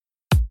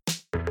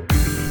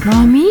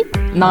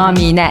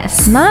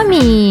Номинес.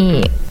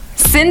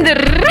 Синдер.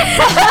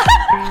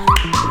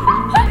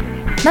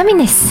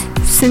 Номинес.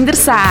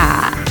 Синдерса.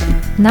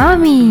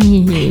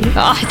 Номи.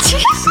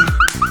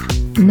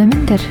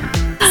 Номиндер.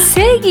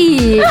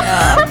 Сэги.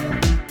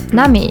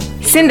 Номи.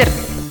 Синдер.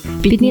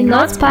 Бидний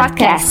Notes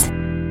podcast.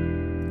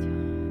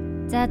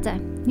 За.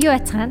 Юу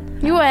яцгаана?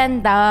 Юу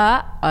энэ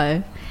да?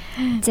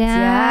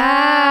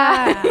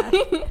 За.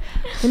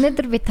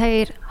 Өнөөдөр бид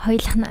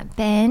хоёулахна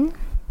байна.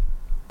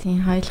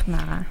 Тийм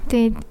хоёулахнаа.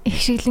 Тэгээд их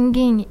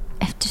шиглэнгийн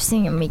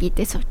авчирсан юм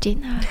идээ сууж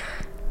байна.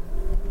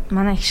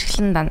 Манай их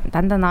шиглэн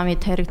дандаа номи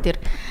тойрог дээр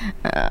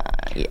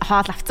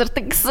хоол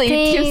авцардаг гэсэн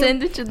идэв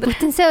сэндвич өдөр.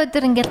 Бүтэнсээ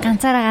өдөр ингээд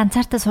ганцаараа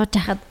сууж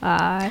хахад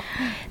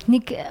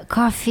нэг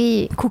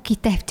кофе,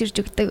 кукитэй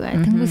авчирж өгдөг.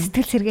 Тэнгүү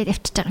сэтгэл сэргээд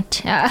авчиж байгаа юм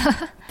чи.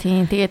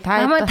 Тийм тэгээ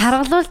та намайг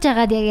таргалуулж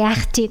байгаад яг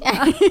яах чи.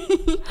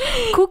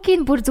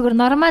 Кукийн бүр зүгээр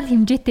нормал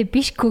хэмжээтэй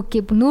биш куки,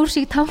 нүүр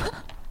шиг том.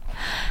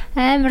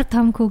 Амар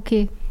том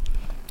куки.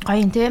 Гоё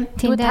юм тийм.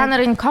 Та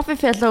нар энэ Coffee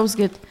Fellows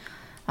гээд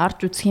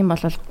орж үзэх юм бол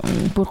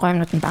бүр гоё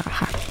юмнууд нь байгаа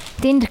хаа.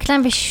 Тийм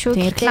реклам биш шүү.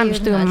 Тийм реклам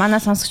биш үү? Манай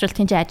сонсогч бол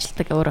тийж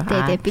ажилтдаг өөрөө.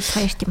 Тэгээд бид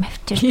хоёр тийм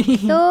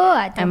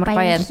авчирлоо. Амар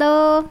гоё юм.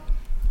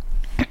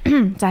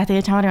 За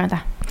тэгээ чамаар юм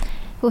да.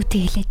 Өө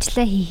тэгэл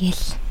ажиллаа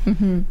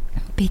хийгээл.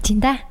 Бэж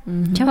ин да.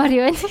 Чамаар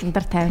юу вэ?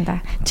 Өндөр 50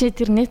 да. Чи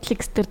тэр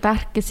Netflix дээр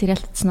Dark гэх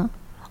сериал үзсэн үү?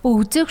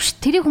 Үзээгүй ш.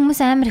 Тэрийг хүмүүс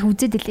амар их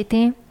үзээд илээ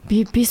тийм.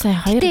 Би сая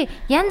хоёр. Тэ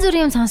янз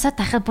бүрийн юм сонсоод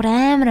тахад бүр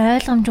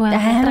амар ойлгомжгүй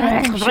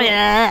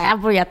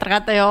бүр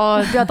ядаргаатай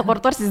ёо. Би одоо 3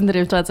 дугаар сизон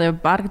дээр явж байгаа заяа.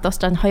 Бараг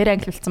дуусчаад 2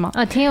 англи болсон маа.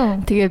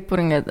 Тийм. Тэгээд бүр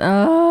ингээд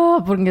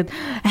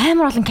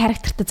амар олон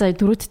characterтэй заяа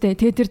дөрүүдтэй.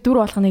 Тэгээд тэр дөрв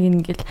болгоныг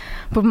ингээд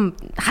бүр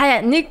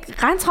хаяа нэг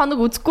ганц хоног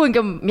үзэхгүй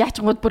ингээд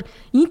яачгууд бүр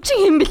эн чин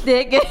хэм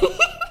бэлээ гэ.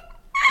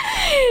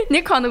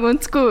 Нэг хоног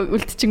өнцгөө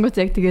үлдчихэнгүүт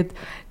яг тэгээд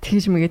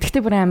тэгэж мэгээ.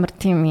 Тэгтээ бүр амар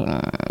тийм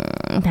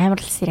амар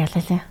л сериал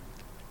лээ.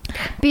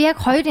 Би яг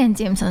хоёр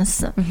янз юм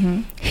сонссон.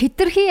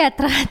 Хитрхи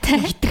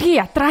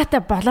ядраатай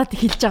болоод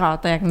эхэлж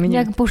байгаа одоо яг миний.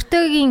 Яг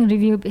бүртөөгийн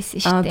ревю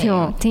байсан шүү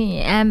дээ.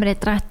 Тийм амар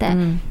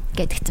ядраатай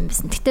гэдгцэн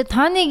байсан. Гэтэ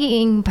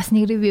Тонигийн бас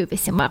нэг ревю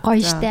байсан ба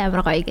гоё штэ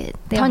амар гоё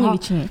гэдэг. Тони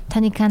гэж юм.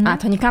 Тони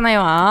кана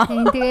юу аа.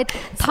 Тийм тэгээд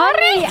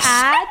Тони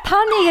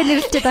гэж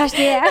нэрлэж байгаа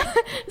штэ.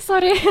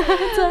 Sorry.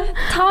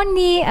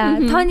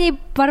 Тони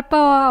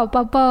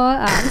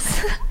баба.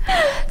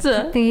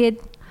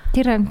 Тэгээд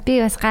тэр би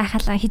бас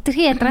гайхалаа.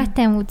 Хитрхи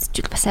ядраатай юм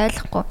үзчихвэл бас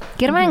ойлгохгүй.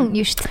 Герман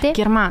юу шүү дээ?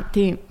 Герман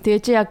тийм.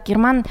 Тэгээ чи яг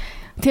герман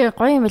тэгээ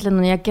гоё юм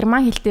байна. Яг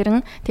герман хэл дээр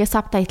нь тэгээ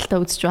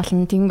сабтайтлаа үзэж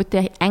болно.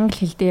 Тэнгүүтээ англи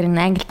хэл дээр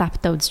нь англи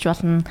дабтаа үзэж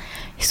болно.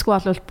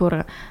 Эсвэл бол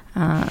бүр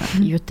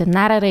юутай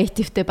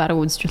narrative-тэй бараг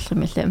үзэж болох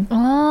юм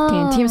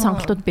байлээ. Тийм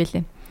сонголтууд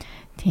байлээ.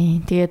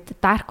 Тийм.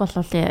 Тэгээд Dark бол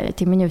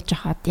тийм миний хувьд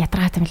жохоод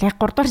ядраатай юм л. Яг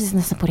 3 дугаар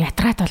сизнээс бүр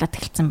ядраатай болоод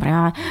эхэлсэн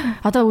байна.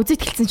 Одоо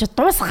үзэж эхэлсэн чи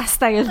дуусах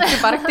хастаа гэж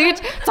баг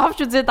тэгж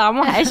зовж үзээд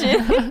амуу хайш.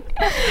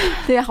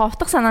 Тэгээ яг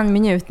утга санаа нь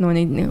миний хувьд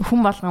нүг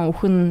хүн болгон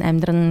өхөн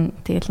амьдран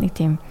тэгэл нэг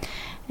тийм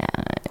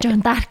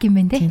John Dark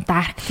юм байна тий.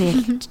 Dark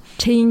тэгэл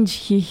change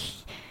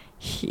хийх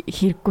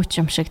хэрэггүй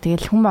ч юм шиг.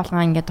 Тэгэл хүн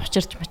болгон ингээд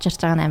учирч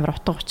байгаа нь амар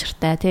утга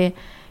учиртай тий.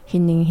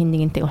 Хин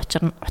нэгэнтэй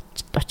учир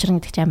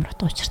гэдэг чинь амар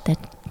утга учиртай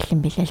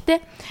юм билээ л дээ.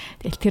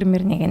 Тэгэл тэр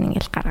мөр нэг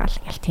ингээл гаргаал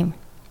ингээл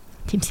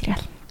тийм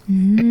сериал.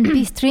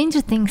 Би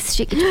Stranger Things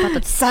шиг гэж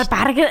бодож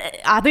баг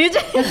тэгэж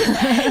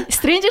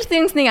Stranger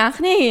Things нэг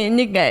анхны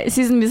нэг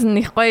season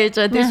их гоё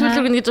яж байгаа. Тэр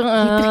сүүлрэг нэг жоо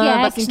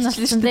бас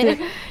ингэчлээ шүү дээ.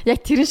 Яг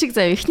тэрэн шиг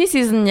заяа. Эхний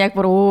season яг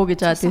бүр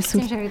гэж байгаа.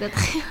 Тэр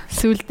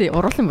сүүлдээ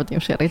уруулсан бод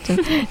юм шиг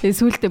харагдаж байна. Тэгээ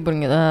сүүлдээ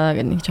бүр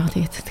ингэ нэг жоо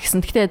тэгсэн.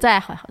 Гэтэ за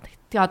яах вэ?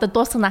 Тэгээ одоо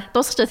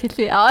дуусчихад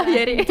хэлээ.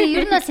 Яри.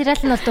 Тэгээ ер нь бол сериал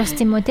нь бол дууссан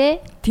юм уу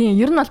те? Тийм,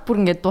 ер нь бол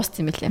бүр ингэ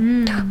дууссан юм байлээ.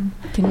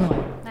 Тийм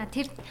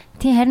үү.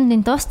 Тийм харин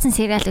энэ дууссан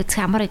сериал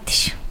үзэх амар байдаг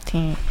шүү.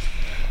 Тийм.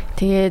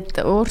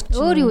 Тэгээд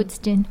өөр юу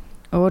үзэж байна?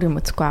 Өөр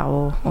юм үзэхгүй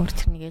аа. Өөр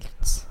тэрнийг л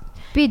үзсэн.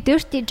 Би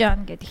Dirty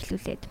John гэдээ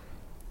эхлүүлээд.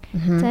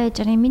 За яж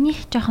байгаа миний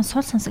жоохон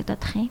сул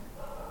сонсогдоод ах юм.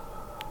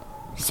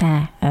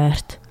 Сайн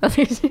ойрт.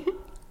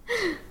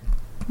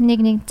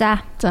 Нэг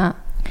за.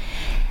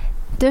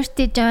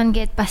 Dirty John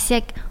гэд бас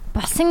яг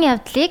болсон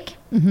явдлыг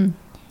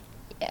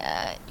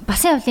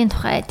болсон явдлын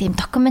тухай тийм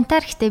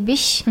докюментар ихтэй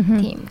биш.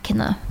 Тийм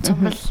кино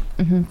зурвал.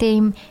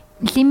 Тийм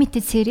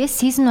limited series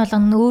season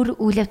болгон өөр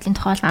үйл явдлын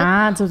тухай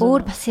болдог.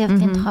 Өөр бас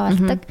явдлын тухай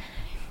болдог.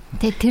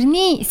 Тэгээ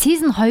тэрний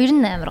season 2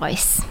 нь амар гоё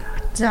эссэн.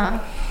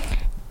 За.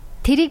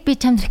 Тэрийг би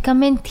чамд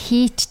recommend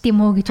хийчдээ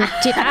мó гэж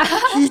бодож байна.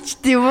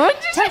 Хийчдээ мó?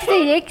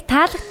 Чамтай яг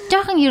таалагч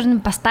жоохон ер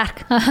нь бас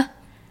dark.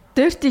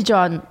 Dirty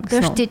John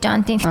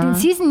тийм.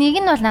 Season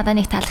 1 нь бол надад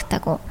нэг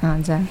таалагдаагүй.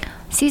 За.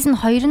 Season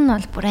 2 нь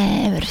бол бүр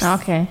амар.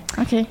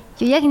 Окей.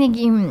 Яг нэг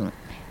юм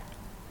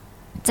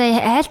за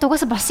айл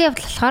дугаас болсон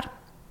явдал болохоор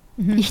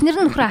эхнэр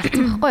нь нөхрөө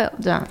алдсан байхгүй юу?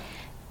 За.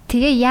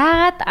 Тэгээ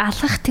яагаад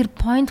алхах тэр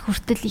point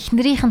хүртэл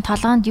эхнэрийнх нь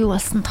толгоонд юу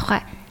болсон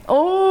тухай.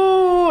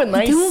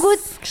 Nice.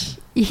 Тэнгүүд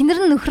эхнэр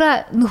нь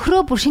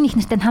нөхрөө бүр шинэ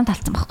эхнэртэй хамт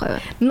алдсан байхгүй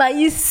юу?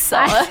 Nice.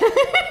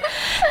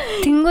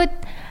 Тэнгүүд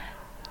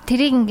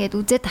тэрийг ингээд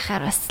үзээд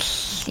ахаар бас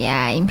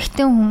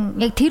эмхтэн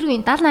хүн яг тэр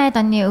үеийн 70 80-аад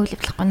оны үйл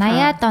явдлахгүй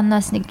 80-аад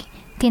оноос нэг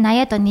Тийм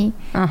 80-аад оны.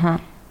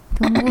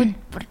 Тэгвэл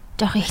бүр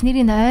жоох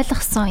ихнэрийг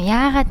ойлгосон.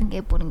 Яагаад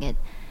ингэ бүр ингэ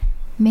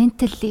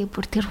ментали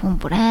бүр тэр хүн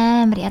бүр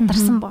амар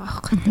ядарсан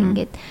байгаа байхгүй.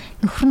 Ингээд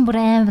нөхөр нь бүр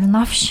амар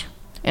новш.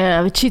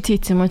 Чит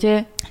хийсэн юм уу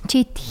те?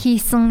 Чит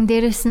хийсэн,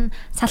 дээрэс нь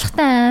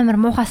салхтай амар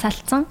муухай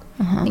салцсан.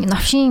 Нэг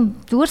новшийн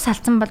зүгээр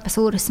салцсан бол бас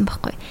өөр өсөн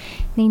байхгүй.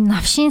 Нэг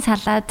новшийн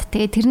салаад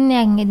тэгээ тэрний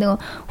яг ингэ нөгөө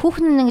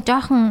хүүхэн нэг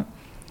жоохон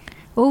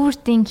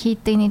overthink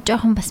хийдэг, нэг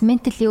жоохон бас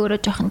ментали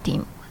өөрөө жоохон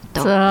тийм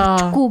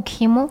очгүй гэх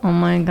юм уу? Oh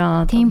my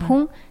god. Тийм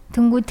хүн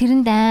тэнгүү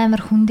тэрэнд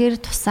амар хүн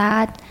дээр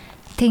тусаад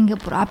тэг ингээ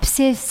бүр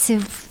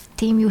obsessive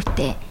тийм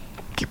юутэй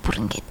гэ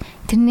бүр ингээд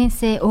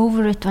тэрнээсээ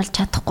over it болж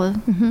чадахгүй,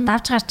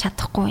 давж гарч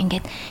чадахгүй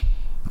ингээд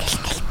гэл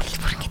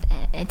бүр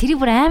ингээд тэрийг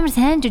бүр амар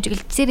сайн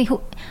жүжиглэж зэрэг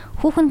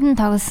хүүхэнд нь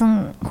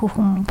тоглосон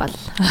хүүхэн бол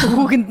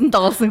хүүхэнд нь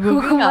тоглосон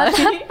хүүхэн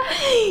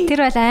тэр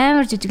бол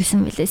амар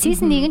жүжиглсэн байлээ.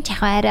 Season 1 нь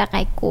чахаа арай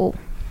гайгүй.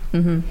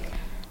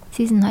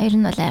 Season 2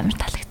 нь бол амар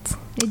таалагдсан.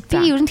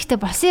 Би ер нь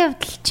гэхдээ босын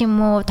явдал ч юм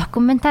уу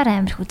документар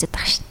амар их үзээд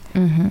байгаа шин.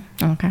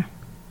 Окей.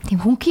 Тийм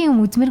хөнхийн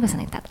юм үзмээргүй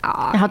санагдаад.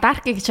 Яг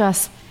Dark гэж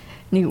бас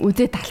нэг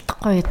үзээд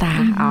алдахгүй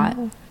да.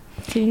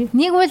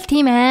 Нэг бол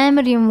тийм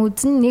амар юм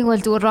үзэн, нэг бол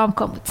зүгээр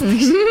ромком үзэн.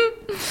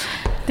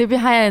 Тэгээ би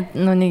хаяа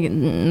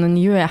нүг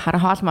юу яхаар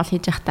хоол мол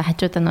хийж байхдаа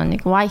хажуудаа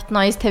нэг white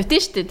noise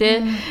тавьдээ штэ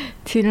тий.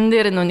 Тэрэн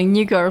дээр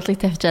нэг girl-ыг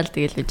тавьчаал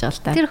тэгэл гэж байгаа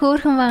л та. Тэр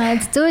хөөрхөн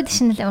байгаа. Зөөд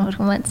шинэл амар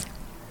хөөрхөн байна.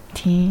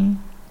 Тийм.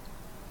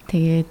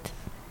 Тэгээд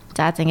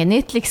за ингээ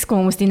Netflix гэх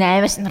хүмүүст энэ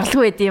амар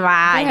сонирхолтой байд юм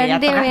аа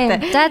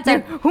яагаад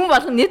за хүн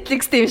болгон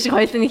Netflix-тэй юм шиг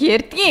хоёул нэг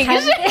ярьдгийн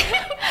гэж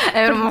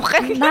амар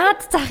муухай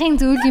наад захын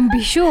зүйл юм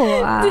биш үү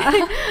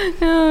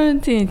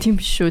тийм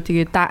биш шүү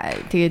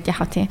тэгээд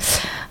яхаа тийм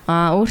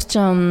өөр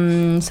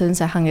чинь сэн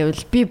сайхан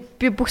гэвэл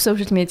би бүх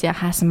social media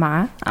хаасан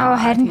байгаа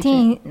харин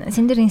тийм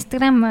сендэр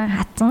Instagram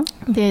хаацсан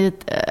тэгээд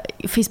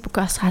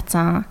Facebook-аас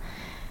хаацсан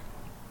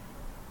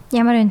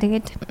ямар юм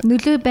тэгээд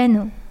нөлөө байна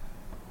уу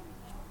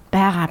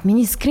байгаа.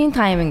 Миний screen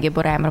time ингээ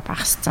бүр амар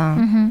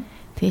багассан.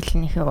 Тэгэл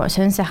нэг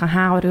сонь сайхан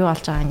хаагур юу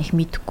болж байгааг нэг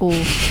мэдэхгүй.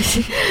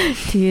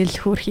 Тэгэл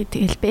хөөрхий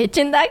тэгэл байж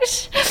энэ даа гэж.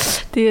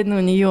 Тэгээ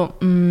нүуний юу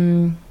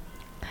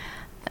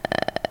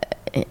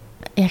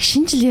яг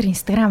шинжилээр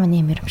Instagram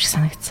нэмэр юм шиг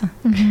санагдсан.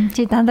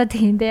 Чи дандаа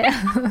тийм дээ.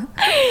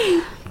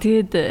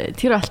 Тэгээд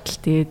тэр болтол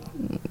тэгээд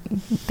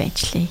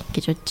байжлаа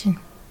гэж бодож байна.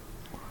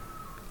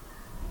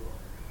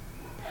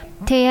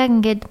 Тэг яг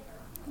ингээд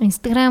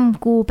Instagram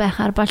гүү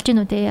байхаар болж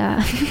гинүү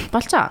дээ.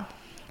 Болчоо.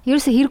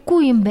 Ерөөсө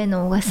хэрэггүй юм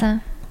байна уу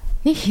угаасаа?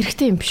 Нэг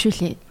хэрэгтэй юм биш үү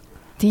лээ.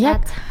 Тэг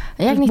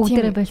яг нэг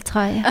тийм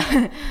болцгоо.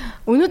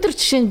 Өнөөдөр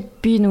жишээ нь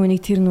би нэг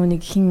тэр нэг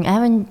хин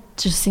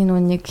Avengers-ийн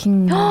нэг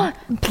хин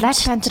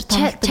Black Panther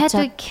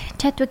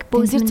Chadwick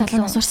Boseman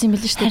залуу асуурсан юм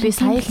билээ шүү дээ. Би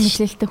сая л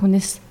мэдлэлтэй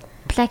хүнээс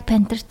Black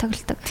Panther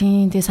тоглодог.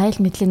 Тийм, тэгээ сая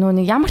л мэдлээ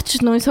нэг ямар ч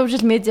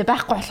social media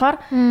байхгүй болохоор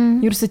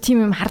ерөөсө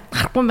тийм юм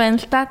харахгүй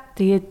байна л та.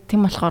 Тэгээд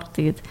тийм болохоор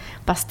тэгээд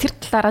бас тэр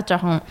талаараа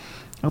жоохон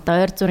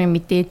одоо ойр зүрийн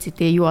мэдээ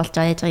зэдээ юу болж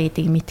байгаа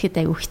гэдгийг мэдхэд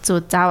айгу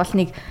хэцүү. Заавал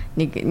нэг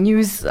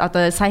news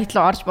одоо сайт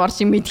руу орж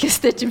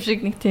мэдхэстэй юм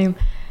шиг нэг тийм.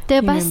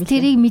 Тэгээ бас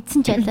тэрийг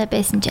мэдсэн ч ялаа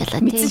байсан ч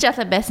ялаа тий. Мэдсэн ч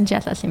ялаа байсан ч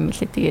ялаа юм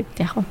билээ. Тэгээд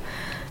яг хөө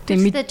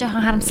тэгээ мэдээ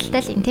жоохон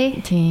харамсалтай л юм тий.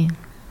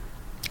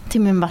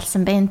 Тийм юм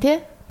болсон байна тий.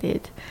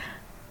 Тэгээд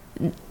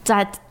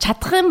за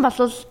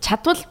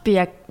чадвал би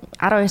яг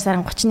 12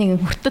 сарын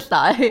 31-нд хүртэл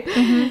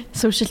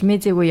social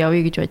media-г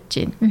явъя гэж бодож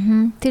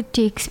байна. Тэр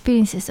чи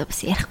experience-с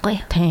бас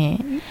ярихгүй.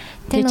 Тийм.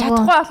 Тэгээд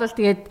чадахгүй бол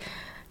тэгээд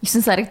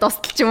 9 сарыг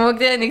дуустал ч юм уу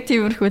гэх нэг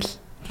тиймэрхүүл.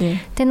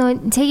 Тэ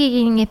нөгөө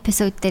цагийн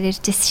эпизод дээр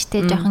ярьжсэн шүү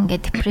дээ. Жохон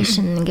ингээ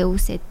depression ингээ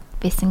үүсээд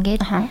байсан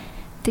гээд.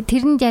 Тэг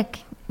тэрэнд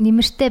яг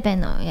нэмэртэй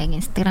байна уу? Яг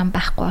Instagram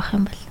байхгүй байх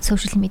юм бол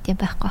social media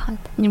байхгүй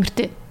хаад.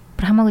 Нэмэртэй.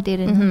 Хамаагүй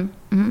дээр нь.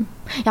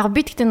 Яг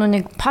би тэгтээ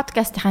нэг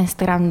подкастынхаа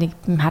Instagram нэг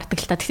хардаг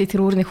л та. Тэгтээ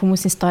тэр өөрний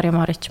хүмүүсийн story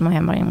морь ч юм уу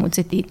ямар юм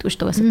үзээд ийдгүй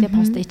шүү дээ. Тэгээ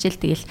пост хийчихэл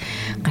тэгэл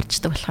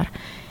гарчдаг болохоор.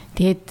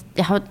 Тэгээд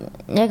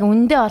яг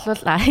үндэ болвол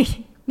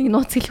нэг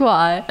нууц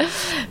хэлгүй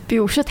би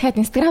өвшөө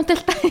дахиад Instagram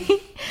дээр л та.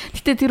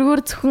 Гэтэ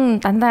тэргээр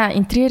зөвхөн дандаа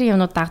интерьер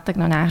юмнууд дагдаг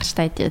нүг аарч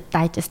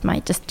digest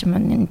ч юм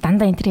уу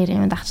дандаа интерьер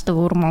юм дагчдаг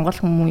өөр монгол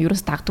хүмүүс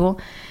ерөөс дагдаг.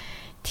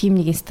 Тим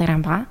нэг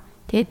Instagram байгаа.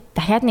 Тэгээд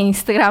дахиад нэг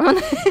Instagram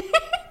нь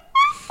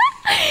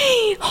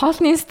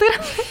хоолны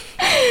Instagram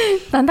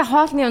дандаа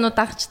хоолны юмнууд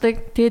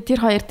дагчдаг. Тэгээд тэр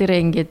хоёр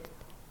дээрээ ингээд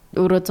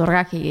өөрөө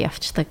зураг хийгээ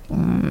явцдаг.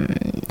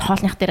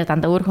 Хоолных дээрээ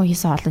дандаа өөрөө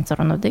хийсэн хоолны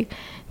зургуудыг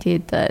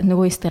тэгээд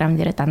нөгөө Instagram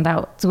дээрээ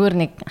дандаа зүгээр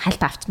нэг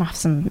хальт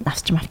авчсан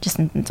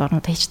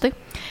зурнууд хийдэг.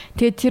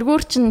 Тэгээд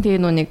тэргүүр чинь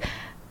тэгээ нөө нэг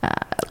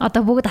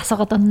одоо бүгд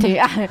асуугаад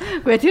байна.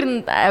 Үгүй тэр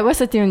нь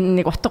угаасаа тийм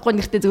нэг утгагүй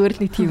нэртэй зүгээр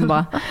л нэг тийм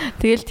ба.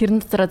 Тэгэл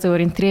тэрэн дотроо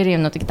зүгээр интерьер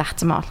юмнуудыг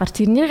дагцсан маа болохоор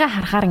тэрнийгээ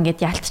харахаар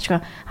ингээд яалтчгүй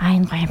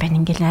энэ гоё юм байна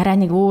ингээл арай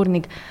нэг өөр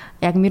нэг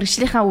яг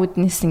мэрэгжлийнхаа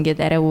үүднээс ингээд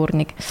арай өөр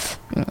нэг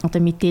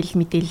одоо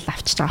мэдээлэл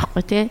авчиж байгаа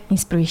байхгүй тий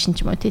инспирэшн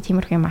ч юм уу тий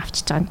тиймэрхүү юм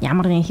авчиж байгаа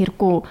ямар нэг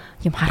хэрэггүй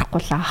юм харахгүй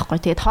л байгаа байхгүй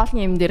тэгээд хоолны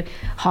юм дээр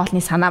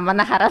хоолны санаа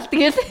манаа хараал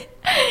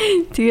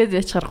тэгээд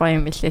ячгаар гоё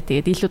юм билээ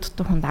тэгээд илүү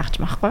дутуу хүн даагч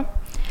маахгүй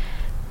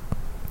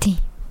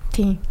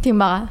тийм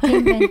бага.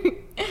 Тийм байна.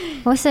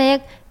 Уусаа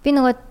яг би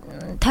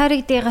нөгөө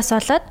тойрог дээрээс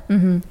болоод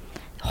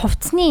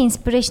хувцсны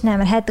инспирэшн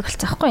амар хайдаг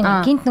болчих واخгүй.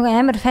 Гинт нөгөө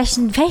амар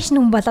фэшн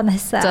хүн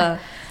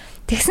болоонасаа.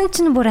 Тэгсэн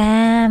чинь бүр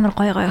амар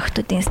гоё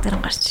охтууд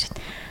инстаграм гарч ирээд.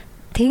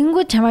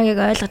 Тэгэнгүүт чамайг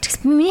ойлгож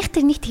гисэн. Минийх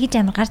тэр нэг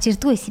тэгж амар гарч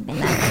ирдгүй байсан юм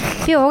байна.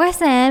 Би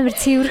угаасаа амар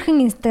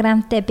цэвэрхэн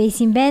инстаграмтай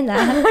байсан юм байна.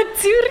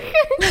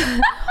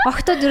 Цэвэрхэн.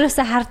 Охтууд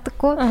юусаа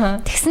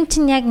хардаггүй. Тэгсэн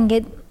чинь яг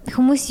ингээд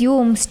хүмүүс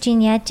юу өмсөж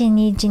ийн яаж ийн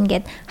нээж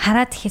ингээд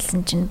хараад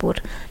эхэлсэн чинь бүр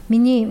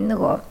миний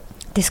нөгөө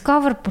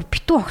discover бүр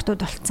битүү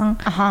охтууд болцсон.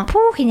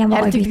 Пүүх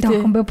ямар гоё битүү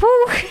охин бэ?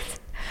 Пүүх.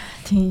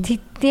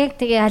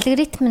 Тэгээ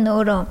алгоритм нь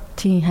өөрөө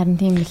тийм харин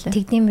тийм билээ.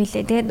 Тэгдэм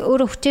билээ. Тэгээд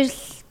өөрөө хүчээр л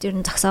ер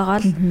нь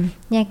зогсоогоол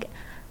яг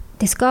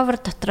discover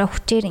дотроо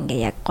хүчээр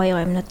ингээ яг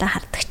гоё юмнуудаа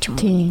хардаг ч юм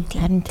уу.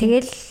 Тийм.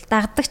 Тэгэл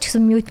дагдаг ч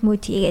гэсэн mute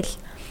хийгээл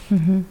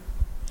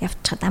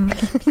явчихад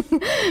амар.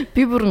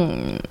 Би бүр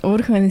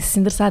өөрийнхөө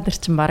синдер садар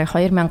чинь барыг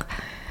 2500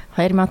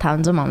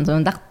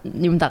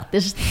 юм дагдаг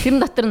шүү. Тэр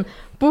дотор нь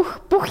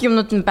бүх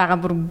юмнууд нь байгаа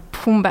бүр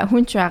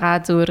хүнч байгаа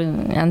зөөр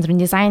янз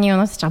бүрийн дизайны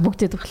юмнууд ч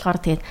бүгдээд болохоор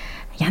тэгээд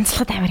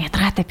янзлахад амар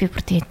ядаргаатай би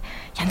бүр тэгээд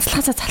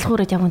янзлахаасаа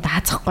залхуураад явган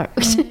даацахгүй.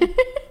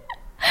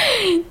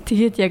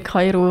 Тэгээд яг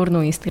хоёр өөр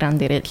нөө Instagram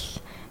дээр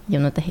л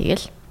юмнуудаа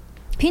хийгээл.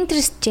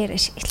 Pinterest дээр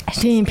ашиглаж.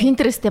 Тийм,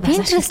 Pinterest-тэй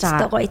бас ашиглаж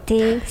байгаа. Гоё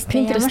тий.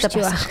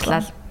 Pinterest-тэй бас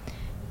ашиглал.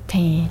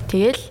 Тийм.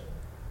 Тэгэл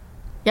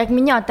яг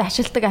миний одоо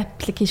ашигладаг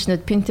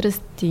аппликейшнүүд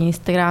Pinterest,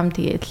 Instagram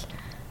тэгэл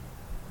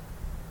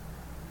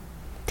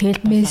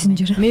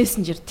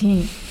Messenger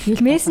тийм.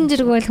 Тэгэл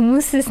Messenger бол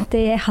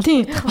хүмүүстэй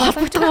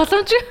холбогдох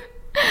боломж.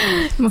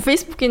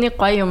 Facebook-ийн нэг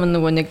гоё юм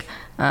нөгөө нэг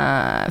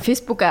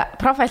Facebook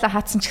профайлаа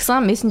хаацсан ч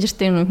гэсэн Messenger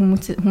дээр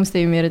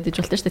хүмүүстэй юм яриад иж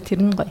болтой шүү дээ.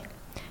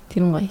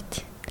 Тэр нь гоё.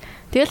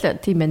 Тэгэл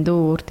тийм байна дөө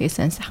өөр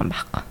тэгээ сайхан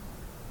байхгүй.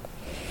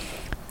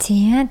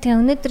 Тийм. Тэгээ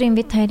өнөөдрийн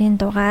бид хоёрын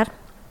дугаар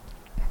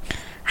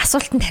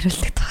асуултанд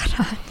хариулдаг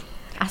дугаар.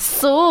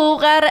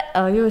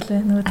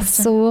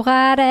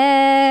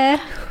 Асуугаарай.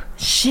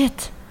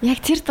 Shit.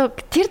 Яг тэр дуу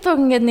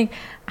ингээд нэг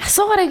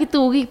асуугаарай гэдэг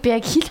үгийг би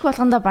яг хэлэх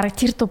болгондоо бараг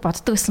тэр дуу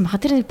боддог байсан баха.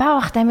 Тэр нэг баа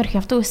бахт амар их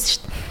явдаг байсан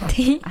шүү дээ.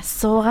 Тийм.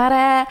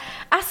 Асуугаарай.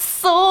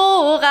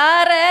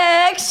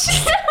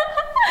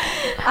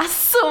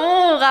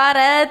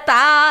 Асуугаарай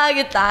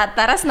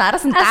дараас нь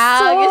араас нь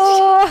даа гэж.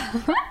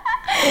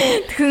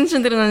 Тэгсэн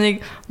чинь тэр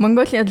нэг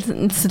Mongolian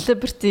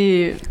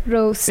celebrity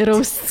roast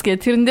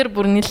гэх тэрэн дээр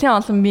бүр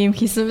нэлээд олон мем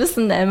хийсэн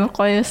байсан амар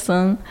гоё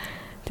байсан.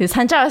 Тэгээ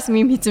санджаас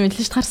мем хийсэн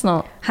мэлээ ш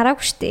харсан уу?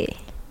 Хараагүй штэ.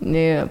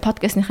 Нэ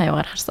подкастныхаа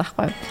яваар харсан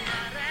байхгүй юу?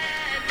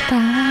 Та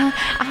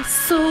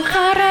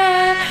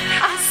асуугаарай.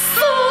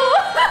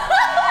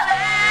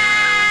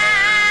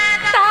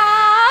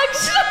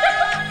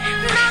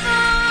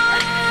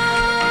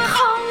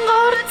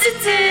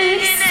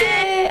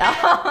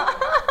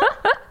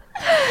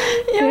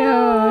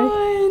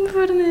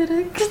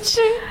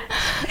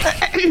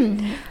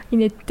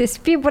 Инээдээс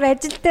би бүр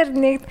ажил дээр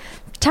нэг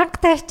чанга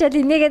таарчаад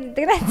инээгээд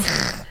байдаг наа.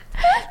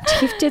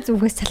 Хөвчөө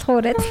зүгээс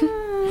салхуураад.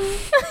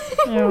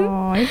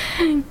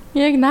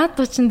 Яг наад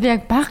чинь би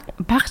яг баг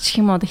ч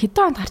юм уу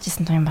хэдэн онд гарч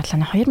исэн том юм болоо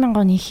 2000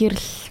 оны ихэр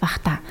л баг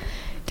та.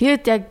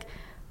 Тэгээд яг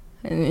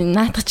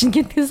наадах чинь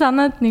гинтгэн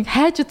санаад нэг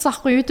хайж үзсэн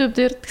аахгүй YouTube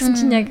дээр тэгсэн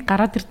чинь яг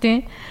гараад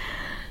ирдээ.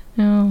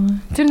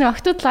 Тэр нэг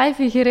октод лайв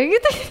хийхээрээ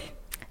гэдэг.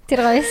 Тэр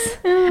гоёс.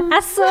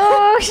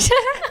 Асууш.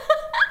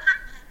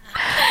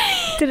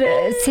 Тэр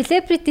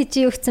celebrity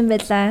чи юу гэсэн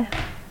байлаа?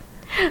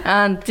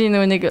 Тийм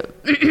нэг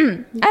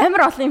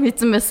амар олон юм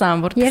хийсэн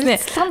байсан бүр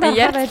ярилцлаганд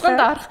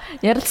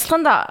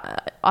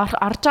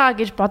орж байгаа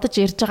гэж бодож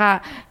ярьж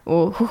байгаа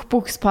хөх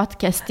бүкс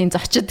подкастын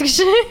зочид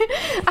гэж.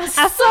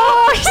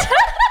 Асууш.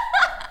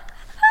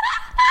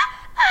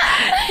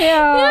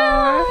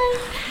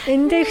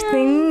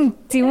 Эндэрхтэн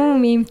зөв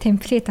мем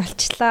темплейт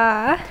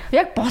болчлаа.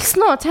 Яг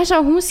болсон уу?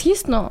 Цаашаа хүмүүс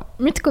хийсэн үү?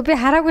 Мэдгүй би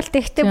хараагүй л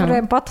тэгтээ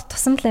бүр бод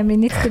тусамлаа амир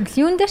нэртэй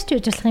юун дээр ч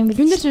үж болох юм бэл.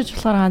 Юун дээр ч үж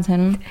болохоор гаан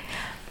царна.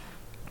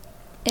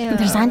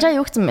 Тэр санжаа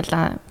юу гэсэн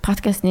мэлаа?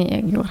 Подкастны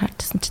яг юу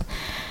харчихсан чинь.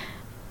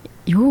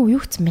 Юу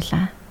гэсэн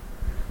мэлаа?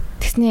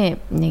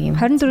 Тэгснээ нэг юм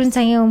 24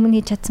 цагийн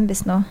өмнө хийж чадсан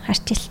байсан уу?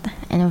 Харчих л та.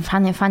 Энэ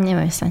фаны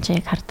байсан чи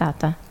яг хардаа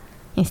одоо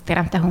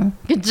Instagram-тай хүн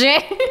гэж.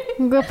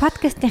 Үгүй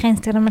подкастын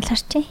Instagram-аар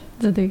харчих.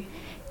 За тэг.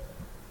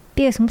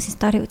 Би бас хүмүүсийн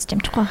стори үзэж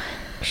амжихгүй.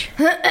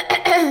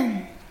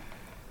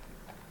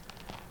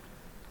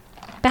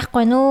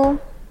 Байхгүй нөө.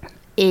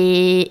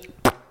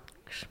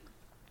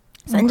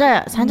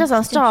 Санжаа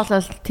сонсож байгаа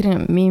бол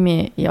тэр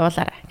мими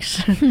явуулаарай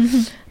гэж.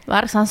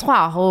 Бараг сонсохгүй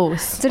аа хөө.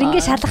 Зүр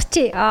ингэ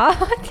шалгачи.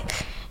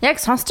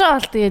 Яг сонсож байгаа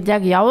бол тэгээд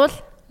яг явуул.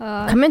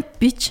 Коммент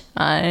бич.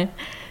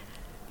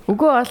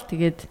 Үгүй бол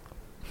тэгээд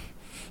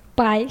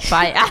бай.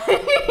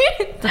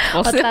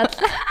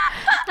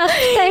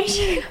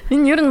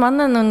 Энэ ер нь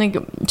манай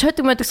нэг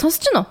чойдог мэдэг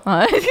сонсож гинөө.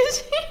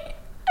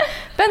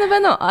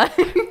 Бэно.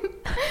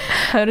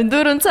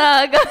 24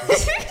 цаг.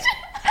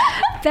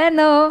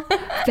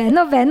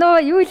 Бэно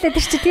юу хэлээд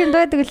чи тийм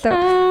дойдаг лөө.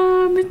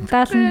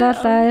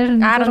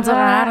 77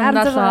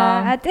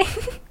 16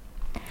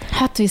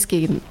 Hot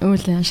whiskey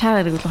үйл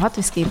шаараар үйл hot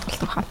whiskey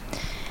болдог хаа.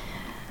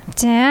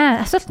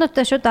 За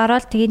асуултнуудаа шууд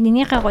ороод тэгээд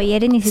энийхээ гоё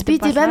ярианы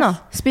сэдв байна уу?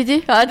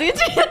 Speedy. Тэгээд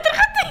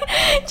ядаргатай.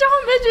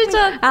 Жохон байж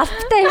байгаа.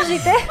 Алттай юм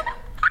шиг те.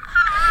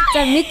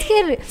 За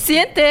мэдхээр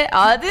Сэнтэй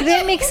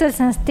Remix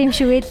сонсд юм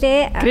шиг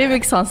байлээ.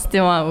 Remix сонсд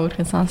юм аа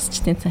өөрхөн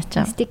сонсчтын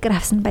цаачаа. Стикер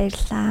авсан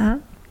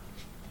баярлаа.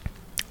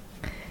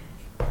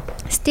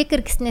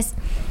 Стикер гэснээс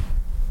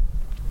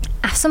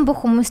авсан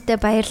бүх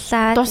хүмүүстээ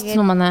баярлаа. Дууссан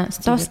уу манай?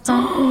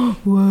 Дууссан.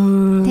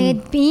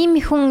 Тэгээд би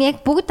ийм хүн яг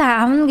бүгд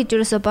авна гэж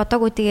юусоо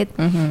бодоогүй тэгээд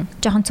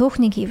жоохон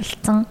цөөхнийг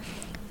хийвэлцэн.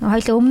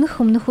 Хоёлаа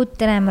өмнөхүүд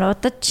дээр амар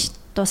удаж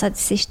дуусаад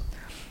исэн шүү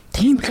дээ.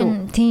 Тийм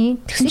үү?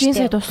 Тийм. Тэгсэн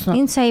сая дууссан.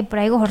 Энэ сая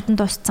бүр айгүй хурдан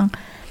дууссан.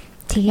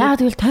 Яа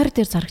тэгэл тойр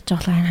дээр зарагч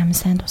байгаа юм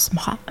сайн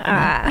дууссан баха.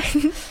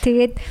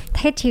 Тэгээд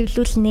дахиж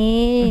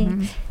хөвлүүлнэ.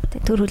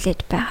 Тэгээд төр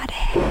хүлээж байгаарэ.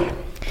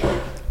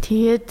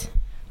 Тэгээд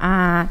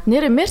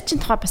нэр мерчен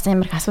тухай бас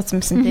амар их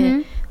асуусан юмсан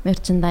тий.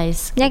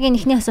 Мерчендайз. Яг энэ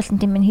ихний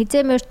асуултанд юм байна.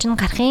 Хизээ мерчен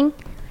гарахын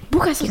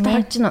бүх асуулт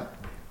гарч гинэ.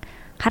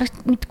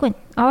 Харагд мэдгүй байна.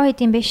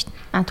 Хэд юм бэ шүү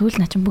дээ.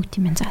 Тэгвэл наа чин бүгд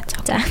юм байна.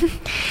 За.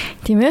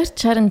 Тийм мерч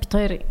харин бит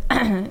хоёр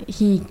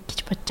хий гэж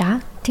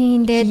боджаа.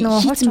 Тийм тэгээд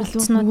нөгөө хууч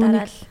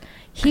болцснуудаараа л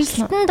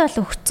хийлтэнд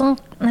бол өгцөн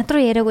над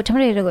руу яриаггүй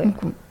чамраа яриаггүй.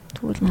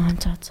 Тэгвэл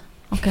за.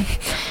 Окей.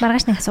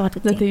 Маргааш нэг асуугаад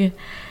үзье. Тэгээ.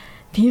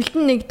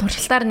 Тэвлэн нэг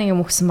туршилтаар нэг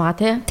юм өгсөн байгаа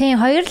тий. Тийм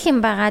хоёр л юм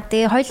байгаа.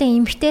 Тэгээ хоёлын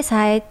эмхтэй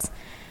сайз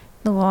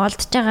нөгөө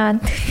олдож байгаа.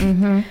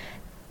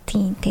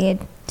 Тийм тэгээд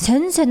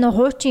сонин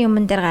хуучин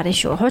юмн дээр гарна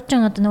шүү.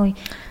 Хуучин одоо нөгөө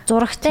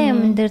зурагтай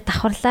юмн дээр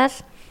давхарлаа.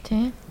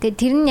 Тийм. Тэгээд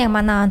тэр нь яг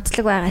манай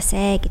онцлог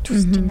байгаасай гэж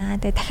үсэж байна.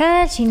 Тэгээд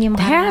дахиад шинэ юм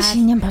гаргаад. Дахиад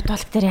шинэ юм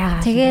бодвол дээр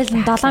яагаад. Тэгээл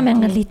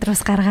 7000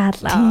 литрус гаргаад.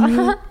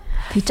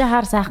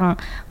 Тижахаар сайхан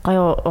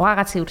гоё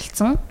угаагаа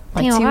цэвэрлсэн.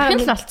 Цэвэрлэн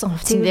л болсон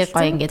хувцсан дээр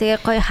гоё ингээд. Тэгээ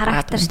гоё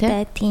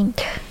характертай тийм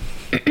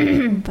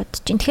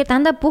бодож чинь. Тэгэхээр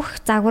дандаа бүх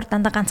загвар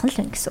дандаа ганцхан л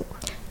байна гэсэн үг.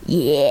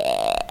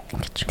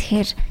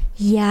 Тэгэхээр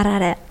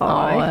яраарэ.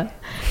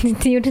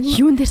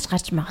 Юун дээрч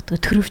гарч магадгүй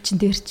төрөвчин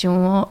дээр ч юм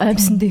уу,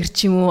 амьсан дээр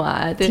ч юм уу.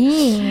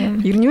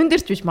 Тийм. Ер нь юун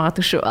дээр ч биш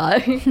магадгүй шүү.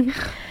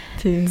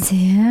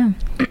 Тийм.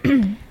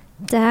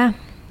 За.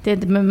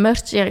 Тэгээд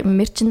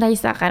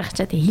мерчендайзаа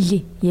гаргачаад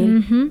хэлье.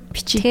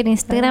 Бичиж. Тэгэхээр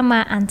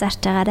Instagram-аа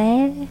анзаарч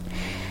байгаарэ.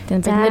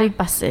 Тэгээд бид нарыг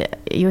бас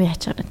юу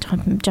яаж байгаа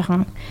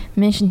жоохон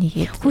меншн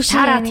хийгээд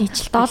шараад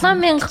хийчихэл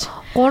 7300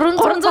 тэр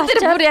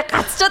бүр яг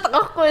гацчаад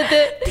байгаа байхгүй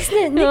тий.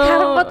 Тэгснэ нэг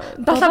харангууд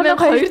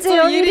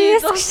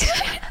 7290.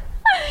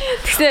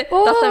 Тэгсээ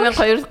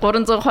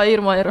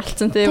 7202 маяр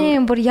болцсон тий.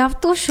 Тийм бүр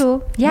явдгүй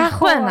шүү. Яах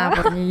вэ наа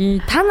бүр.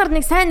 Та нар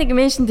нэг сайн нэг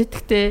меншн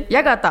тэтгэвтэй.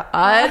 Яг одоо.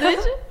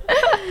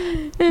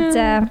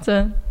 За.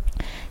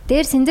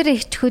 Дээр сэндэр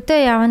ихч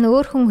хөдөө явна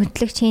өөр хүн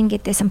хөтлөгч хийн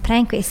гэдээсэн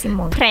пранк байсан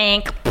юм уу?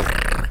 Prank.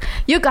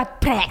 You got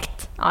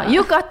pranked.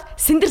 You got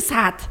сэндэр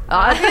саад.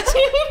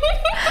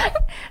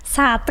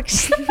 Саадаг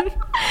шин.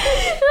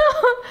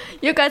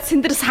 You got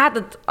сэндэр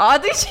саадад.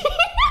 Гэж.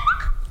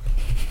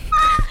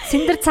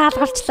 Сэндэр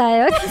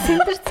цаалгалчлаа юу?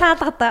 Сэндэр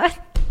цаалгадаа.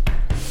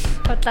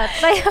 Бодлоо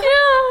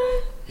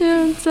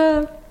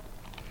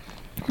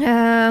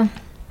яа.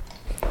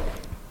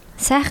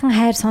 Сайхан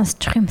хайр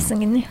сонсчих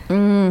юмсан гинэ.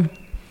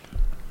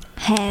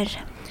 Хайр.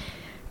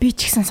 Би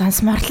ч гэсэн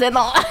сонсмоор л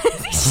байна.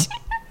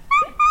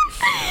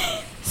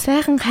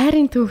 Сайхан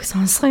хайрын түүх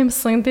сонсох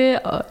юмсан тий.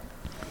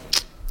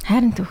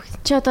 Хайрын түүх.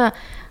 Чи одоо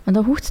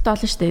хүүхдэд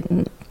олон штэ.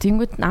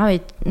 Тэнгүүд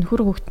аав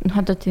нөхөр хүүхд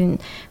одоо тийм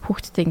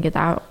хүүхдтэй ингээд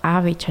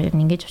аав ээж хоёр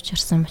нь ингэж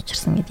учирсан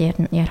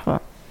гэд ярих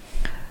уу?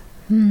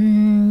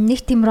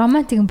 Нэг тийм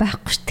романтик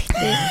байхгүй шүү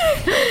дээ.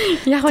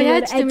 Яг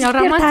яаж тийм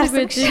романтик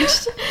байдаг юм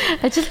ш.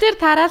 Ажил дээр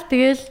таараад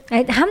тэгэл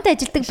хамт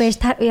ажилдаг байж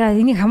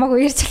энийг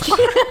хамаагүй ярьж байна.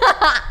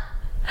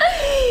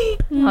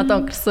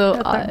 Одоо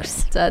өнгөрсөн.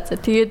 За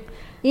тэгээд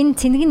энэ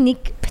цэнийг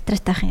нэг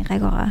батарейтай авахын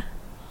гайг байгаа.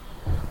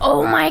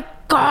 Oh my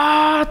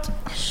god.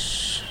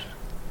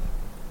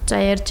 За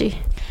ярьж.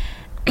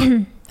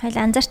 Хайл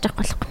анзаарч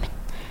байгаа болохгүй юм.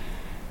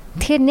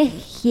 Тэгэхээр нэг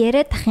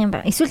яриад ах юм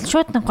ба. Эсвэл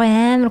шууд нэг гоё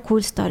амар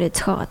cool story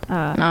зохиогоод.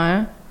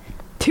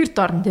 Тэр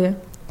дорн тий.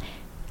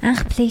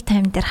 Анх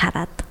playtime дээр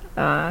хараад.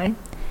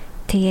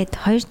 Тэгээд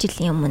 2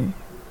 жилийн өмнө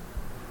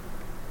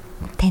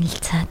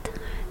танилцаад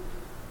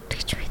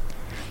тэгж байна.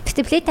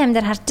 Гэтэ playtime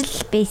дээр харж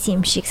л байсан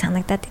юм шиг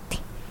санагдаад байдаг.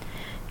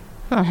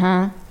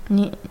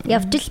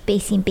 Явж л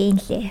байсан юм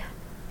бэ нэлээ.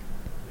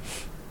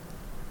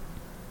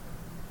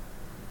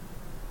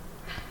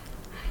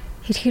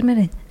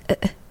 Хэрхэрмээр байна.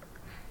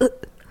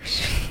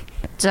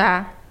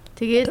 За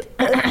тэгээд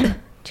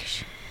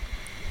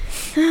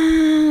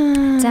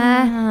за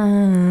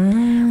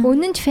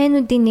үнэнч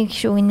фэнүүдийн нэг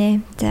шүү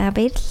гинэ. За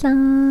баярлалаа.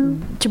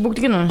 Чи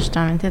бүгдийг нь уншиж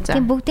байгаа юм тий. За.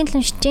 Тийм бүгдийг л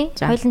уншижээ.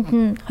 Хоёуланд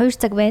нь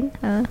 2 цаг байна.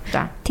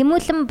 За.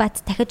 Тэмүүлэн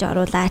бат дахиж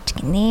оруулаач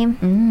гинэ.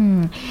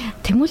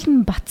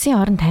 Тэмүүлэн батсын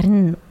оронд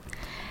харин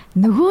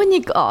нөгөө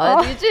нэг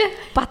гэж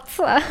бац.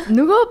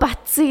 Нөгөө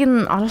батсыг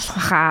нь оруулах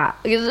баха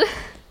гэж.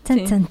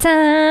 Цан.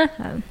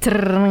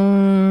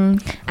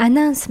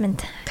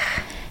 Announcement.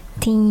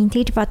 Тийм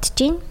тэгж бодож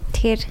байна.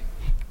 Тэгэхээр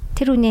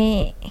тэр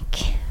үнэ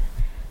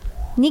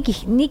нэг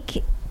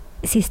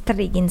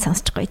сестрийг нь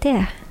сонсч гоё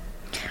те.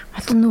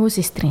 Олон нөгөө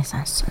сестрийн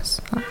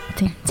сонс.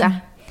 Тийм.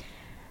 За.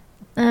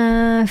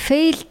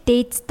 Fail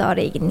date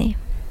story гинэ.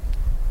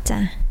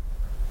 За.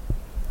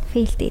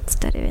 Fail date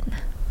story байна.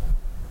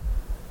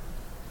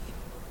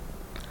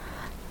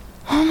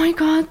 Oh my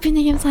god, би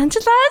нэг юм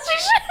санчлаа.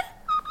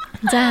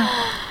 За.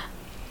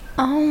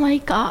 Oh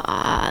my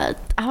god.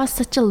 I was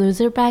such a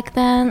loser back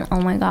then.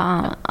 Oh my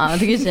god.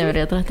 Тэгээд ямар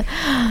ядраатай.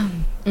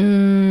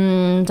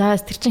 За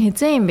тэр чинь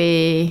хэзээ юм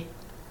бэ?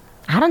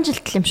 10 жил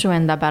юм шүү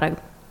байна да бараг.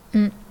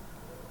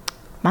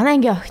 Манай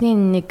ангийн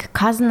охины нэг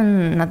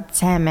cousin над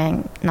сайн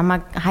мэн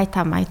намайг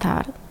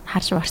хайтаа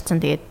харж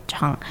барцсан. Тэгээд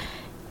жоохон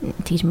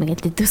тэгж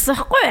мэгэл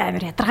дэвсэхгүй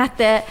амар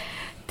ядаргаатай.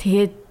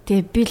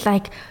 Тэгээд би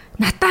like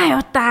натаа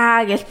юу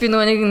та гэж би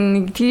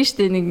нэг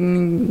тийштэй нэг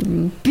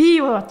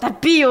би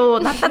юу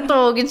натаа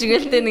доо гэж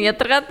гэлтэй нэг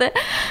ядаргаатай.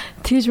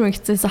 Тэгж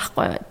мэгцээс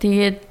ахгүй.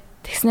 Тэгээд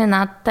тэгснэ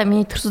надтай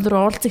миний төрсөд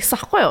рүү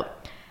уулзчихсан ахгүй юу.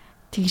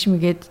 Тэгж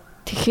мэгээд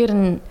тэгэхээр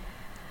нь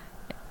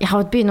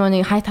яг би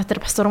нэг хай татар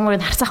бас урмыг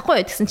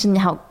харсахгүй гэсэн чинь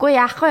үгүй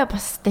яах вэ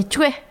бас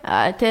дэжгүй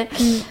тий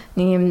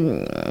нэг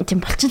юм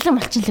тийм болчихлон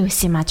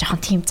байсан юм а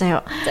жоохон тийм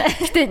заяа.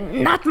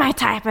 Гэтэ not my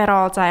type at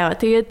all заяа.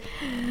 Тэгээд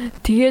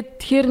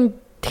тэгэхээр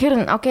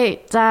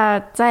окей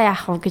за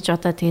яах вэ гэж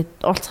одоо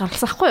тэгээд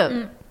уулзгаарлахгүй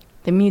юу.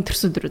 Тэгээд миний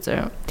төрсөд рүү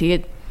заяа.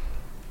 Тэгээд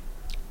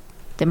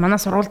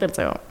манай сургууль дээр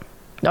заяа.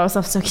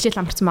 Яасаа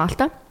хичээл амарсан байгаа л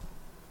та.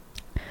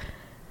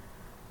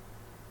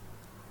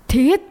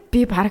 Тэгээд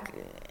би баг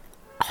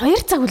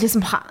 2 цаг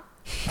хүлээсэн баха.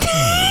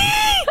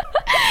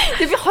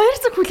 Тэгээд би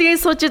 2 цаг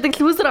хүлээгээ сууж идэг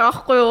лүүзер байгаа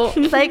байхгүй юу?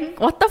 Like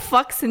what the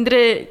fuck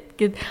сэндрэ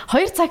гэд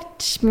 2 цаг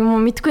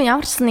мэдгүй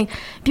ямар ч нэг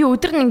би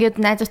өдөр нь ингээд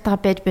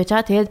найзуудтайгаа байж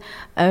байгаа. Тэгээд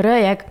орой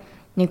яг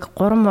нэг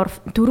 3 мөр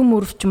 4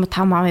 мөр ч юм уу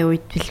 5 авын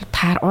үед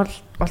таар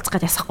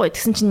уулзгаад ясахгүй.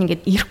 Тэгсэн чинь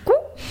ингээд ирэхгүй.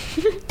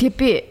 Тэгээд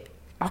би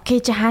окей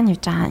чи хаана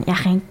явж байгаа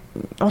яах юм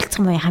уулзах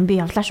юм яхан би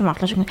явлаа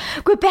шүү.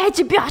 Үгүй байж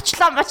би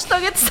очлоо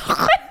гэдсэн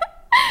байхгүй.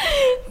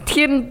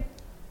 Тэгэхээр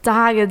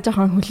заа гэж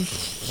жоохон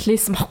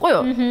хүлээсэн байхгүй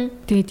юу.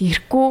 Тэгээд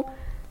ирэхгүй.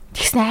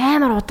 Тэгсэн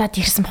амар удаад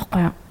ирсэн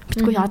байхгүй юу.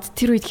 Битгүй яд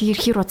тэр үед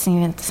хэр удсан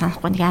юм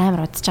санахгүй нэг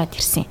амар удачаад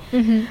ирсэн.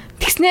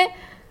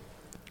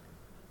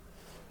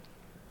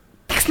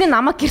 Тэгснэ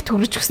намайг гэрт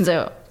хөрөж өгсөн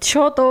заяа.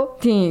 Шууд уу.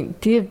 Тийм.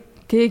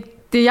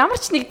 Тэгээд ямар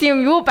ч нэг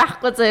тийм юу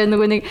байхгүй заяа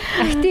нөгөө нэг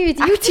активити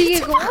юу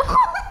чигээгүй.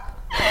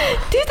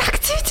 Тэгээд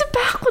активити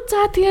байхгүй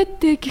заа тэгээд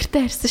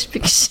гэртээ харсан ш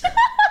би гэж.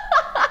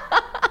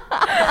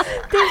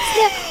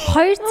 Тэгснэ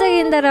 2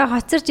 цагийн дараа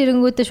хоцорч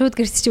ирэнгүүтээ шууд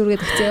гэрсэж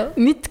үргээд өгцөө.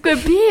 Мэдгүй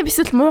би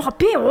эсвэл муухай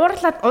би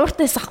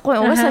ууртайс ахгүй.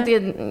 Угаасаа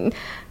тэгээд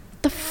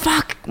the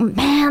fuck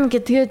man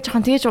гэдэг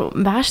жоохон тэгэж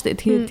байгаа штэ.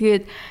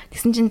 Тэгээд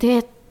тэгсэн чинь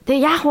тэгээд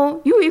яах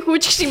вэ? Юу их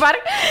үжих шиг баг.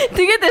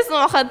 Тэгээд байсан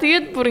баха.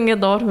 Тэгээд бүр ингээд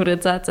дуур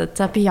хүрээ. За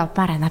би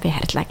явбаар байна. Би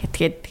харьлаа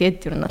гэд.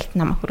 Тэгээд юу нь бол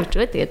намайг хөрөж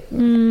өгөө. Тэгээд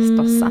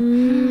стуссан.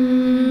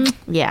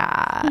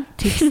 Яа.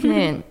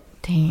 Тэгснэ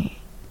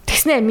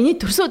миний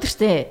төрсөн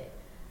өдөртөө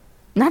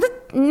надад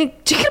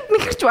нэг чихэр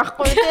мэхэрч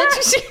байхгүй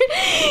тийм шиг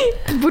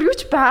бүр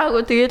юуч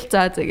байгаагүй тэгэл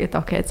за гэгээд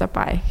окей за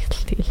бай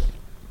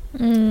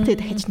тэгэл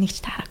дахиж нэг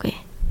ч таараагүй.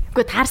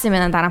 Үгүй таарсан юм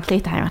байна дараа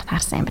плей таймер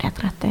таарсан юм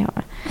ядаргатай.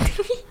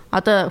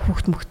 Одоо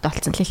хүүхд мөхт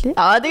болсон л лээ.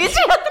 Тэгээд чи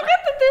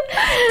ядаргатай тийм.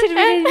 Тэр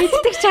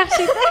мэддэг чаах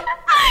шиг.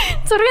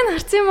 Зургийг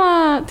харсан юм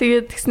аа.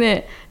 Тэгээд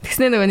тэгснэ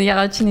нөгөө нэг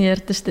ягаад чиний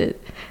ярьдэн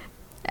штэ.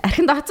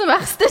 Архинд оцсон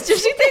байх хэвчээ ч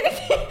шиг тийм.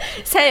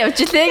 Сайн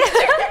явж илээ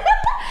гэж.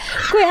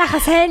 Үгүй яха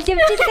сайн л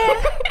явж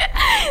илээ.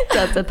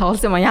 За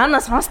тоолсон юм аа. Яна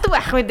сонсдог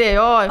байх үү дээ.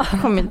 Йоо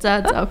юм. За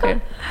окей.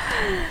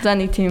 За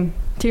нэг тийм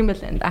байл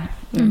энэ да.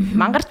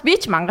 Мангарч би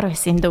ч мангар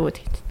байсан юм дөө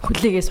тэгээд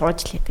хүлээгээ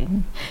сууж л гэдэг.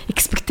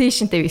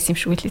 Expectationтэй байсан юм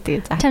шиг үлээ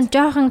тэгээд за. Чам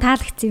жоохон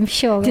таалагдсан юм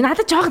шүү. Тэг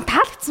надад жоохон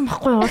таалагдсан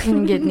байхгүй юу?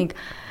 Ингээд нэг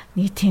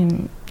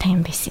тийм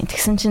байсан.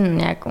 Тэгсэн чинь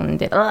яг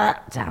үнэндээ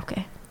за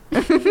окей.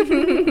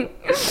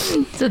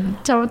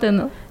 Чамд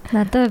энэ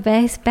надад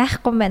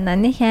байхгүй байна.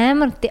 Нэг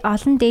амар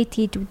олон дэйт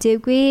хийж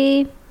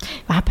үзээгүй.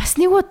 Бас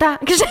нэг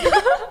удаа гэж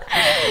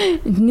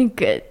нэг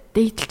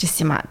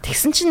дэйтлжсэн юм аа.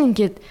 Тэгсэн чинь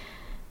ингээд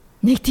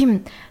нэг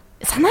тийм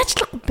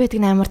санаачлахгүй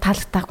байдаг амар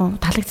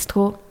таалагддаггүй.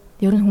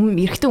 Ер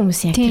нь эрэгтэй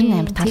хүмүүс яг тэр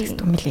амар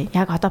таалагддаг юм лээ.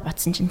 Яг одоо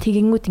бодсон чинь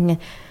тэгэнгүүт ингээд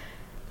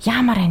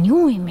яамаар байна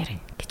юу юм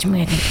ярина гэж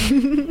мгээд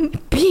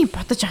би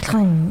бодож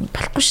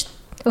болохгүй шүү.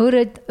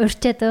 Өөрөө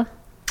урчаад уу?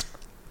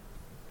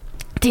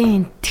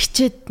 Тийм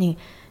тэгчээд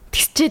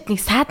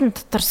нэг саадан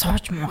дотор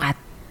сууж муугаад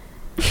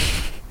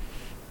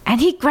and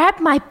he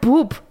grabbed my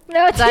boob.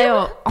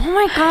 Заяа. Oh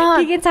my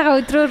god. Тэгээ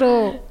цагаан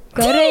өдрөөрөө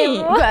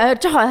горээ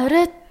жоохон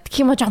оройд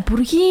химо жоохон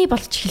бүргий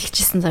болж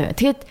хэлчихсэн заяа.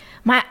 Тэгээд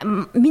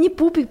миний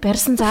бүүбиг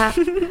барьсан за.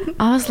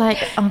 I was like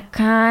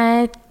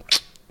okay.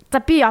 За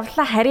би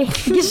явлаа харъя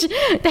гэж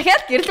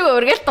дахиад гэрлүү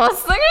өргөөл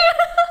дууссан.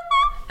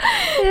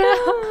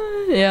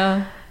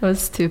 Yeah, it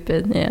was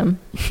stupid. Yeah.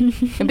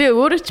 Би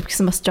өөрөө ч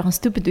гэсэн бас жоохон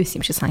stupid байсан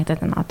юм шиг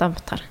санагдаад байна одоо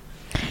бодохоор.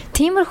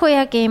 Тиймэрхүү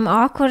яг ийм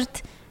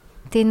awkward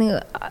тэг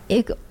нэг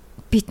яг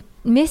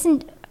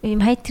мессенж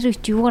хайтер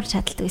үуч юугаар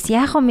чаддаг гэсэн.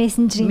 Яг хөө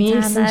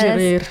мессенжерийн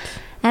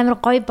амар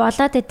гоё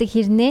болоод байдаг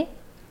хэрнээ.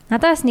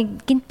 Надад бас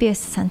нэг гинт би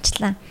бас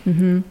санчлаа.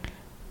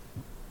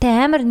 Тэг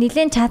амар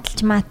нилээн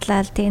чадалж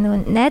матлал тэг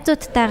нэг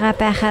найзуудтайгаа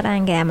байхаараа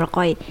ингээм амар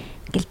гоё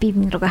гэл би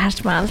минь рүүгээ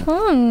харж маал.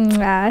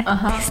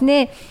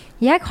 Тэгснэ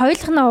яг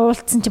хоёулахнаа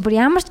уулзсан чинь бүр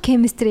ямар ч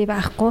chemistry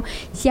байхгүй,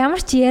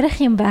 ямар ч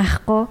ярих юм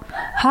байхгүй,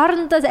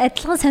 хоорондоо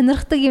адилхан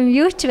сонирхдаг юм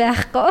юу ч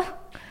байхгүй.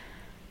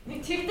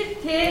 Нэг тэгдэг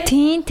те.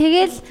 Тийм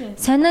тэгэл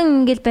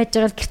сонин ингээл байж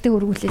байгаа л гэртээ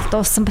өргүүлэл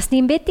дууссан бас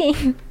юм бэ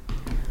тийм.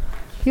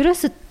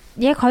 Ерөөсөө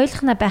яг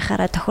хоёулахнаа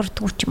байхаараа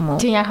тохирдгүй ч юм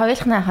уу. Тийм яг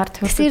хоёулахнаа хаар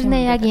тохирдгүй.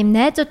 Тэсэрнээ яг юм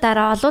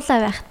найзуудаараа олуулаа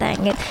байхдаа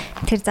ингээд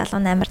тэр залуу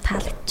амар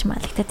таалагдчих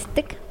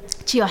маалагддаг.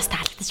 Чи бас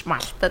таалагдчих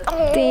маалагдаад.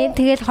 Тийм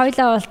тэгэл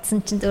хоёлаа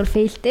уулзсан чинь зөвөр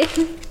фейлтэй.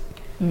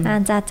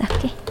 За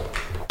окей.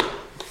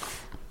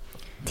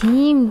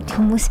 Тийм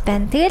хүмүүс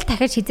байна. Тэгэл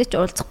дахиж хизээч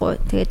уулзахгүй.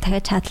 Тэгээ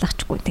дахиж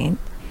чадлахчгүй тийм.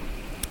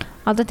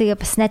 Одоо тэгээ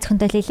бас найз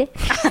хүнтэй лээ.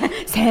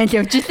 Сайн л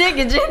явж илээ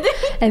гэж.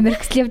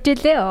 Америкс л явж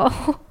илээ.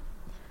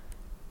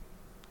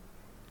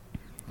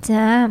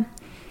 За.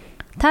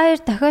 Та хоёр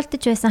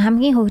тохиолдож байсан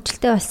хамгийн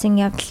хөвгөлтэй болсон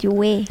явдал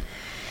юу вэ?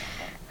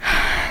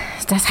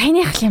 За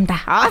саяных юм да.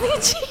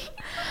 Гэж.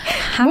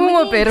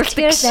 Хамгийн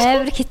бариулдаг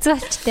амар хэцүү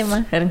болчт юм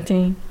аа. Харин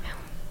тийм.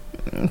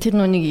 Тэр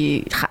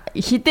нүунийг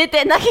хидээд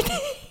байна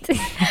гэдэг.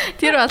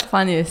 Тэр бол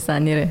фаны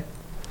байсан нэрээ.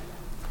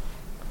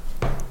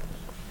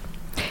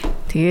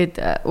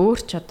 Тэгээд өөр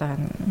ч одоо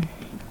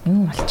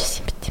юм болчихсон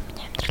юм бит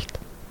миний амьдралд.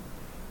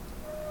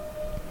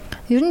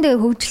 Ер нь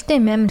тэгээ хөвгөлтэй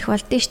юм амар их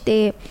болдсон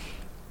штэ.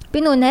 Би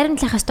нөгөө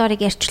найрамдлахаа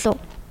сториг ярьчлаа.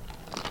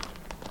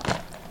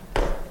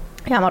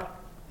 Ямар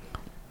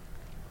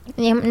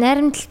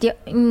найрамдалд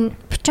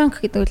пучонк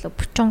гэдэг лөө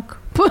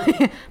пучонк.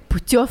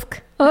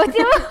 Путёвка. Оо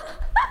тийм үү?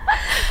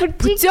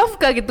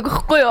 Путёвка гэдэг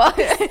байхгүй юу?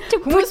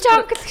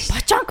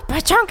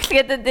 Пучонк л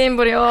гэдэг юм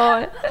бүр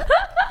ёо.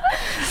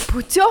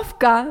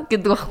 Путёвка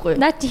гэдэг байхгүй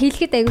юу? Наа чи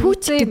хэлэхэд аягүй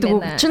хэцүү юм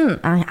байна. Чин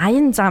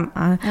аян зам.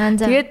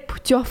 Тэгээд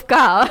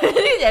путёвка.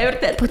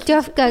 Явартай.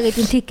 Путёвка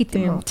гэдэг нь тикет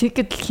юм уу?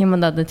 Тикет гэх юм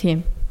надад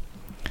тийм.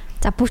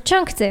 За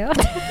пучонк заяа.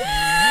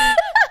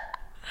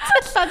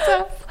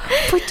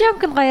 Пучонк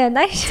гоё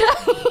нааш.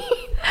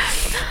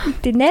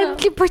 Тэ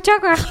найрамдлын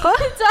пучонк байхгүй.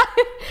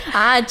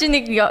 Чи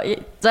нэг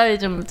за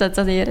юм за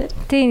яриа.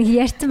 Тийм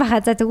ярьсан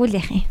баха за тэгвэл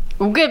яах юм.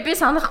 Үгүй би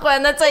санахгүй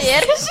байна за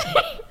ярьж.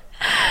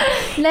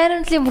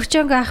 Найрамдлын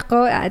пучонк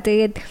байхгүй.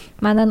 Тэгээд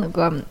манай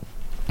нөгөө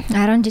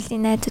 10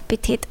 жилийн найзууд би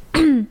тэгэд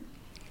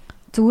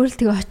зүгээр л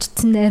тэгээ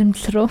очсон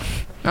найрамдал руу.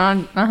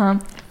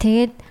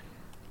 Тэгээд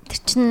тэр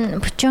чин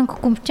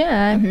пучонк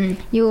гүмчин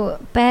юу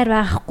байр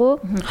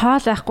байхгүй,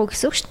 хоол байхгүй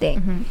гэсэн үг шүү дээ.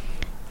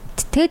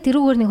 Тэгээд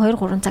тэрүүгээр нэг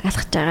 2-3 цаг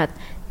алхаж байгаад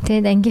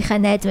тэгээд ангийнхаа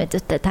найз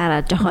мэдүүтэй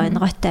таараа жоохон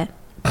онгойтой.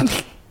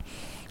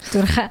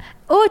 Зүрхээ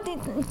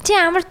чи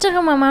амарч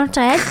байгаа юм амарч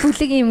аль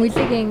бүлэг юм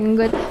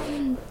ингээд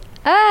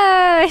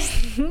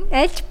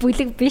аль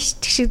бүлэг биш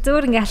гэх шиг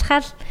зүгээр ингээ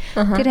алхаал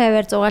тэр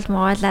хаваар зугаал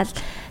муугаалал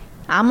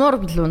амуур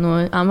гэлөө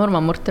нөө амуур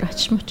мамуур тэр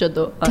очиж мочоод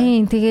уу.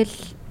 Тийм тэгэл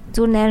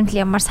зүгээр найрамдал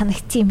ямар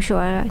санагдсан юм шүү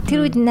байгаа. Тэр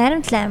үед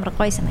найрамдал амар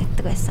гоё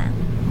санагддаг байсан.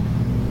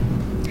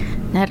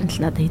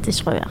 Найрамдал надад хэзээч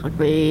гоё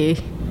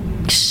байгаагүй.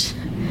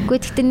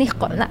 Гэхдээ тэгтээ нэг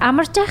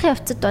амарч явах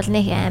явцад бол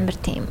нэг амар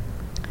тийм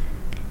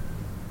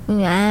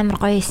амар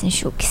гоё исэн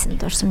шүү гэсэн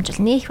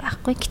дурсамжил нэг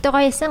байхгүй. Гэтэ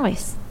гоё исэн.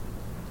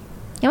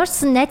 Ямар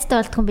ч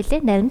найзтай болдгоо юм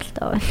бэлээ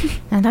найрамдал.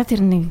 Надад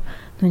тэр нэг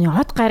нүний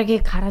од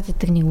гаргийг хараад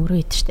идэг нэг өрөө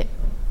идэв штэ.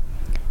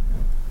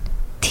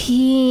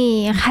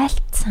 Тийм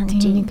хайлт санаж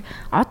нэг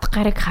од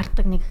гарыг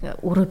хардаг нэг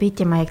өрөө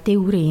бит юм аяг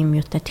дээгүүрээ юм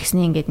юутай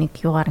тэгснэ ингээд нэг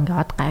юугаар ингээд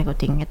од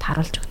гаригуудыг ингээд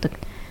харуулж өгдөг.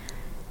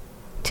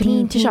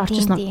 Тэр тийш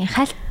орчихсон уу?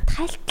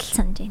 Хайлт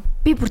санаж байна.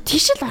 Би бүр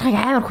тийш л орохыг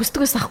амар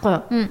хүсдэг байсан байхгүй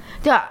юу?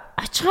 Тэгээ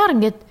очихоор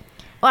ингээд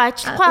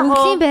ажиллахгүй байгаа.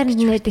 Өвлийн байранд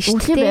нээдэг шүү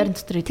дээ. Өвлийн байранд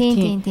дотор идэг.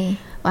 Тийм.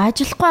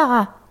 Ажиллахгүй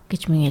байгаа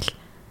гэж мэгэл.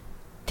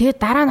 Тэгээ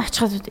дараа нь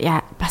очиход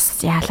бас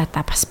яалаа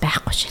да бас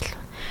байхгүй шил.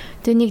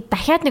 Тэгээ нэг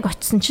дахиад нэг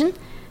очисон чинь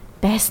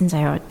байсан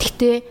заяа.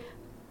 Тэгтээ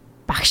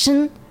багш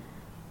нь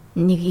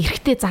нэг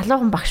эрэгтэй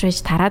залуухан багш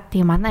байж тараад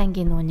тэгээ манай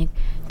ангийн нөгөө нэг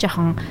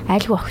жоохон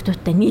айлгүй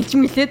охтуудтай нийлж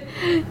мэлээд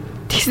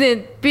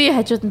тэгснэ би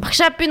хажууд нь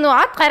багшаа би нөгөө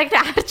од гарыг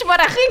харж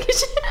барах юм гэж.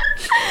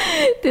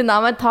 Тэгээ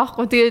намайг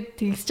тоохгүй тэгээд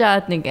тэгж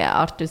чаад нэг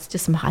орж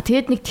үзчихсэн баха.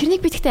 Тэгээд нэг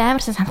тэрнийг би тэгтээ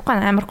амар санахгүй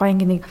амар гоё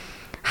ингээ нэг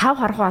хав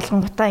харах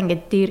болгонгуудаа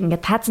ингээ дээр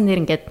ингээ таазан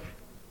дээр ингээ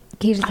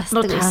гэрэл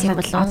тасдаг байсан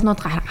бол однууд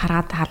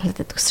хараад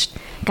хаалгаддаг гэсэн шүү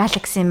дээ.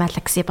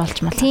 Galaxy болж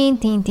мал. Тийм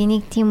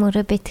нэг тийм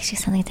өрөө бэтг шиг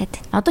санагдаад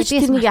байна. Одоо ч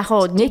тэрнийг яг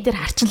хуу нэтээр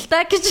харчин л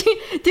та гэж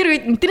тэр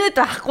үед интернет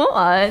байхгүй.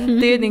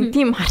 Тэгээд нэг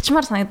тийм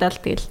харчмаар санагдал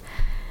тэгээд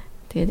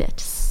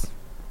яачсан.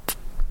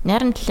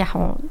 Найрамдал яг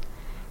хуу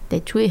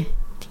дэжгүй.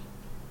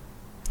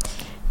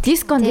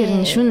 Дискон дээр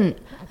нь шүн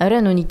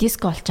оройн үний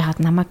диско болж хагаад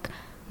намайг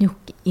нэг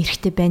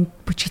эрэхтэй банд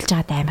бүжгэлж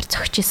байгаад амар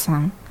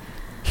зөгчээсэн.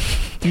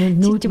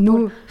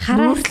 Нүү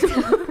хараа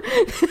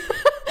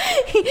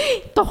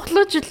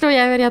тухлууч лөө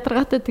яваар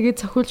ядаргаатай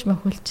тэгээд цохиулж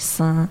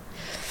махуулчихсан.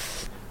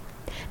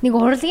 Нэг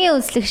урлагийн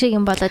үзлэг шиг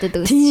юм болоод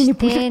идэв гэсэн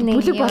чинь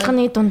бүлэг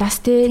болгоны дундаас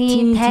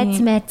тийм тайз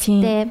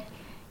майцтай.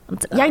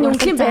 Яг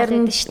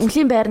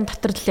өвлийн байрны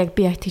дотор л яг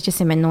би яг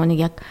тэгжсэн юм байна. Нөгөө нэг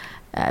яг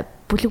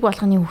бүлэг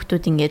болгоны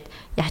хүүхдүүд ингээд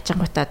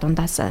яачангуудаа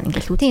дундаас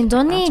ингээд үү. Тийм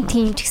зуны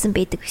тийм ч гэсэн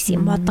байдаг гэсэн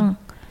юм модон.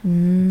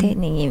 Тэгээ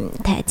нэг юм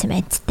тайз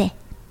майцтай.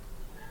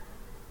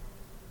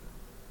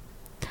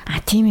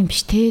 тийм юм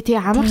биш те.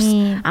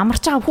 Тэгээ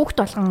амарч байгаа хүүхд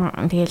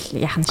болгон тэгэл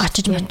яхан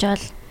очиж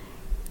мочоол.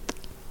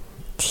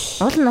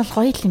 Уул нь бол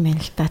гоё юм байна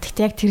л да.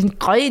 Тэгтээ яг тэр нь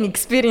гоё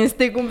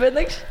experience-тэй юм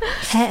байна гэж.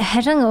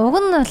 Харин уг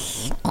нь бол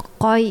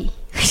гоё.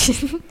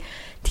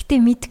 Тэгтээ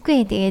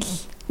мэдгүй тэгэл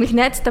нэг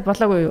найзтай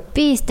болоогүй юу?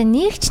 Би өөртөө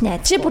нэг ч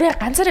найз. Чи бүр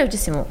яг ганцаараа явж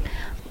исэн юм уу?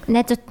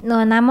 Найзууд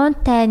нөгөө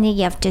намуунтай нэг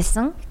явж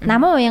исэн.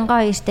 Намуу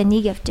уянгаа хоёртай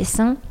нэг явж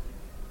исэн.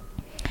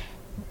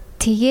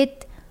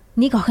 Тэгээд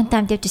нэг охинтой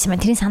хамт явж исэн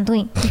маань тэрийн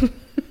сандгүй.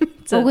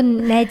 Уг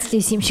нь найз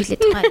л юм шиг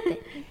л байгаа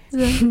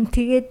юм.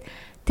 Тэгээд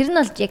тэр нь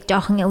бол яг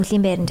жоохон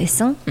өвлийн байранд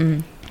байсан.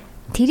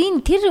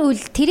 Тэрийг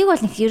бол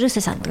нэг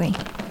ерөөсөө сандгүй.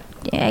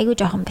 Айгу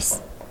жоохон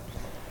байсан.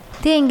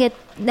 Тэгээ ингээд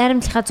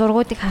найрамдлахаа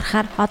зургуудыг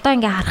харахаар одоо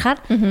ингээ харахаар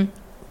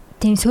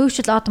тийм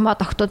social automod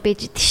октод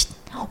байж идэв шүү дээ.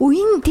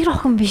 Энэ тэр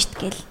охин биш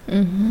гэл.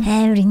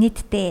 Амар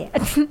инээдтэй.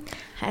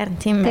 Харин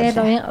тийм ээ.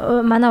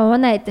 Тэгээд манай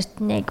ууна эдэрт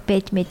нэг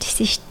байж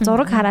мэдсэн шүү дээ.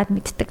 Зураг хараад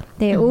мэддэг.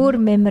 Тэгээ өөр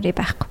memory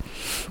байхгүй.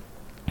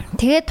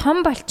 Тэгээд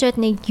том болчоод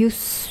нэг 9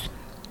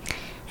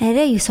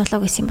 арай 9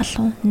 болоог байсан болов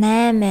уу?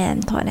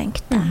 8 дугаар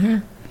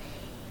ангитай.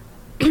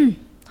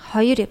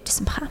 2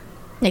 явжсэн баха.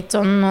 Яг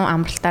 100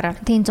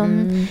 амралтаараа. Тийм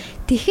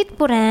 100. Тэгэхэд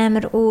бүр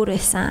амар өөр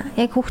байсан.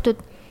 Яг хүүхдүүд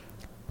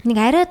нэг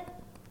арай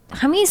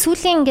хамгийн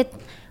сүүлийн ингээд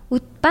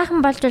баахан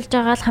болж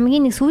байгаа л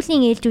хамгийн нэг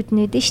сүүлийн ээлжүүд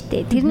нээдэн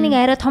штэ. Тэр нэг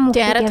арай том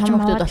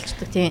хүүхдүүд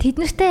болчтой тийм. Тэд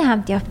нартай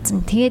хамт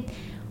явцсан. Тэгээд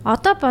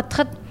одоо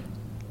бодоход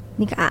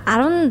нэг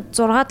 16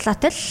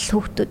 7 л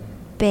хүүхдүүд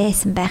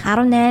байсан байх.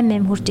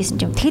 18 хүрч исэн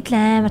юм. Тэгэхэд л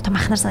амар том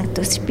ахнаар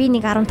санагддаг. Би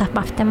нэг 15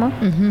 бавтай юм уу?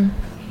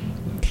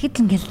 Тэгэхэд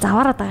л ингээд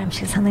заваараад байгаа юм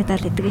шиг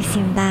санагдаад идэг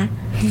байсан юм да.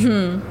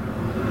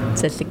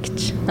 Зэлэг гэж.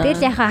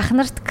 Тэгэл яхаа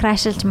ахнарт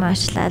крашилж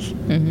maaшлал.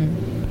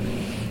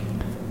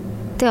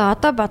 Тэгээ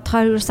одоо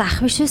бодохоор юусэн ах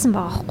биш байсан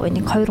байгаа хгүй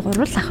нэг 2 3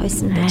 л ах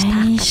байсан байж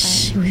таах.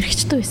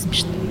 Үргэлжтэй байсан юм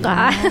шүү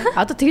дээ.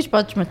 Одоо тэгж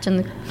бодож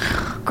мачаа.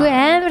 Үгүй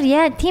амар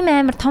яа тийм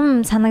амар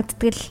том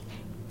санагддаг л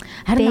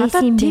харин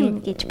одоо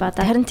тийм гэж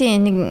бодоо. Харин тийм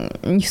нэг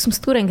 9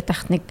 дугаар ангид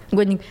ахт нэг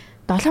үгүй нэг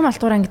 7 мал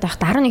дугаар ангид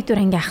ахт 11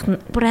 дугаар анги ахт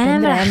бүр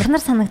амар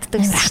ахнар санагддаг.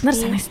 Ахнар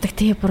санагддаг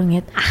тий бүр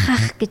ингэж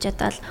ах гэж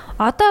бодоод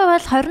одоо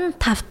бол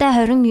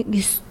 25-тай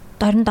 29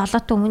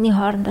 27-т өмнөний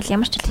хооронд бол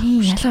ямар ч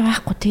ялгаа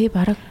байхгүй тий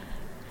баг.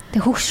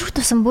 Тэг хөвгшрөх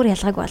тусан бүр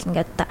ялгааг болно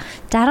гэдэг.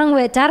 60 байна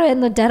уу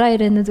 62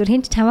 байна уу зүгээр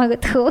хинч чамаагүй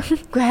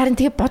төхөө. Үгүй харин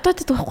тэгээ бодоод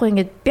идэх байхгүй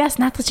ингээд би бас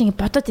наадах чинь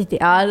ингээд бодоод идэ.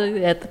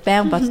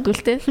 Баян боддгүй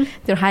л те.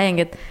 Тэр хаяа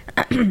ингээд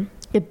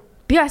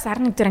би бас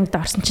 11 дэх ангид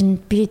орсон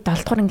чинь би 7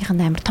 дугаар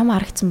ангийнханд амар том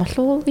харагдсан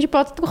болов уу гэж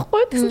боддог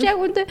байхгүй. Тэгсэн чинь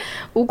яг үндэ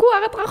үгүй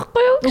агаад байгаа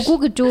байхгүй юу? Үгүй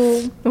гэж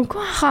үү?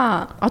 Үгүй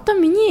хаа. Одоо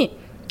миний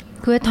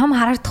үгүй том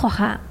харагдах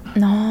баха.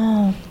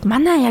 Ноо.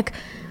 Манай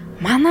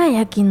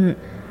яг энэ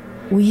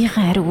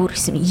үеийнхэн арай өөр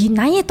гэсэн.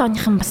 80-ад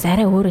оныхан бас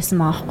арай өөр байсан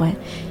байгаа байхгүй.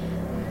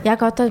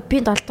 Яг одоо би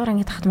 7 дугаар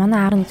ангид тахад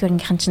манай 11 дугаар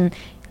ангийнхан чинь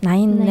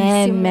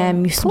 88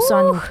 9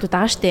 оны хүүхдүүд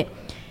байгаа штэ.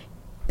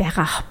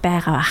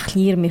 Байгаа ах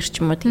нэрмэр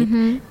ч юм уу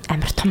тэгээд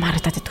амар том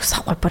харагдаад байдаг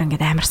байхгүй. Бүр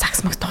ингээд амар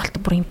сакс мах тоглолт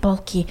бүр юм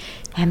болки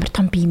амар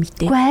том бие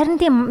мэдээ. Үгүй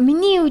харин тийм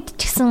миний үед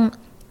ч гэсэн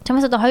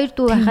чамаас одоо 2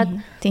 дүү байхад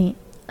тийм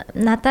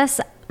надаас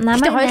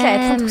намайг хоёулаа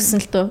адилхан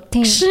төгсөн л дөө.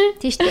 Тийм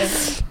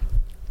штэ.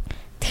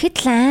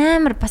 Тэгэхэд л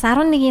амар бас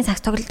 11-ийн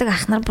сакс тоглодог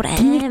ах нар бүр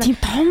амар тийм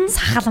том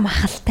сахал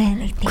махалтай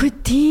нэг тийм. Үгүй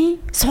тийм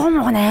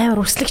суумган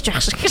амар өслөгч байх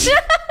шиг гэж.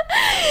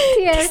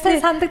 Тийм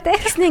сандагтай.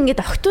 Тэгснэ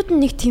ингээд октод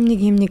нэг тийм нэг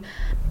юм нэг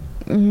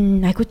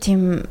айгу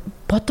тийм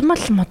бодмал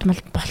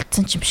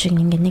болцсон ч юм шиг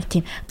ингээд нэг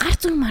тийм гар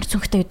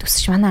зүнхтэй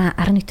өсөж манай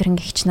 11 дэх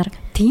анги хич нар.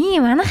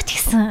 Тийм манайх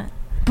ч гэсэн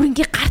бүр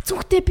ингээд гар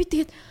зүнхтэй би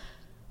тэгээд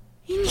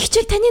энэ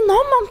хичээл таны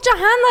ном чи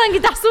хаанаа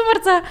ингээд асуумар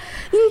за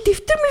энэ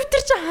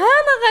дэвтэр чи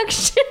хаанаага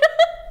гэж.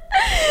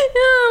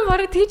 Яа,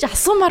 барыг тэгж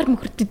асуумаар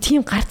мөрөд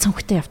тийм гар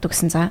цонхтой явдаг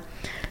гэсэн за.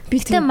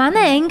 Гэхдээ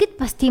манай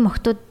ангид бас тийм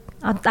охтууд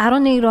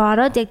 11 рүү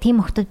ороод яг тийм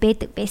охтууд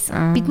байдаг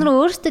байсан. Бид нар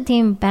өөрсдөө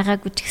тийм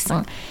байгаагүй ч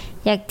гэсэн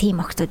яг тийм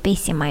охтууд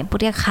байсан юм аа.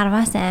 Бүр яг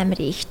харваас амар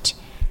ихч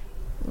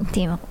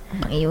тийм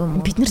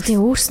юм. Бид нар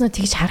тийм өөрснөө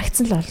тэгж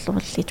харагдсан л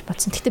болов гэж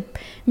бодсон. Гэхдээ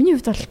миний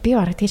хувьд бол би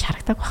бараг тэгж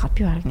харагдаагүй хаа.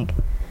 Би бараг нэг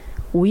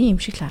үеийн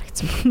юм шиг л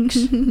харагдсан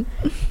байна.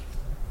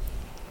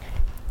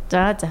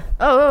 За.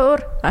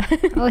 Өөр.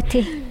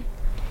 Тий.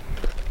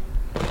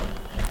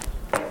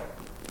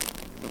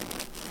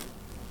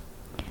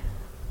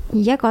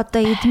 Яг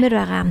одоо идмэр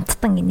байгаа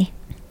амттан гинэ.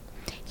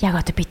 Яг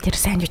одоо би тэр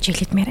сандвич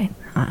хэлэдмээр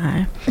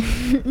байна.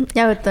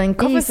 Яг одоо энэ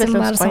кофе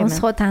фэлс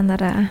сонсгоо та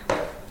нараа.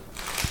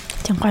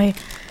 Тийм гоё.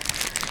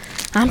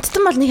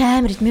 Амттан бол нэг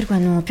амар идмэрг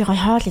байна уу? Би гоё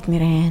хоол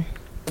идмээр байна.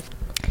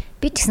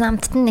 Би ч гэсэн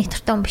амттан нэг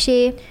туртай юм биш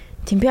ээ.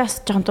 Тийм би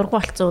бас жоохон дургу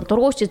болцсон.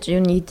 Дургуч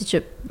юу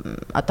идэж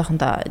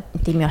одоохондоо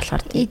дими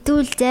болохоор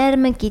идүүл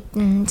зармаг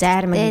идэн.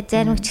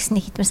 Зармаг ч гэсэн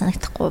нэг идмэр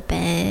санагдахгүй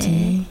байна.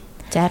 Тийм.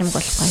 Зармаг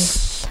бол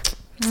гоё.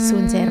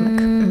 Сүүн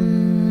зармаг.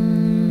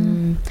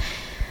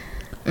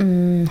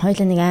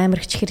 Хойлоо нэг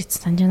амар хичгэр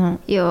идсэн санаж байна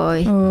уу?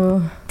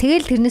 Йоо.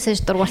 Тэгэл тэрнээс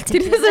хойш дургуулсан.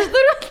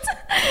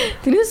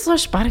 Тэрнээс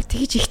хойш бараг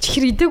тэгж их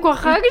чихэр идэг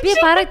баха гэж. Би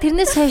бараг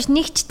тэрнээс хойш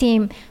нэг ч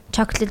тийм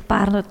чоколад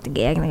баарнууд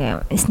яг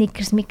нэг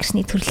сникерс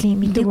микерсний төрлийн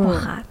идэг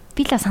баха.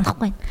 Би л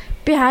санахгүй.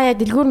 Би хаяа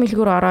дэлгүүр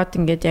мэлгүүр ороод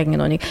ингээд яг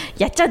нэг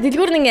ячаа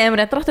дэлгүүр нэг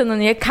амар ядрахтай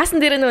нэг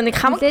кассан дээр нэг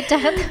хамаг лээж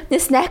хахад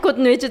нэг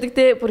снакууд нь вэж байдаг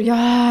те бүр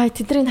яа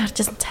тэднийг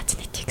харчихсан цаац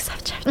нэтгийгс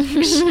авч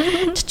авчих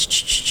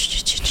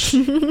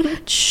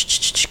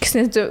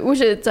гэсэн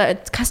үүш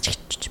касч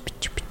бич тэг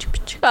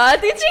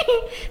чи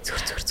зүр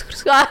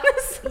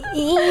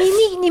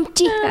энийг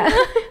нэмчи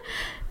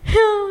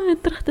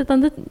ядрахтай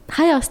дандаа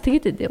хаяа бас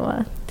тэгээд байд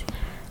юм.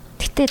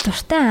 Гэтэ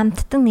дуртай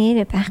хамтдаг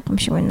нэрээ байхгүй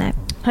юм шиг байна.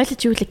 Хойлоо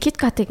чи юу лээ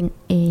KitKat-ыг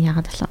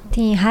яагаад болов?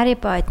 Тийм Harry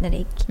Boy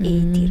нарыг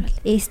A-тир бол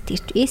S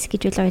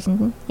гэж үл ойлонд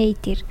нь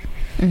A-тир.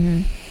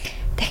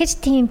 Дахиж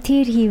тийм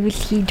тэр хийвэл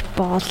хийж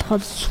болох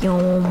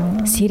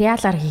юм.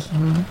 Сериалаар хийх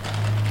юм.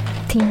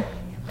 Тийм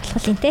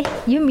болох юм те.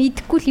 Юм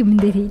идэхгүй л юм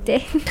дээр хий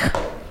те.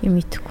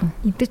 Юм идэхгүй.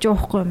 Идэж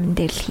уухгүй юм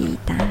дээр л хий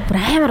да. Бүр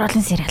амар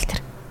олон сериал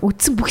тэр.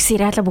 Үдсэн бүх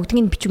сериалаа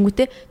бүгднийг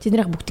бичингүүтэй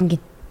тэднийг бүгднийг.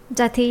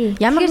 За тий.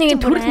 Ямар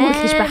нэгэн төрөл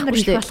мөрөл гэж байхгүй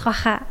шүү дээ. Болох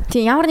байхаа.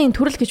 Тийм ямар нэгэн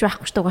төрөл гэж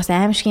байхгүй шүү дээ. Угаас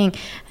аимшигын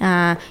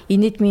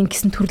инэдмийн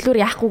гэсэн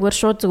төрлөөр яахгүйгээр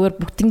шууд зүгээр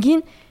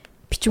бүгднийг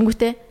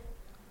бичингүүтэй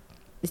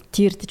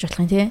тийрдэж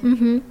болох юм тий.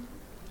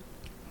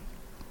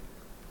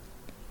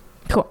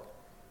 Тхөө.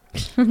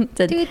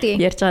 За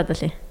тэгээд ярьж байгаа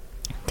даа.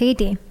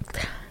 Тэгээд.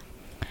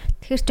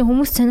 Тэгэхээр чи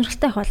хүмүүс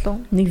сонирхолтой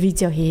болов. Нэг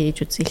видео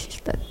хийж үзье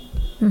л та.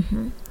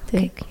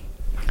 Тэг.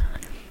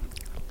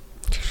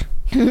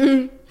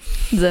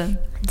 За.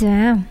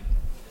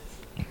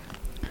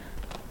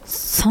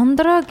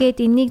 Сондроо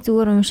гэд энийг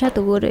зүгээр уншаад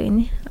өгөөрэй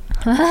гинэ.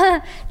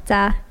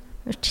 За,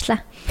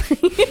 урчлаа.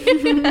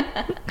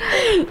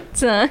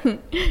 За.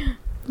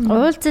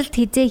 Уулзалт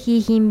хизээ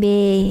хийх юм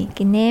бэ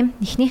гинэ.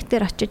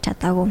 Эхнийхтэр очиж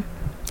чадаагүй.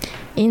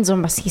 Энэ 100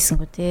 бас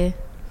хийсэнгүү те.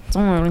 100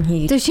 өрн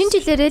хийгээд. Тэг шинэ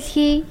жилээр л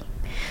хий.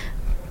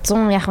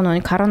 100 яг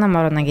нэг корона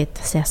морона гэд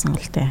бас яасан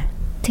гол те.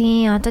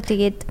 Тийм, одоо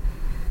тэгээд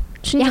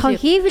яг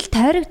хийвэл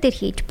тойрог дээр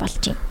хийж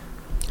болж юм.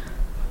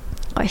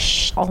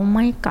 Гош. Oh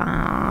my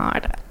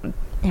god.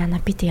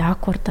 Яна би тэг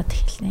awkward-аад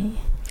эхэлнэ.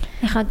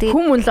 Яхаа тэг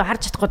хүмүүн лөө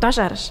харж чадахгүй доош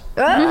хараш.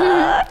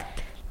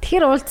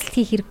 Тэгэхээр уулзалт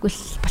хийх хэрэггүй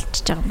л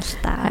болчихж байгаа юм л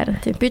та.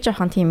 Харин тийм би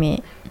жоохон тийм ээ.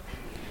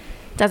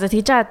 За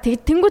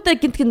тэнгүүтээ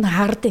гинт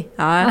хагардээ.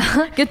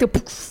 Гинт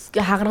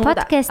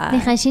хагарангууд.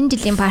 Подкастныхаа шинэ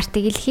жилийн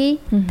партиг л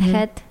хий.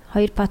 Дахиад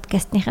 2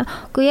 подкастныхаа.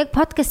 Үгүй яг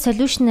podcast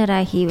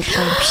solution-аараа хийвэл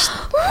гоё юм биш.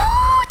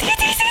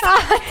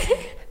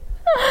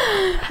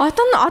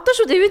 Одоо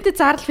шууд ивэнтэд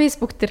зарлал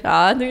Facebook дээр.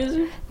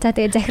 Тэгээд. За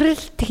тэгээ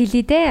захиралт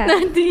хэлий дээ.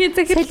 Тэгээ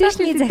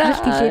solution-ы захиралт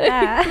хэлээ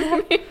да.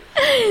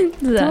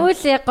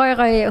 Тэгвэл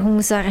гой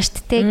хүмүүс байгаа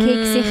шүү дээ.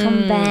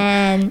 Кексийнхэн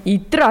байна.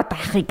 Идрээ одоо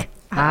ахыг.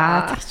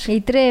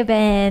 Идрээ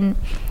байна.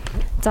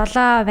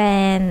 Золоо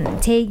байна.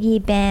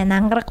 Цэги байна.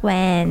 Ангараг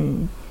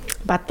байна.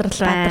 Бадрал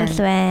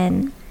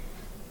байна.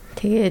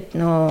 Тэгээд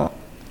нөө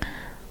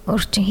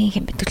өөрчн хийх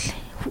юм битүүл.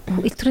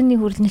 Электронны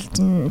хөрөлнөл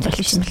чинь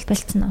solution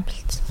болцсон уу?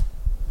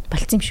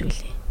 Болцсон юм шиг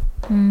үлээ.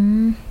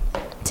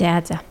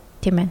 За.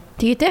 Тийм байна.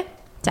 Тэгээ тэ?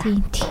 За.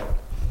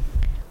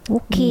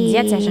 Окей.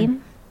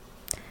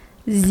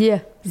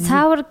 Зя.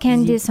 Sour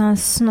candy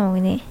сонссон уу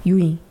гинэ?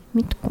 Юу юм?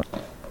 Мэдгүй.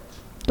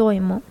 Дуу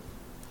юм уу?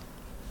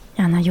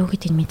 Яна юу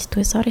гэдгийг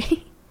мэдтгүй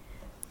sorry.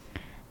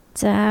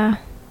 За.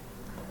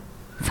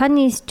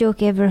 Funniest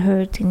joke ever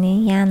heard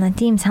гинэ. Яна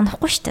тийм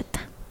санахгүй шүү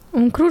дээ.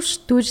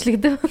 Өнкрүүш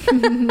дүүжлэгдэв.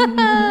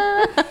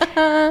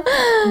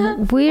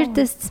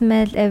 Weirdest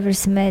smell ever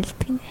smelled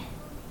гинэ.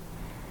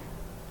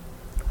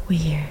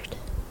 Weird.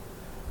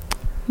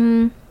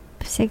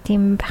 Бисэг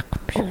тийм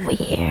байхгүй.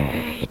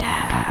 Weird.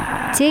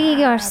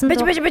 Цэгийг орсон.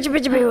 Бэж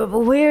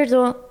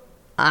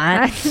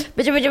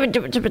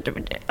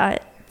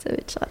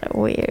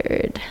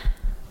weird.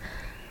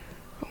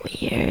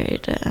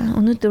 Weird.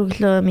 Өнөөдөр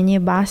өглөө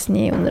миний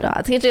баасны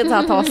өнөр. Тэгээд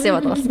цаа тоолсон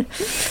юм байна.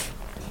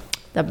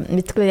 Та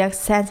мэдгүй яг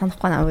сайн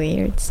санахгүй наа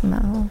weird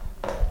smell.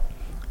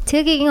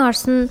 Цэгийн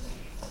орсон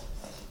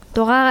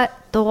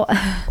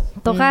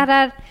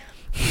дугаараар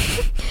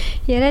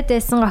яриад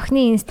байсан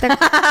охины инстаг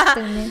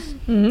гэдэг нэ.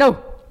 No.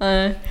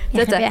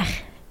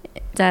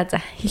 За.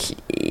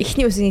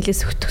 Эхний үсэн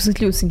хэлээс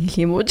төсөглийн үсэн хэлэх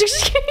юм уу гэж.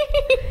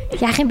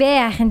 Яах юм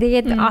бэ?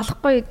 Тэгээд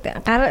олохгүй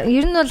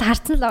ер нь бол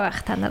харцсан л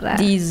байгаа та нараа.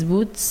 These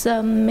boots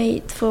are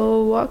made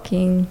for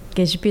walking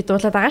гэж би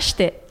дуулаад байгаа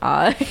штэ.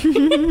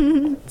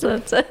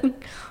 За.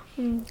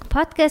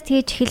 Подкаст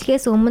хийж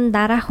эхлэхээс өмнө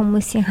дараах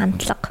хүмүүсийн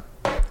хандлага.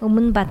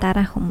 Өмнө ба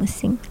дараах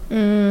хүмүүсийн.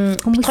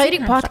 Бид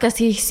хоёрыг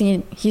подкаст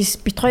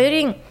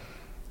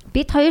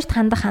бид хоёрт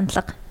хандах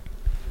хандлага.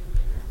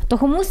 Одоо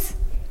хүмүүс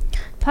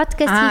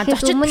подкаст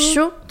хийхээс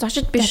өмнө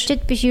зочид биш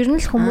ер нь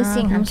л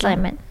хүмүүсийн хандлага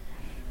юм байна.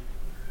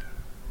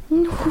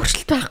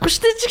 Хөрчлөлт байхгүй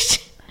шүү дээ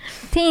ч.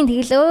 Тийм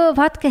тэгэл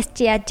подкаст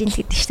чи яаж ийн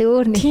л гэдэг шүү дээ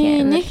өөр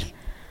нэг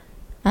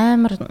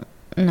амар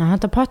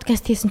одоо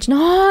подкаст хийсэн чинь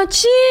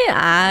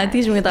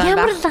тэгж мэгд байгаа.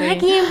 Ямар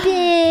лаг юм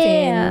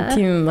бэ?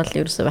 Тийм бол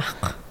ерөөсөө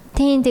байхгүй.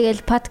 Тийм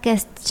тэгэл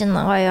подкаст чинь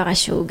гоё байгаа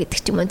шүү гэдэг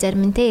ч юм уу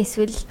зарим нь те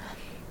эсвэл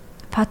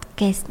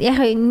подкаст яг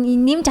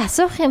нэмж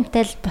асуух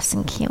юмтай л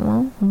босон гэх юм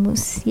уу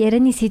хүмүүс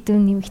ярианы сэдв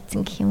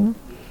нэмэгдсэн гэх юм уу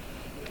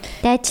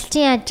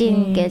дайжилчин яаж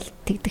ингээл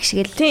тэгдэг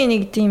шиг л тийм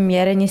нэг тийм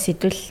ярианы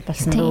сэдвэл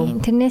болсон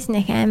дөө тэрнээс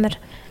нэг амар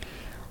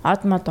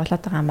од мод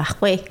болоод байгаа юм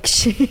байхгүй гэж.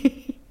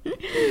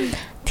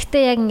 Гэтэ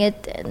яг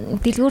ингээд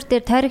дэлгүүр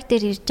дээр тойрог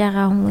дээр ирж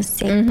байгаа хүмүүс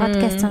яг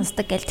подкаст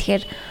сонсдог гэл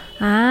тэгэхээр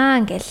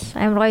ингээл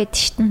амар гоё идэв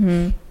шүү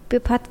дээ. Би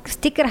подкаст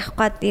стикер авах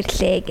гээд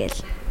ирлээ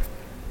гэл.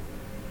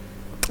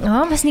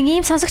 Бас нэг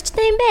ийм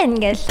сонсогчтой юм байна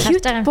ингээл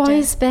харж байгаа юм. Cute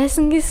boys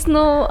байсан гэсэн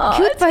үү?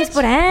 Cute boys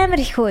бүр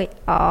амар их үе.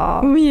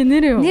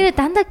 Нэрээ юу? Нэрээ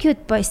дандаа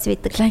cute boys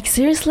байдаг. Like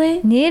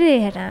seriously?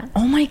 Нэрээ хараа.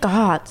 Oh my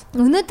god.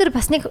 Өнөөдөр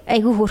бас нэг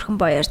айгүй хөөрхөн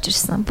боо ярьж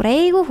ирсэн. Бүр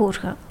айгүй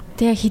хөөрхөн.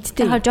 Тэгээ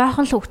хидтэй. Яг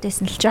жоохон л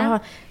хүүхдээсэн л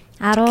жоохон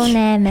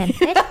 18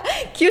 тий.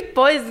 Cute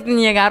boys нь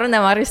яг 18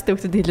 19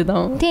 хүүхдэд хэлээд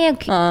байгаа. Тийм.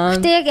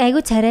 Гэтэ яг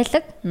айгүй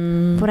царайлаг.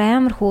 Бүр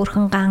амар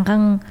хөөрхөн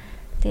ганган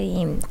тэгээ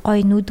ийм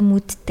гоё нүд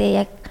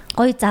мүдтэй яг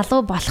гоё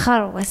залуу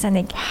болохоор угаасаа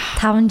нэг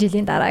 5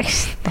 жилийн дараа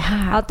гэж.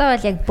 Одоо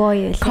бол яг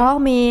boy байл. Call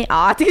me.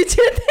 Тэгэж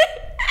байна.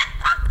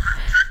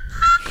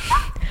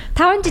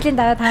 5 жилийн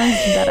дараа 5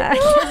 жилийн дараа.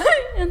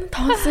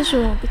 Тоонсон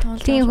шүү. Би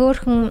тоонлоо. Тийм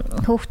хөөрхөн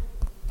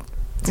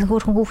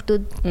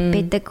хүүхдүүд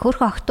байдаг.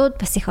 Хөөрхөн охтууд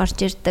бас их орж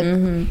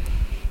ирдэг.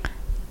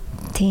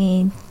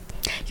 Тийм.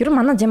 Ер нь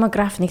манай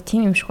демограф нэг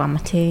тийм юм шиг байна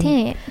тий.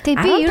 Тийм.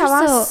 Тэгээ би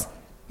ерөөсөө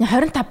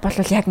 25 бол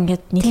яг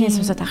ингээд нийлээс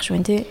сусаад ах шүү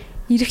байна тий.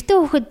 Эрэгтэй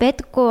хүүхэд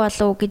байдаггүй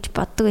болов гэж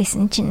боддог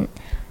байсан чинь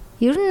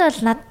ер нь бол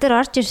над дээр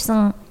орж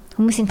ирсэн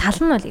хүмүүсийн тал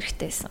нь бол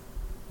эрэгтэй байсан.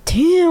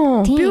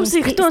 Тийм. Би үс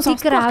эрэгтэй хүн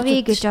стикер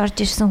авъя гэж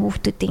орж ирсэн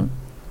хүүхдүүдийн.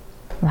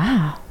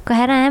 Вау. Гэхдээ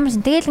хараа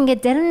амарсан. Тэгэл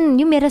ингээд зарим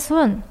юм яриа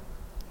суuna.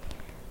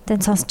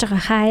 Тэн сонсож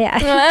байгаа хаяа.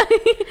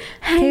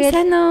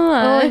 Тэгэл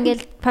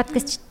ингээд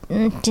подкаст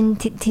чинь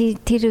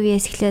тэр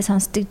үеэс эхлээ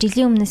сонсдог.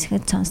 Жилийн өмнөөс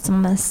эхлээд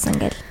сонссон мас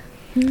ингээд.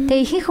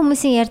 Тэгээ ихэнх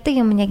хүмүүсийн ярьдаг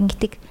юм яг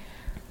ингээд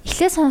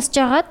эхлээ сонсож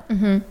байгаад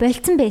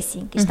болцсон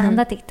байсан гэж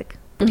дандаа тэгдэг.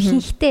 Бүр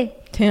ихэнхтэй.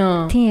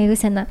 Тийм айгуу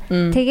санаа.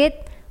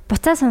 Тэгээд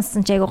буцаа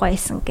сонссон ч айгуу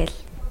гоёсэн гэл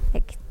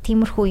яг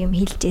тиймэрхүү юм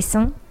хэлж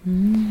ийсэн.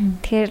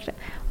 Тэгэхээр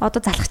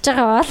одоо залхаж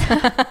байгаа бол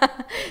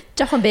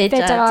жоохон байж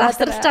байгаа.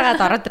 Завсарлаж байгаад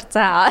ороод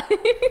ирцээ.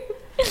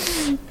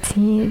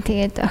 Тийм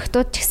тэгээд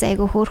октод ч гэсэн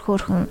айгуу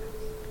хөөрхөн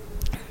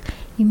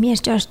юм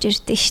ярьж орж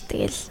ирдэ ш.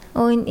 Тэгэл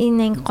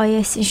энэ гоё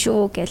байсан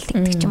шүү гэл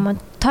тэгдэг ч юм уу.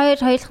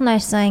 Хоёулах нь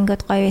ярьсан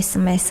ингээд гоё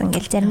байсан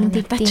гэл зарим нь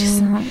тэгдэг.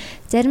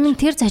 Зарим нь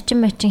тэр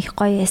зочин мочин их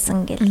гоё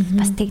байсан гэл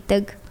бас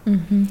тэгдэг.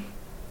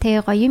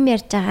 Тэгээ гоё юм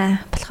ярьж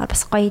байгаа болохоор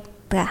бас гоё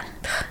иддэг.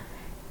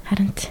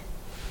 Харин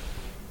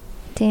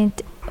тийм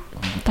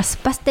бас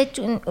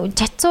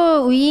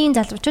чацуу үеийн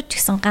залуучууд ч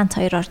гэсэн ганц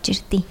хоёр орж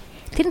ирдээ.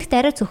 Тэр нэгт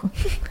арай зөвхөн.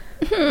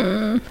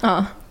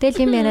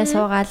 Тэгэл юм яриа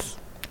суугаал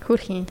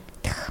хөрхийн.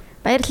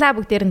 Баярлаа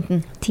бүгдээрэнд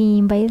нь.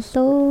 Тийм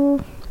баярлаа.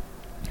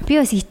 Би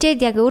бас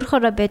хичээд яг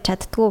өөрөөрөө байж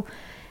чаддгүй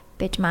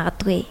байж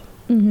магадгүй.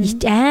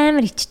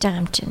 Амар ичиж байгаа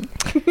юм чинь.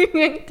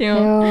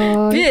 Тийм.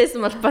 Би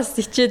эсэм бол бас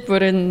хичээд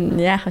бүрэн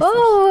яах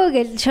вэ?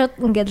 Гэл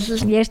шууд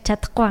ингээд ярьж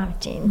чадахгүй юм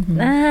чинь.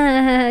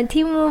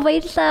 Тийм үү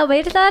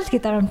баярлаа л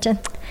гэдэг юм чинь.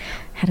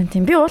 Харин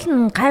тийм би уул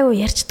нь гайгүй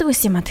ярьцдаг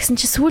байсан юм а. Тэгсэн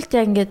чи сүүлд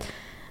яг ингээд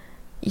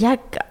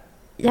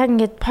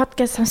ингээд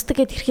подкаст сонсдог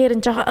гэд ирэхээр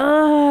нь жоо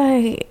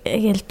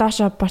гээл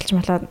доошо болч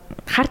малаа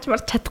харж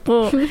марч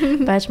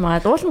чадахгүй байж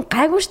магад. Уул нь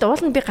гайгүй шүү дээ.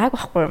 Уул нь би гайгүй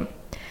байхгүй юм.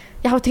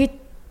 Яг хөө тэгээд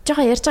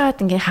жоо ярьж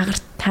байгаад ингээ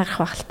хаагах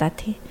байх л та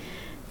тий.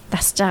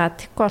 Дасж байгаа.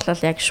 Тэгэхгүй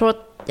бол яг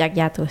шууд яг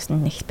яадаг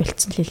гэсэн нэг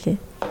бэлдсэн л хэлээ.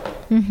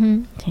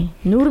 Тий.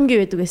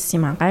 Нүүрэмгийн байдаг байсан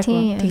юм аа.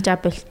 Гайгүй. Тэгж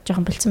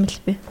жоохон бэлдсэн мэл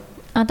би.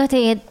 Одоо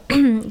тэгээд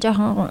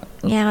жоохон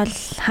яг л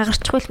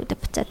хагарчихгүй л үдэ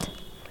буцаад.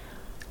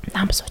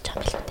 Нам сууж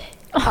байгаа юм л үү.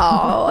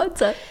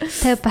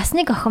 Тэгээ бас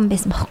нэг охин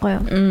байсан байхгүй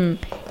юу?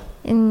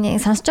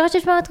 Энэ сонсож байгаа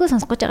ч магадгүй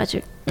сонсож байгаа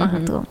ч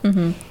магадгүй.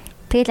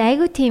 Тэгэл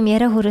айгу тийм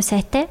яриа хөрөө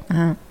сайтай.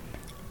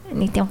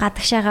 Нэг тийм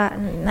гадагшаага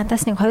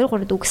надаас нэг 2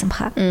 3 дүү гэсэн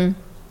баха.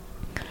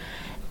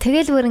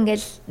 Тэгэл бүр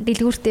ингээл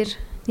дэлгүүр дээр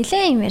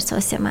нилээн юм яар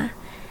суусан юм аа.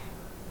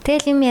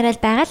 Тэгэл юм яриад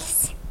байгаа л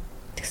гэсэн.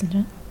 Тэгсэн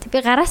чинь би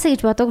гараасаа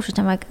гэж бодоогүй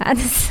шүү чамайг.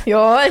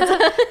 Йоо.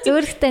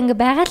 Зүрхтээ ингээ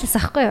байгаа л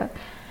аахгүй юу?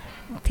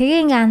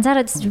 Тэгээ ингээ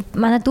анзаараад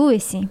манай дүү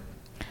байсан юм.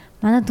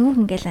 Манай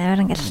дүүг ингээл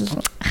амар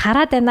ингээл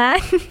хараад байна.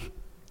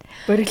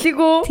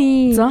 Бориглигөө.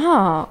 За.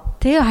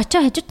 Тэгээ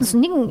хажуудаас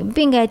нэг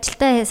би ингээ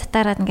ажилдаа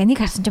сатаараад ингээ нэг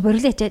харсан чи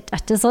бориглоо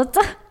очиж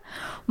суудсан.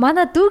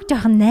 Манай дүүг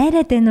жоохон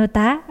найраад байна уу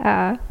да?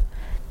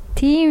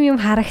 Тим юм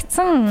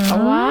харагдсан.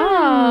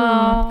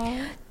 Wow.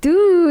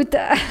 Dude.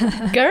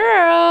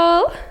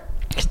 Girl.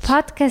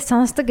 Подкаст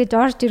сонсдог гэж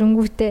орж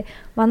ирэнгүүтээ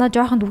манай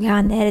жоохон дүүг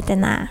яа найраад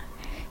байна.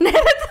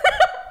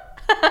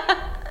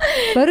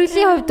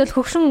 Бориглын хувьд бол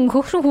хөвшин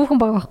хүүхэн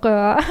байгаа байхгүй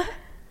юу?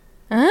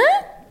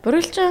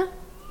 Бориглож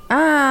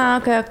байгаа.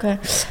 Okay.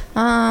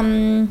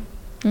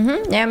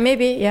 Yeah,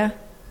 maybe, yeah.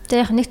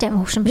 Тэг яг нэг ч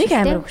амар хөвшин биш. Нэг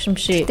амар хөвшин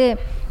биш. Гэтэ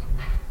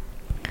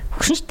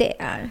хөвшин штэ.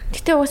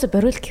 Гэтэ угаасаа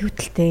бориглол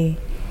гэвтэлтэй.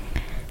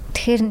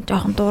 Тэгэхээр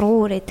жоохон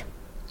дургу өрөөд.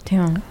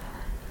 Тийм.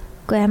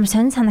 Гэхдээ амар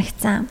сонь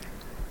санагцсан.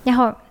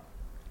 Яг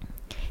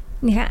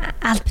нэг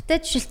албатай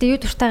жишээлтэй юу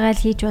дуртайгаа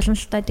л хийж болно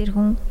л та тэр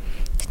хүн.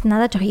 Тэгт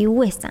надад жоох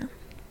эвгүй байсан.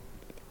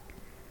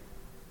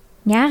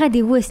 Яагаад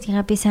эвгүй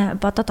эсгийгээ би сайн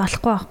бодоод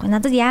олохгүй байхгүй.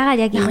 Надад яагаад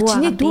яг эвгүй байгаа.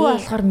 Чиний дүү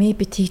болохоор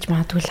maybe тийж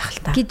магадгүй л ах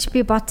л та. Гэж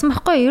би бодсон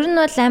байхгүй. Ер нь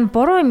бол аим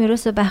буруу юм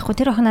ерөөсөө байхгүй.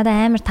 Тэр охин надад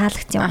амар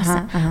таалагдсан юм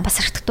байна. Бас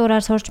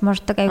архитектураар сурч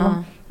мурдаг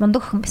айгу мундаг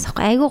охин байсан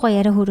байхгүй. Айгу гоё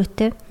яриа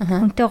хөрөөтэй.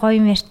 Хүнтэй гоё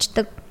юм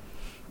ярьцдаг.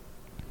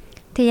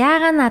 Тэг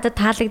яагаад надад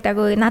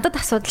таалагдаагүй. Надад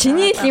асуудал.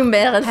 Чиний л юм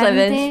байгаасаа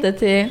байна л да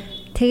тий.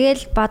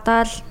 Тэгэл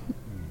бодоол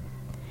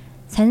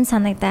сонь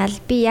санагдаал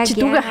би яг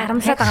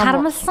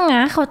харамлсан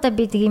анх удаа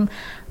би тийм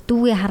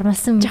дүүгээ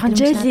харамлсан юм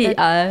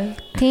байна.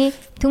 Тий.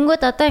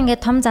 Тэнгүүд одоо ингээд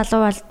том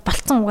залуу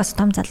болцсон угаас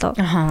том залуу.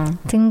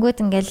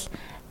 Тэнгүүд ингээл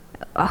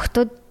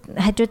охтууд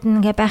хажууд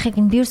нь ингээд байхыг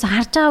би юус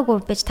харж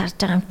байгаагүй байж тарж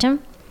байгаа юм чим.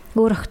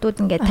 Өөр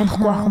охтууд ингээд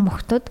танихгүй охин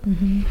охтууд.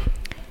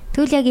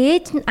 Тэгвэл яг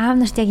ээж нь аав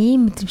нарт яг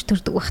ийм мэдрэмж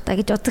төрдөг байх та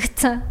гэж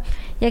бодогдсон.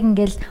 Яг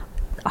ингээл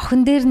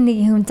охин дээр нэг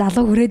юм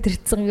залуу хүрээд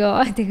ирсэн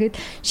гоо. Тэгээд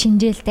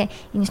шинжээлтэй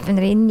энэ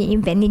спинер энэ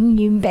юм байна, энэ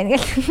юм байна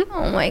гэх.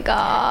 Oh my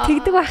god.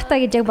 Тэгдэг байх та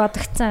гэж яг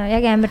бодогцсон.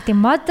 Яг амар тийм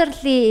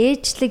модерли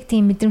ээжлэг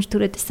тийм мэдрэмж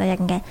төрөөд байсан.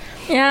 Яг ингээ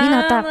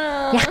энэ одоо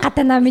яг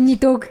гадаа на миний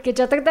дөг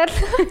гэж бодогдоод.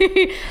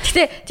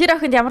 Гэтэ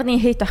тэр охинд ямар нэгэн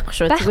хейт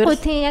байхгүй шүү. Зүгээр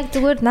тийм яг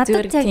зүгээр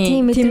надад яг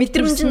тийм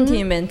мэдрэмж нь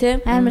тийм байна тий.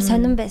 Амар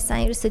сонирн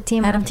байсан. Ерөөсөө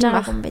тийм харамж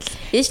байгаа юм бэл.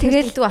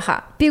 Тэгэл дүү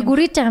баха. Би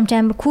гүрэж байгаа юм чи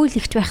амар кул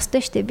ихч байх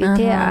хэрэгтэй шүү дээ би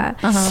тий.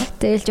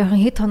 Тэгэл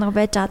жоохон хэд хоног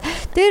байж жаад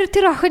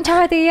тэр охин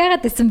чамаа тэг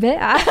яагаад гэсэн бэ?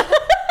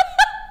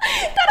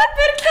 Дараа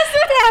бэрглээс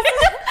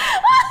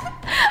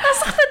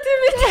асахта тийм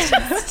ээ.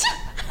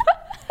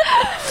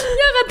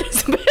 Яагаад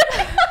гэсэн бэ?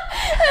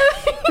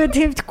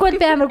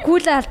 Тэгвэл би амар кул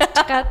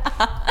алдчихгаа.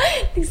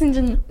 Тэгсэн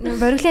чинь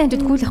бориглын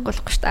хэмжээд кул ахгүй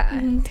болохгүй шүү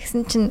дээ.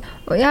 Тэгсэн чинь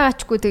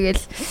яагаачгүй тэгэл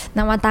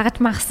намаа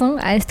дагаж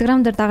магсан.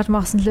 Instagram дээр дагаж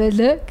магсан л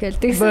байлаа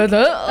гээл тэгсэн.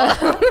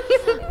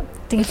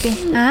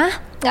 Тэгээд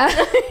за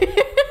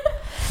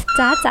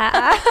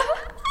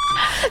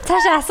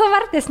цаашаа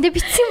асуумаар гэсэн. Тэг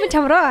битсэн юм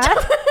чамраа.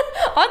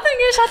 Одоо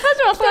ингэ шалгаж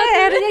болоо.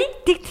 Харин яг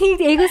тэг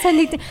эйгүү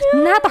санагд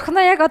наад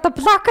охноо яг одоо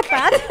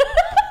блоклаад.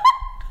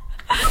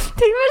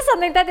 Тэгмэр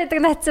санагдаад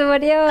байдаг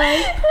нацмаар ёо.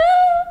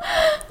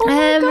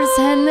 Амар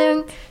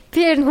санан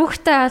би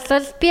хүүхдтэй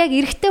болвол би яг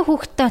эрэгтэй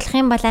хүүхдтэй болох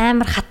юм бол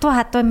амар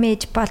хатуу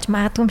мэж болж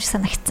магадгүй юм шиг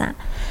санагцсан.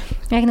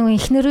 Яг нөгөө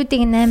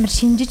ихнэрүүдийг амар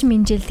шинжиж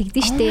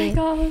минжээлдэгдэн штэ.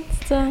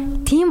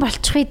 Тийм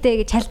болчих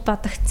үедээ гэж хальт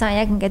бодогцсон.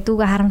 Яг ингээд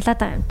дүүгээ харамлаад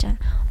байгаа юм чаа.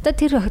 Одоо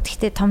тэр охид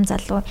ихтэй том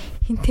залуу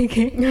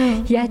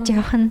хинтэйгээ яаж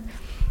явах нь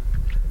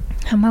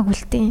хамаагүй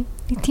л дээ.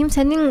 Тийм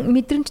сонин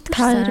мэдрэмж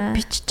таар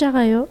бичиж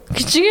байгаа юу?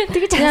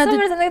 Тэгэж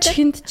асуумаар санагдав.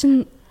 Хинт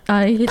чинь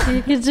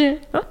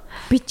гэж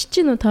бичиж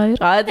гин үү та хоёр?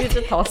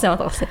 Тэгээд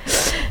тоглосон.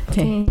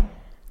 Тийм.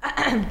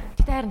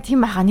 Тэрэн тийм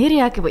баха нэр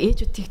яг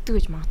ээжүүд тэгдэг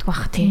гэж магадгүй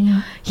баха тий.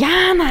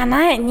 Яана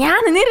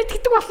нэр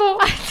тэгдэг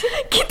болов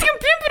гэдэг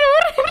би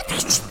өөр амар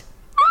тэгч.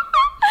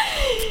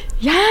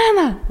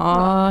 Яана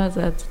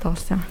за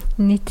тоглосон.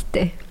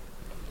 Нийтдээ.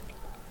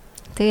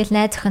 Тэгэл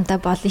найз охинтой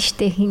болно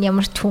штэ. Хин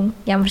ямар ч хүн,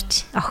 ямар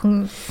ч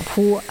охин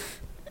хүү.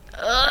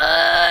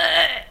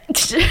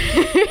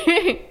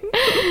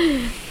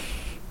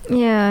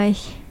 Яй.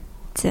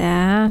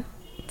 За.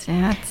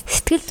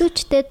 Сэтгэл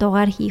зүйчтэй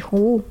дугаар хийх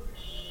үү?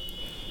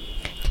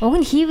 Уг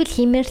нь хийвэл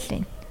хиймээр л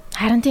байна.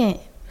 Харин тийм.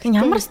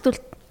 Ямар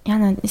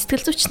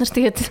сэтгэл зүйч нар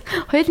тэгээд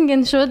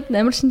хоёулангийн шууд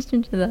амар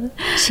шинжиж байна.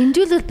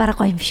 Шинжүүлвэл бараг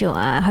гоё юм шүү.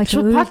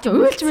 Шууд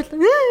уйлж байна.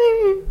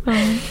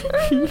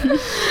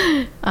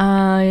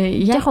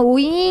 Яг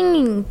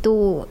үеийн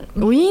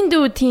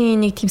дүү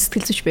тийм нэг тийм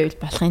сэтгэл зүйч байвал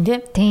болох юм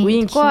тий.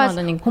 Үеийн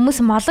нэг хүмүүс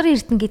молор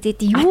эрдэн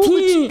гэдэг юу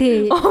гэж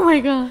дээ. Oh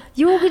my god.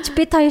 Юу гэж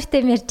бид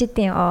хоёртай ярьж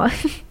идэв.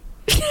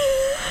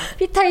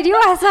 Би тэр юу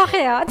асуух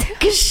юм?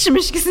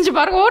 Гişмиш гэсэн чи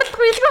баг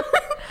уурдахгүй л.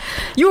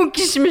 Юу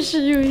гişмиш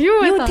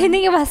юу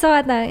тэнийг юм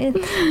асууад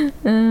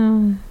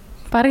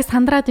барыг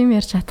сандраад юм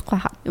ярьж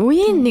чадахгүй.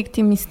 Үеийн нэг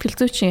тийм сэтгэл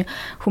зүйчийн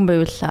хүн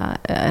байвал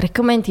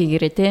recommend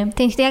хийгээрэй те.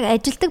 Тэгвэл яг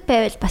ажилдаг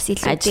байвал бас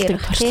илүү ажилдаг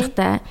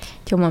туршлагатай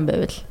тийм юм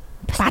байвал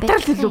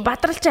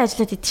бадралч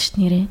ажиллаад идэв ш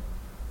нэрээ.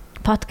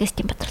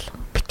 Подкастын бадрал.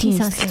 Битгий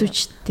сэтгэл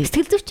зүйч.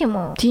 Сэтгэл зүйч юм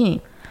уу? Тийм.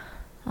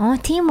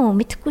 Тийм үү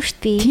мэдэхгүй ш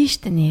би. Тийм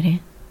ш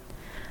нэрээ.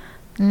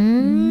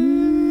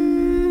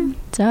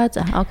 За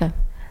окей.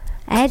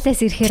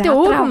 Айлаас ирэхээр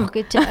авах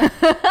гэж.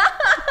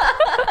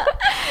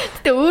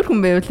 Тэ өөр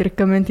хүн байвал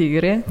recommend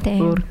хийгээрэй.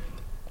 Өөр.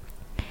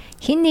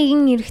 Хин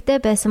нэгэн эрэхтэй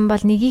байсан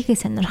бол нёгийхээ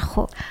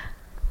сонирхох уу?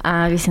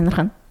 Би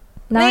сонирхно.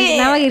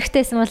 Намайг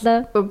эрэхтэйсэн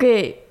болоо.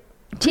 Окей.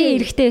 Чи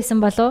эрэхтэй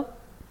байсан болоо?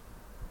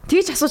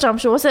 Тэгж асууж байгаа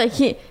юм шүү. Уусаа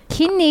хин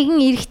нэгэн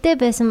эрэхтэй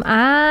байсан.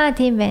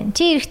 Тийм байна.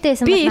 Чи эрэхтэй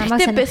байсан бол намайг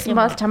сонирхох. Би эрэхтэй байсан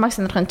бол чамайг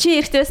сонирхно. Чи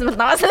эрэхтэй байсан бол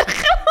намайг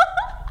сонирхох.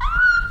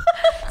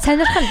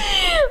 Сонирхно.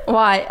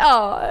 Why?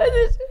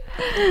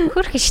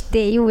 Хөрх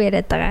штэ юу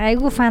яриад байгаа.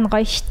 Айгу фан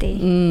гоё штэ.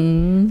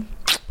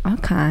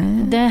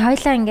 Окей. Тэгээ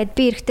хоёлаа ингээд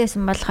би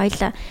эрэхтэйсэн бол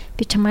хоёлаа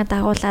би чамайг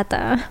дагуулад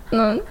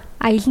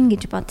аялна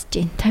гэж бодож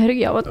байна. Тойрог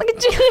явна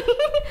гэж.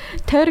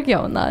 Тойрог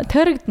явна.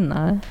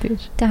 Тойрогдно.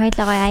 Тэгээ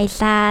хоёлаа гоё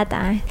аялаад.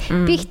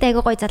 Би ихтэй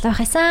айгу гоё залуу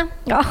байхсан.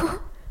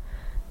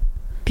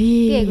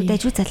 Би айгу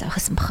дажгүй залуу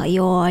байхсан баха.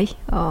 Ёо.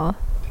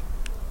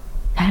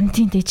 Харин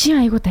тийм дээ чи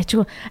айгу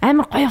дажгүй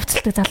амар гоё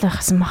хувцалтай залуу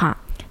байхсан баха.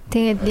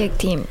 Тэгээд яг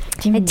тийм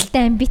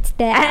ажилтай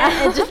амбицтай.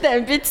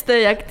 Ажилтай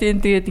амбицтай яг тийм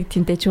тэгээд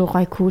тиймтэй ч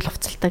гой кул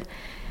хувцалдаг.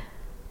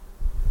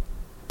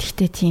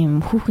 Тэгтээ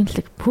тийм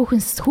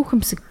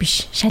хүүхэмсэг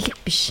биш, шалиг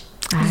биш.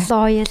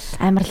 Loyal,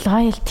 амар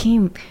loyal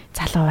тийм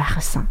залуу байх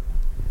байсан.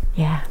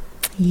 Яа.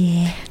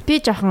 Би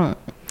жоохон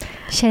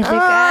шалиг.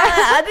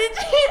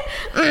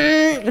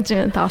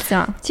 Гэж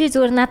таасан. Чи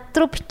зүгээр над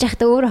руу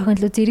бичихтэй өөр охин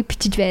лөө зэрэг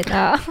бичиж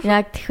байна.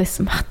 Яг тэгэх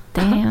байсан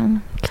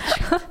багтай.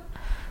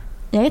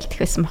 Яг л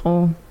тэгэх байсан баг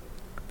уу.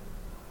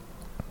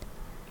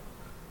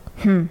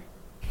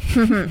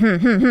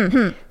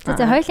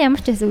 За хоёул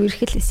ямар ч байсан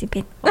үерхэл байсан юм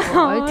бэ.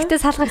 Тэгтээ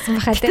салгагсан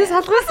бахаа тий. Тэгтээ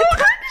салгагсан.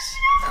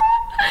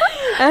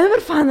 Амар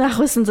фан ах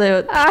байсан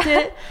заяа.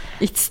 Тэгтээ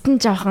эцэст нь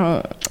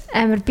жоохон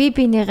амар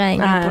бинийгаа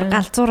ингээд бүр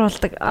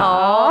галзууруулдаг.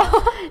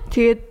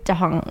 Тэгээд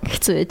жоохон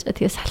хэцүү байж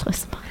тэгээд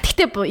салгагсан баг.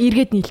 Тэгтээ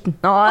эргээд нийлтэн.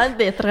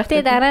 Би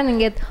ядаргатай. Тэгээд дараа нь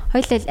ингээд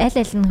хоёул аль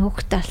нь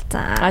хөөхтэй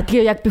болцсон.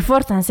 Тэгээ яг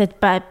before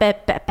sunset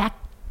back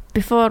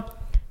before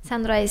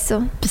sunrise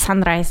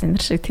энэ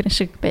шиг тэр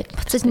шиг байж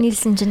буцаж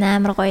нийлсэн чинь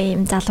амар гоё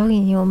юм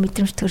залуугийн юм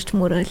мэдрэмж төрж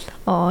мөрөөл.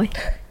 За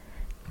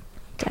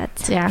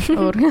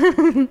өөр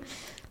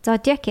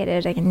зодиак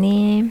яриараа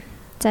гинэ.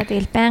 За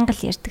тэгэл байнга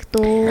л ярьдаг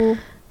дөө.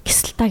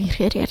 Кисэлтаг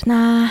ирэхээр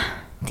ярнаа.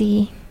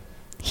 Тий.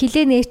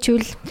 Хилээ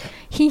нээчүүл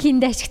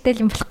хин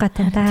дэшигтэй юм болох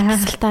гэдэг та.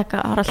 Кисэлтаг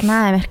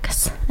оруулнаа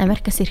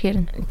Америкаас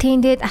ирэхээр.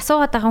 Тийм тэгээд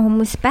асуугаад байгаа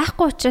хүмүүс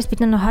байхгүй учраас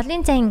бид нөө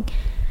холын зайн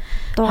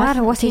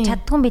дугаар уус хийж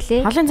чаддгүй юм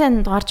билэ. Холын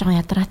зайн дугаар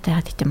жоохон ядраатай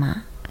яд гэдэм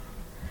аа.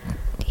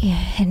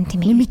 Харин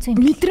тийм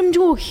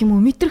мэдрэмжгүй гэх юм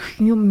уу? Мэдрэх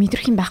юм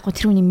байхгүй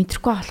тэр үнийг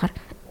мэдрэхгүй болохоор.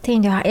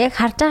 Тийм яг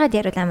харж байгаад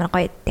ярил амар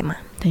гоё гэдэм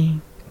аа.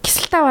 Тийм.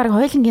 Кисэлтаа баг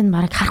хоёлынгийн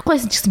баг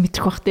харахгүйсэн ч гэсэн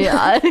мэдрэх бах тий.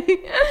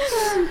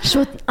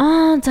 Шууд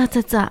за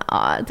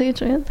тэгэж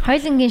байна.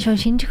 Хоёлынгийн шууд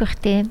шинжих бах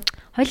тий.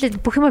 Хоёул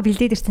бүх юма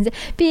бэлдээд ирсэн.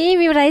 Би ийм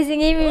rising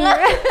ийм.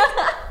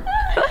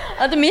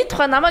 Одоо миний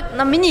тухай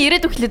миний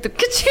ирээд өглөөд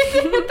гэж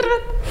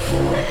ядраад.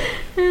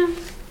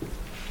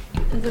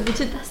 Это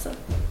бичиж тасаа.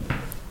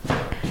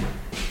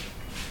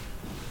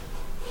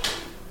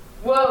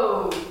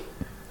 Воу.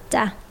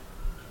 За.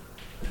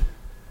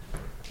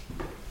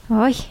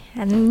 Ой,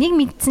 нэг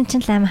мэдсэн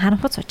чинь л амар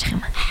харанхуй сууж байгаа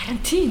юм.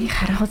 Харин тийм нэг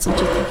харанхуй сууж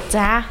байгаа.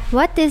 За,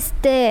 what is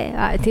the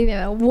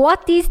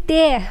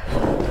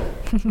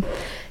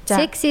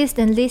sexiest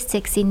and least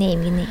sexy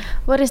name гинэ.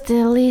 What is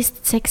the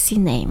least sexy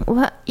name?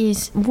 What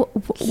is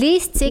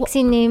least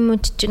sexy name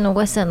чинь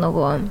угаасаа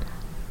нөгөө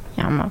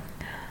ямар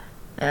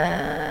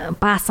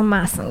баасан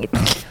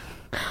гэдэг.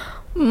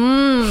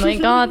 My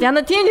god,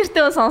 яна тийм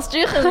нэртэй сонсож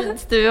байгаа юм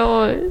тест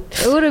ёо.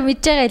 Өөрөө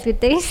мэдж байгаа илүү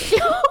дээ.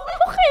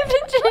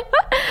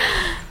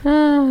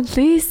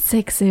 Least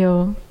sexy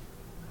ёо.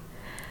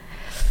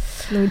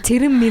 Нөө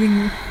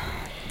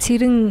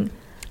цэрэн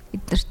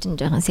эдгээр чинь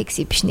жоохон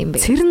секси биш юм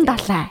бэ. Цэрэн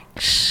далай.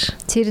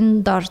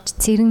 Цэрэнд орж,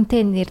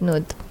 цэрэнтэй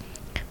нэрнүүд.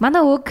 Манай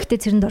өөг гэхдээ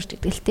цэрэнд орж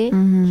гэдэг л те.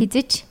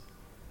 Хизэж.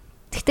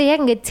 Гэхдээ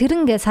яг ингээд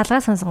цэрэнгээ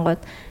салгаа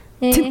сонсонгууд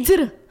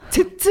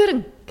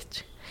цэвцэрэн гэж.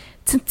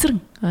 Цэвцэрэн.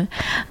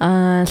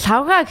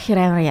 Лавга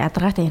гэхээр амар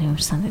ядаргаатай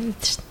юм санагдаж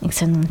шүү дээ. Нэг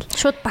сонин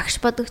шууд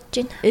багш бодогдож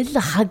байна. Ил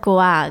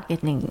хагва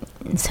гэдэг нэг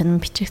сонин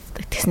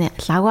бичигддэг. Тэгснэ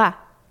лавга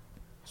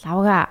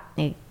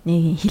нэг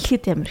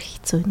хэлэхэд амар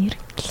хэцүү нэр.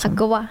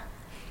 Хагва.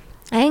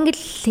 Англи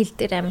хэл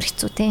дээр амар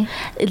хэцүү те.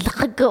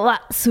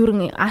 Лгагва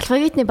сүрэн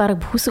алфавитны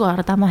бараг бүх үсэг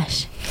ороод амаа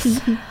хааш.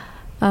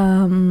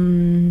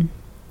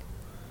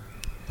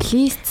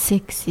 Least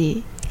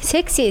sexy.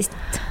 Sexiest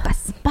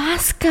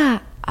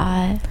Баска.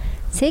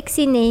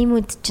 Sexy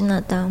name-уд ч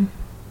надаа.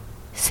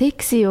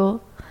 Sexy юу?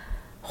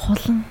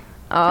 Хулан.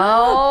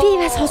 Би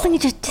бас хулан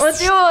гэж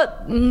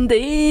бодчихсон.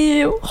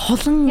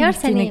 Хулан. Яар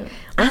сайн.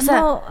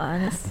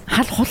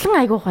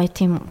 Хулан айгуу гоё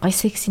тийм гоё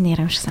sexy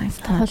нэр юм шиг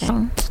санагдсан.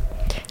 Хулан.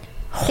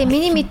 Тэгээ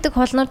миний мэддэг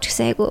хулнууд ч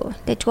гэсэн айгуу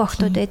дэжгүй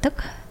охтууд байдаг.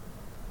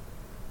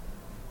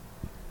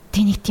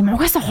 Тэ нэг тийм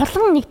угаасаа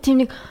хулан нэг тийм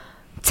нэг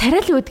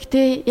царайлаг үүдэг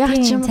те. Яг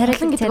ч юм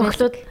царайлаг гэдэг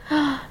охтууд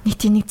нэг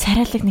тийм нэг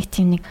царайлаг нэг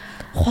тийм нэг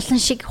хулан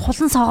шиг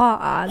хулан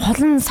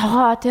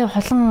согоо те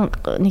хулан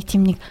нэг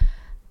тийм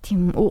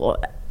гоё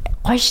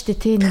штэ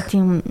те нэг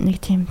тийм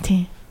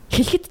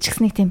хэлэхэд ч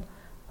гэсэн нэг тийм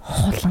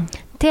хулан.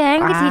 Тэ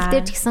англи хэл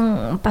дээр ч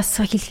гэсэн бас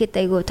хэлэхэд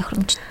айгүй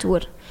тохиромж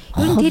зүгээр.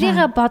 Ер нь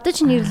тэрийгээ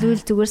бодож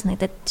нэрлүүл зүгээр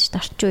санагдаад шүү дээ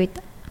орчин үед.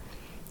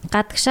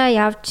 Гадагшаа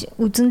явж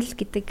үзэн л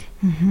гэдэг.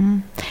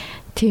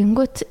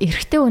 Тэнгүүт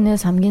эрэгтэй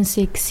хүнээс хамгийн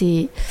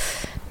секси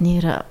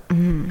нэр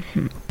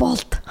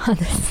болд.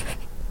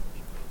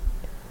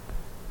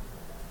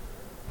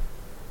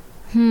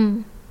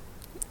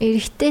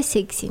 Эрэгтэй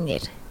секси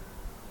нэр.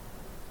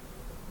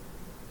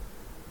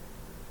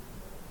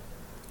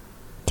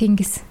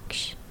 Тэнгис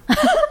гэж.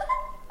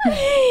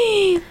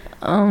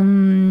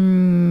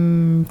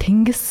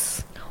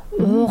 Тэнгис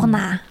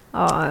уугнаа.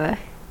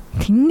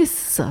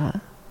 Тэнгис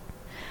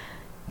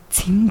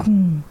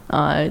цингүн.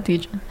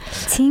 Тэгэж.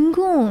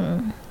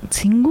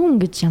 Цингүн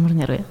гэж ямар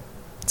нэр вэ?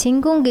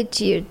 Цингүн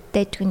гэж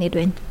дайжгүй нэр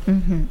байна.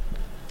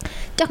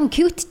 Жохон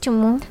cute ч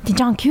юм уу? Тий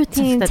жохон cute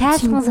санагдаад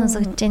цайлган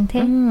сонсогдож байна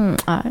те.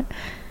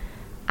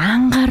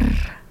 Ангар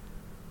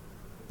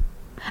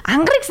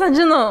Ангарыг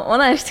санаж нөө.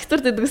 Унаа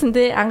архитектурт өгсөн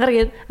те. Ангар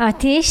гээд.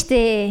 Тийм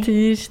штэ.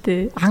 Тийм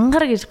штэ.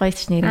 Ангар гэж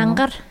гоёч нэр.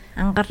 Ангар.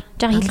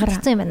 Жаа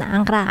хэлчихсэн юм байна.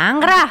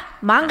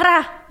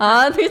 Мангара.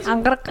 Тэгэж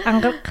ангараг.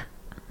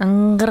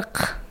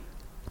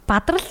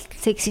 Бадрал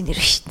секси нэр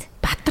штэ.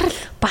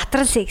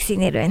 Бадрал секси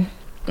нэр байна.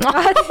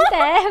 Амар.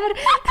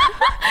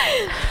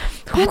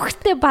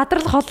 Хүүхдээ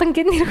бадрал холон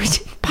гэх нэр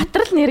гэж.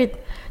 Бадрал нэрэд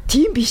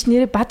тийм биш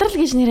нэрээ бадрал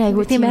гэж нэрээ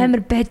айгуу тийм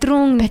амар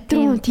бадрун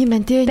тийм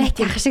байна тий. Бат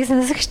ах шиг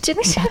сонсогч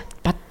байна ш.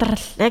 Бадрал.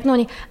 Яг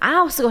нүуний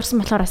А үсэг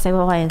орсон болохоор бас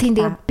айгуу гоё юм. Тийм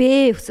тэгээ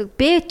Б үсэг.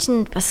 Б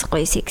чинь бас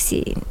гоё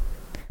секси.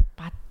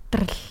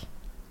 Бадрал.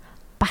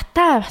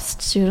 Бата бас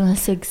ч юу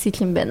секси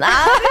юм байна.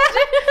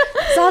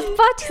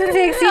 Солбооч гэсэн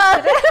секси.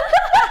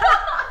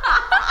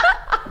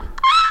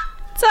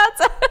 За.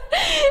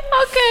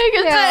 Окей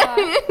гэж.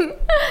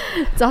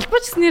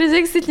 Залбууч гэсэн нэр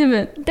секси юм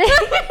байна.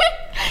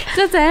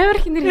 За амар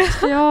их нэр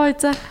гэж. Йоо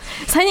за.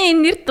 Саяны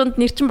энэ нэр дунд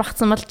нэр чин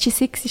багцсан бол чи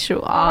секси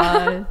шүү.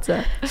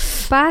 За.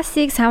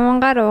 Басыг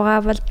савангаар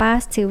угаавал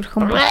бас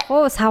цэвэрхэн болох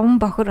уу? Саван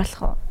бохор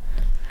болох уу?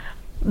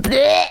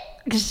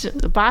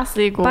 Гэж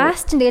басыг.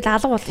 Бас чинь тэгэл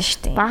алга болно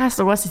шүү дээ. Бас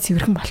угаасаа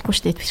цэвэрхэн болохгүй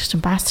шүү дээ. Би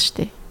чинь бас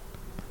шүү дээ.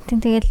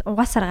 Тийм тэгэл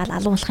угаасаар гал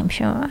алга болох юм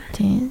шүү.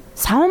 Тийм.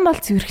 Саван бол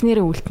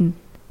цэвэрхнээрээ үлдэнэ.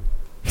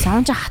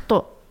 Саван ч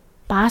хатуу.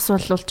 Бас бол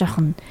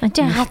жоохон.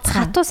 Чи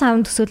хатуу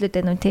саван төсөөлөд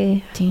байна уу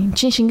те? Тийм.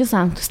 Чи шингэн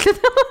саван төслөөд.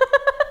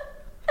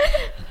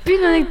 Би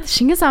нэг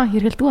шингэн саван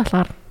хэрэгэлдэг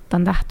болохоор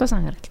дандаа хатуу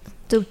саван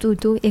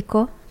хэрэгэлдэг. Зүв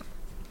эко.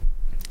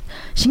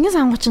 Шингэн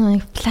саван ч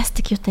нэг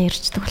пластик юутай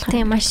ирчдэг болохоор.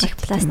 Тийм маш их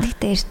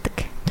пластиктай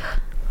ирдэг.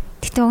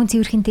 Гэтэ он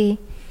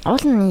цэвэрхэнтэй.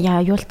 Уул нь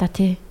юу л та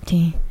тий.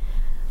 Тийм.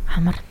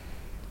 Амар.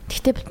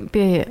 Гэтэ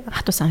би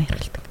хатуу саван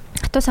хэрэгэлдэг.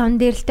 Хатуу саван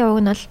дээр л тэ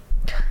уг нь бол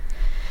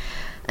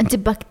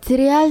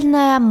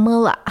антибактериальная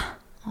мыло.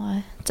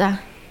 За.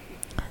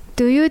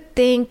 Do you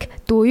think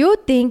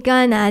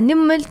an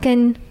animal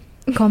can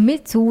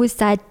commit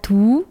suicide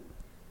too?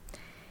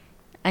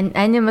 An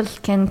animal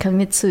can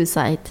commit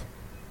suicide.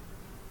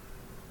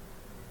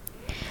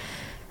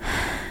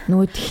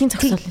 Нөгөө тхийн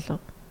зогсоол лөө.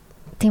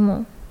 Тийм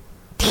үү?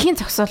 Тхийн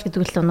зогсоол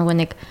гэдэг л нөгөө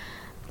нэг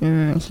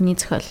хиний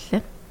зохиол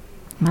лээ.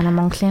 Манай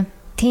Монголын.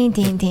 Тийм.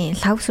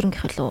 Лав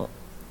сүрнгийнх лөө.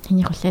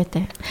 Хинийх үлээ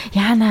дээ.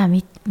 Яана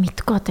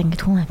мэдгүй одоо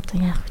ингэж хүн амт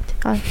яах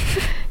вэ?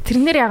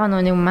 Тэрнэр яг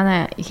нэг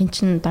манай хин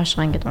чин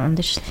доошгоо ингэж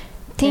ундаа шүү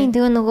дээ. Тийм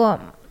нөгөө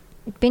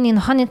би нэг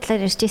нохооны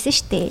талаар ярьжсэн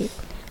шүү дээ.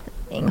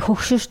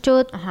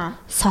 Хөгшөрчөөд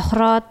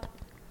сохроод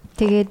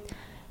тэгээд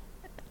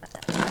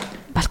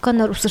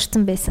балконоор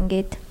үсэрсэн байсан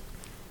гээд.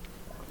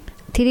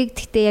 Тэрийг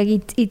гэхдээ яг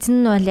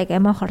эзэн нь бол яг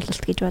амиа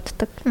хорлолт гэж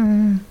боддог.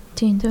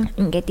 Тийм дээ.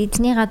 Ингээд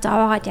эзнийгаа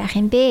зовоогоод яах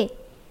юм бэ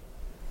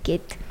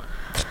гээд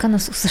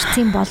балконоос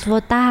үсэрсэн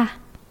болвоо да.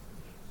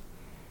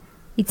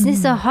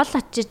 Эзнээсээ хол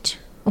очиж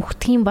өгөх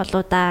юм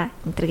болоо да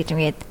энэ төр гэж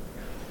юмгээд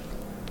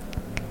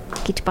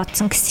гэж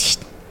бодсон гэсэн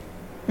шүү дээ.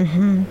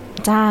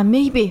 За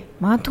maybe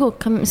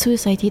магадгүй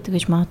suicide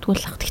хийдэг гэж магадгүй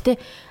л ах. Гэхдээ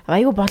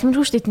айгүй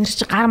боломжгүй шүү дээ. Тэнд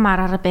чи гар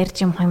мараараа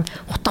барьж юм хам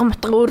утга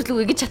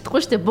өөрлөгөө гэж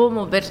чадахгүй шүү дээ. Бөө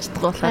мө барьж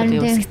чадахгүй болохоор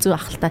юу хэцүү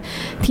ах л та.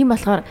 Тийм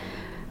болохоор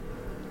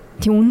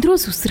тийм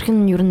өндрөөс үсрэх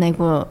нь ер нь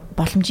айгүй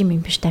боломжийн юм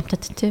биш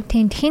тамтад тий.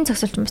 Тийм тхийн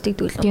зогсолч юм бистэг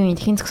дүүлээ. Тийм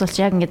тхийн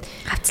зогсолч яг ингээд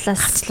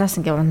хавцлаас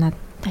ингээд унаад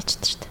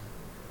тачдаг шүү дээ.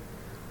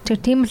 Тэр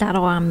тийм л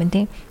арга байгаа юм байна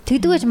тий.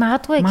 Тэгдэгэж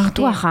магадгүй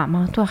ах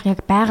яг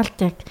байгальд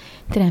яг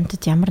тэр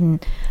амьтад ямар н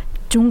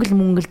жүнгэл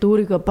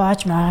мөнгөл өөрийгөө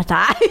боож маа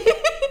та.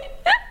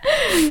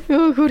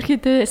 Юу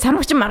хөрхөд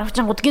самгч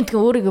маргачангууд гинт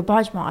өөрийгөө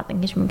боож маагаад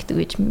ингэж мөнгөдөг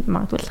гэж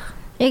магадгүй л ах.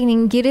 Яг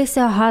нэг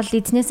гэрээсээ хоол,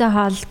 эзнээсээ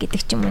хоол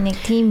гэдэг ч юм уу нэг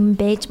тийм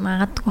байж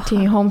магадгүй.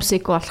 Тийм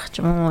homesick болох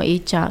ч юм уу,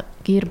 ээж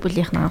гэр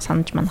бүлийнхнаа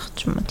санаж манах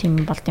ч юм уу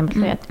тийм болд юм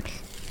болоо яадаг.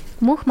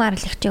 Мөнх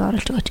марлагчийг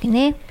оруулж өгөөч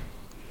гинэ.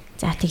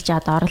 За тэгж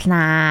яад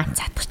оруулнаа.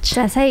 Цатгач.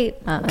 За сая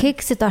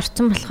кексэд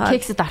орцсон болохоор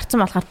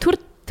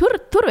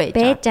төр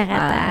байж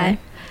байгаа да.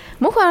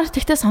 Мөнх марлагч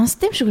тэгтээ сонсд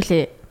юм шиг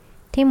үлээ.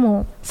 Тийм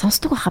үү?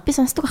 Сонсдог баха. Би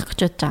сонсдог байх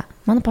гэж бодож байгаа.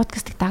 Манай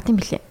подкастыг дагд юм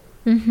билээ.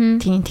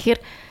 Тийм. Тэгэхээр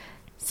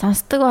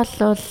сонсдог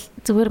болвол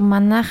зүгээр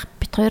манайх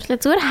бит хоёрлаа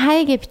зүгээр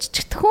хайгээ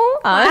биччихдэг хүн.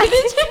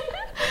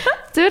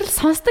 Зүгээр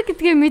сонсдог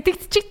гэдгээ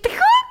мэдэгдчихдэг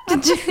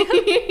хүн.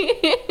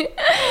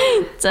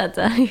 За.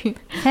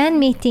 Фан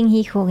митинг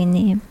хийх үү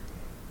гинэ.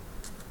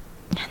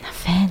 Яна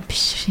фан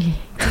биш шээ.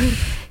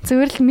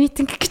 Зүгээр л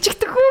митинг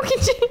гिचгдэг үү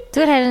гэж.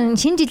 Зүгээр харин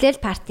шинэ жилээр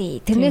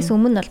парти. Тэрнээс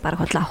өмнө бол баг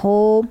худлаа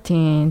хөө.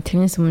 Тийм,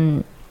 тэрнээс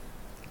өмнө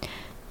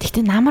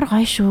тэгтээ намар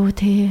гоё шүү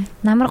те.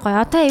 Намар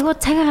гоё. Одоо айгуу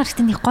цагаа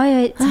гарахтаа нэг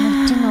гоё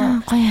санагдаж байна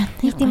уу? Гоё.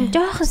 Нэг тийм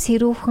жоохон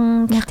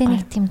сэрүүхэн, гэхдээ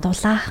нэг тийм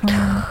дулаахан.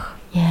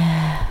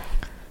 Яа.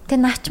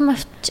 Тэгээ наач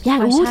мавч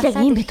яг үйл яг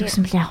юм бид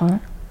өгсөн бэл яг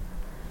уу.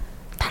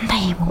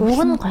 Дандаа юм уу?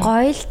 Уг нь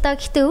гоё л да.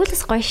 Гэхдээ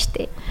өвлөс гоё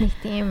штэ. Нэг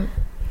тийм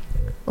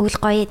өвл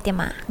гоё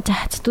юм аа.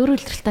 За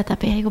дөрвөлрэлтээ та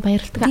би айгуу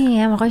баярлалдаг.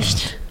 Тийм амар гоё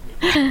штэ.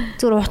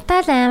 Зүгээр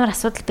утаал амар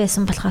асуудал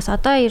байсан болохоос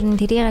одоо ер нь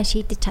тэрийг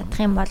шийдэж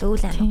чадах юм бол өвл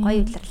амар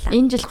гоё өвлөрлөө.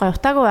 Энэ жил гоё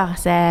утаагүй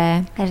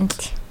байгаасай. Харин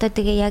л. Одоо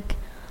тэгээ яг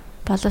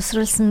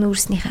боловсруулсан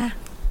нүүрснийхаа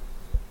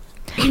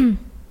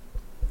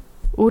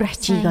үр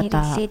ачийг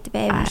одоо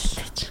байвал.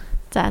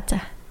 За.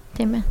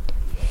 Тийм ээ.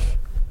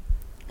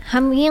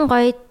 хамгийн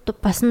гоё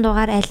босон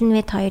дугаар аль нь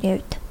вэ хоёрын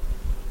хувьд?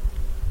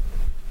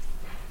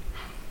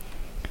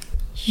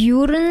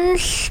 Ер нь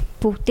л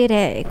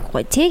бүгдээрээ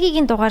гоё.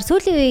 Цэгийн дугаар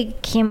сүүлийн үе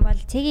гэх юм бол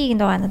цэгийн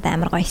дугаар надад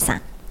амар гоёсан.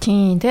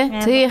 Тийм тий.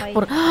 Цэг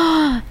бүр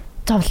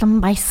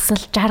зовлон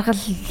баясал жаргал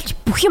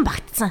бүх юм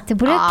багтсан.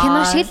 Тэг бүрээ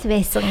кино шиг л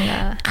байсан.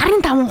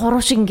 Гарын таван хуруу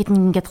шиг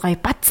ингээд гоё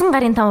бадсан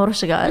гарын таван хуруу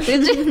шиг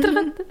тэгж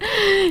ятарганд.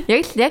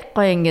 Яг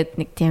гоё ингээд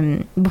нэг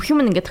тийм бүх юм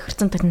ингээд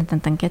тохирсон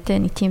тантан гэдэг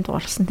нэг тийм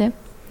дуурсан тий.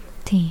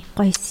 Тийм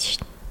гоёсэн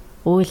шүү дээ.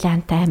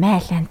 Уйлаантай,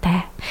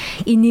 майлаантай,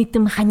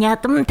 инээдэм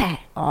ханиадамтай.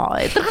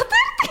 Ятарганд.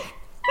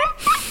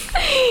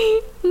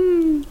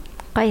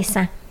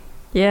 Гоёсан.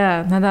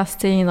 Яа, надаас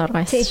тийм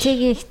оргойс.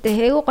 Цэгийн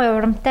ихтэй айгуу гоё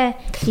урамтай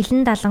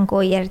хилэн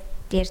далангуу ярьж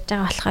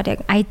байгаа болохоор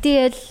яг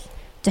ideal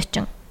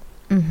зочин.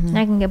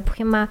 Яг ингээ бүх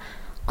юма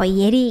гоё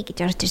яри гэж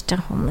орж ирж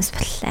байгаа хүмүүс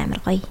бол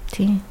амар гоё.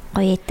 Тийм.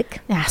 Гоё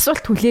яадаг.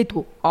 Асуулт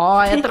хүлээдгүй.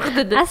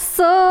 Ядаргатай.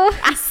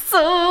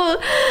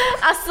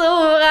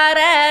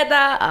 Асуугаараа.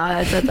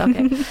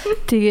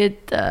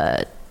 Тэгээд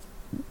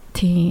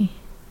тийм.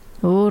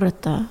 Өөр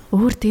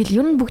тэгэл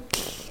ер нь бүгд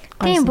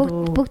тийм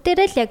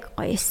бүгдээрээ л яг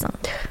гоёсэн.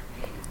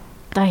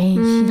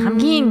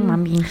 Хамгийн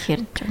мамгийн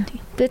хэр юм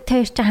тийм. Бид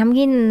хоёр ч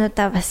хамгийн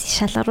удаа бас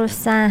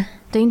шалгаруулсан.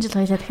 Одоо энэ жил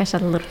хоёлаа дахиад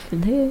шалгаруулсан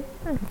тий.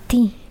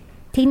 Тийм.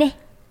 Тэгнэ.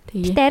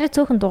 Гэтэ арай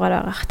цөөхөн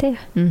дугаар байгаа х тий.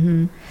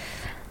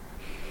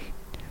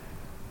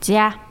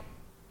 За.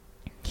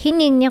 Хин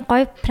нэгний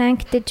гоё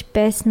пранктэж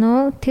байсан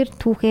уу? Тэр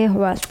түүхээ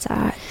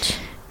хуваалцаач.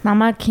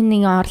 Намайг хин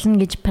нэг орлно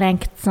гэж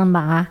пранктсан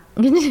байгаа.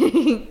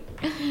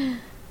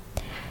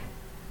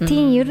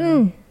 Тийм ер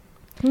нь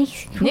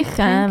нэг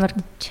амар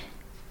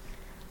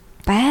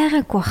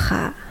байгаагүй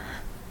хаа.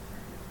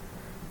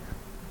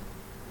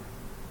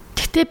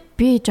 Гэтэ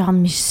би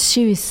жоохон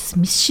mischievous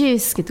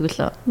гэдэг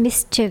лөө.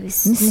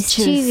 Mischievous.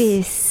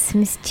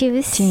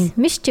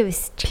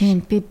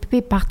 Тийм би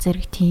баг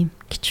зэрэг тийм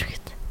гэж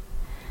үгт.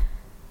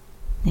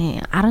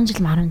 Нэ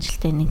 10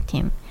 жилтэй нэг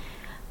тийм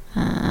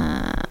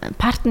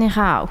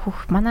партныхаа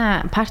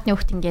манай партны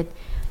хүүхд ингээд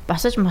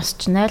босож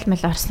 0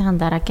 мэл орсныхан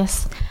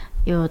дараагаас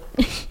юу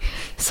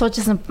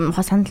суужсэн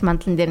сандал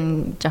мандлан дээр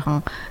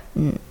жоохон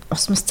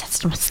ус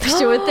цацж мацдаг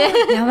ч юм уу те.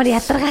 Ямар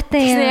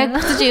ядаргаатай юм. Яг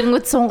буцаж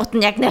ирэнгүүт сунгууд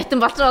нь яг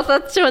найтан болж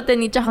болоод ч юм уу те.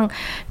 Нэг жоохон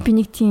би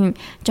нэг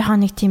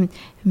тийм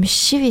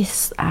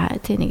mischievous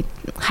те нэг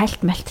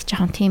хайлт малт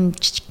жоохон тийм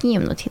жижигхэн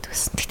юмнууд хийдэг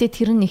гэсэн. Гэтэ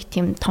тэр нэг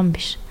тийм том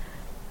биш.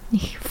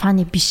 Нэг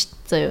funny биш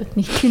заяа.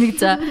 Нэг тэнэг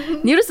за.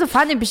 Нэрээс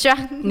funny биш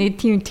байх. Нэг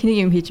тийм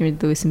тэнэг юм хийж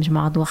мэддэг гэсэн юм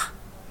магадгүй бах.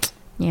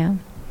 Яа.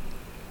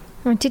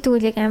 Чи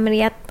тэгвэл яг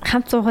амар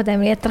хамт суухад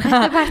амар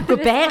ядаргаатай партий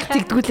байг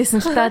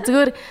тэгдгүүлсэн л та.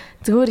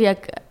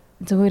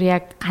 Зүгээр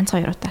яг ганц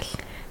хоёр удаа л.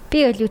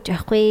 Би бол юуч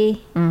байхгүй.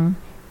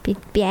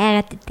 Би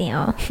айгаад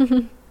идэв.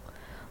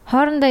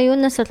 Хоорондоо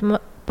юунаас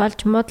болж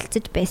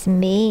муудалцаж байсан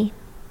бэ?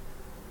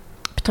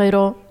 Бит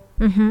хоёроо.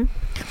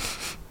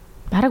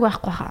 Бараг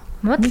байхгүй хаа.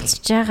 Муудалцж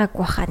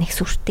байгаагүй хаа нэг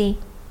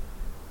сүртэй.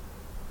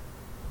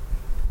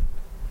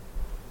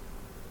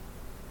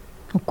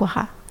 Үгүй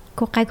хаа.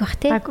 Гайг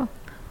бах тий.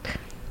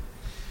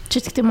 Чи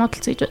тэгтээ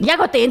муудалцъя гэж.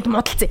 Яг одоо энд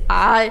муудалцъя.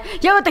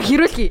 Яг одоо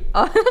хэрүүлье.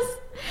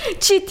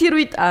 Чи тэр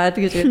үед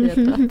тэгэж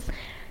яагаад.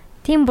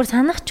 Тийм бүр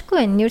санахчгүй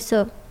байна.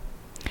 Ерөөсөө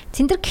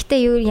цэндэр гэхдээ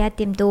юу яад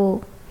юм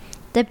дөө.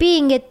 За би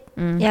ингээд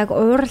яг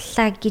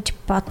уурлаа гэж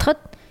бодоход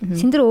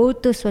цэндэр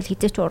өөдөөс бол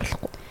хизээч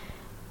уурлахгүй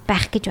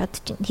байх гэж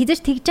бодож байна.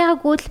 Хизээч тэгж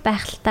байгаагүй л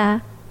байх л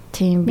та.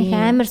 Тийм би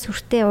амар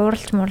сүртэй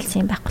ууралж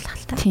муурлсан юм байхгүй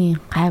л та.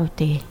 Тийм гайв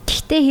дээ.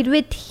 Гэхдээ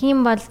хэрвээ тэх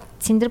юм бол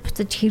цэндэр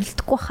буцаж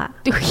хэрэлдэхгүй хаа.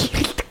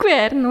 Хэрэлдэхгүй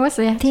харин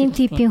уусаа яа. Тийм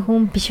типийн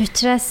хүн биш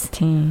учраас.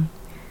 Тийм.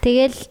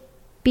 Тэгэл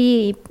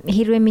би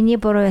хэрвээ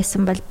миний буруу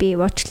байсан бол би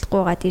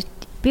уучлахгүйгаад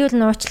би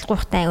бол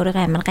уучлахгүйхтай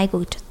өөрийгөө амар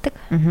гайгүй гэж боддог.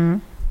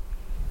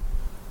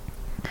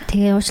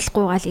 Тэгээ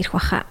уучлахгүйгаал ирэх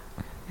баха.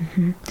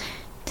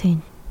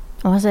 Тийм.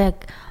 Уусаа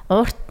яг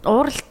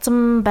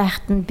ууралцсан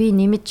байхад нь би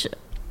нэмж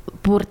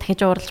бүр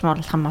дахиж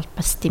уурлах юм бол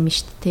бас тийм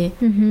шүү дээ.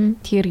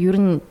 Тэгэхээр ер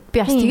нь би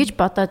бас тэгэж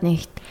бодоод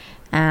нэг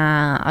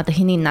одоо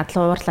хэнийг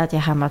надлаа уурлаад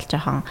яхаа бол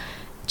жоохон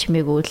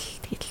чимээгүүл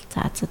тэгэл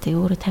за тэгээ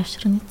өөрөө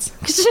тавшраа нийц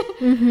гэж.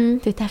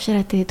 Тэгээ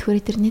тавшраа тэгээ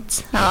төрөө төр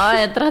нийц.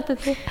 Ядраад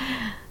тий.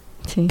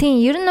 Тийм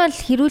ер нь бол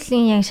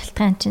хэрүүлийн яг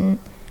шалтгаан чинь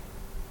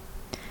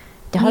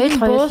тэгээ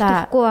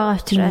хоёулаа байгаа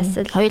учраас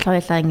л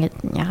хоёулаа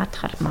ингэж ягаад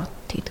тахаар маа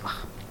тэгдэг баг.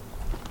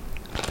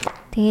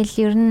 Тэгэл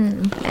ер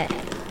нь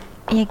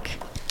яг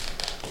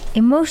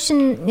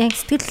emotion яг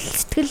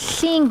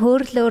сэтгэлийн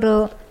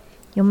хөөрлөөрөө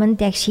юмд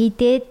яг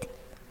шийдээд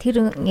тэр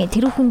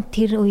хүн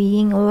тэр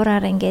үеийн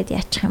уураар ингээд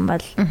яачих юм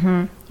бол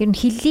ер нь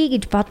хэллий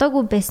гэж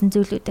бодоогүй байсан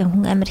зүйлүүдээ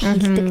хүн амар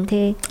хэлдэг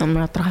те.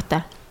 Амар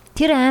тодорхойтой.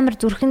 Тэр амар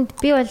зүрхэнд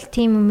би бол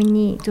тийм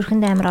миний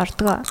зүрхэнд амар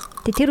ордгоо.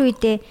 Тэр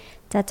үедээ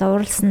за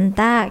зурлсан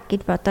да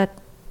гэж бодоод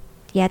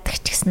яадаг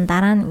ч гэсэн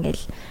дараа нь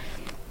ингээл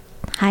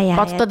хаяа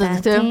боддоо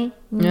тийм.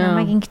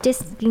 Намайг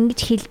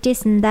ингэж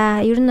хэлжсэн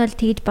да. Ер нь бол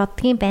тэгж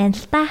боддгийн байна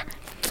л да.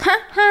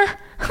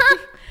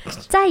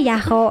 За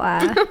яах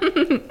вэ?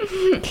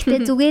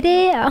 Гэтэ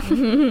зүгээрээ.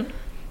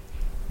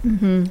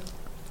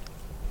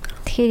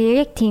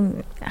 Тэгэхээр яг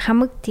тийм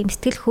хамаг тийм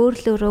сэтгэл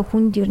хөөрлөөрөө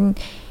хүнд ер нь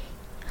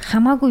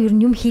хамаагүй ер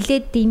нь юм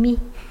хилээд дими.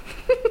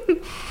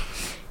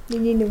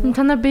 Миний нөгөө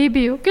танаа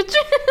бэби юу гэж.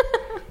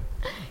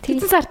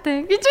 Тэдэн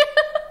сартай гэж.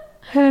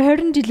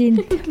 20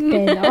 жилийн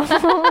байна.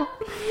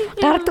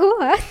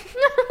 Гардгүй.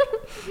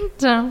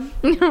 За.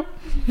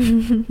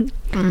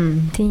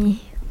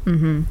 Тий.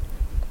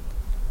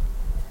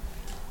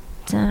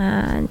 За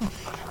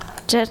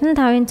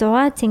 65-ын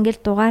 6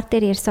 цэнгэл дугаар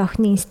дээр ярьсан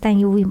охины инстан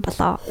юу юм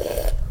болоо?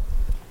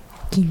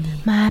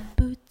 Гинэ. My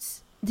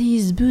boots,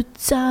 these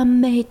boots are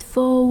made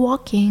for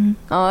walking.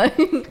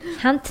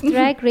 Хамт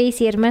drag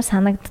race ярмаар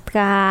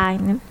санагддгаа.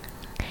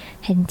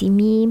 Харин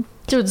дими.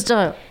 Чи үзэж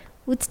байгаа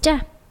юу?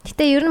 Үзэж.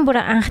 Гэтэ ер нь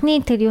бүр анхны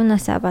тэр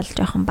юунаасаа бол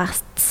жоохон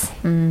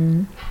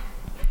багсцсан.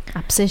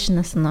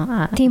 Obsession-аас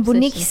нөө. Тийм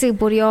бүр нэг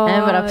хэсэг бүр ёо.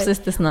 Амар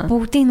obsessed нөө.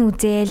 Бүгдийг нь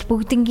үзээл,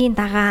 бүгднгийн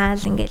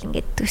дагаал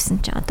ингээд төсөн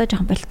чинь одоо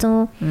жоохон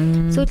болцсон.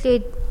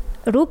 Сүүлийн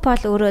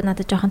RuPaul өөрөө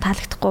надад жоохон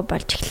таалагдахгүй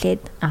болж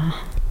эхлээд.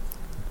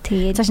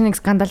 Тэгээд цааш нэг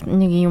скандал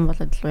нэг юм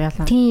болоод л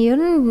уяалаа. Тийм ер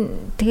нь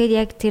тэгээд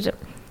яг тэр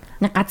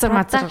нэг газар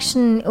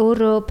production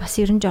өөрөө бас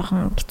ер нь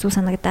жоохон хэцүү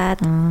санагдаад.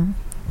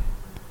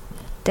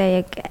 Тэгээд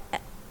яг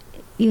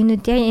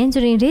юунууд янз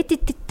бүрийн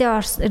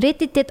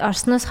Reddit-д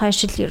орсноос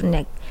хойш л ер нь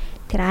яг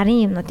тэр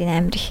арын юмнуудын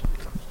амар их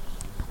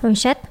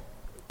уншаад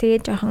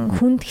тэгээд жоохон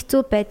хүнд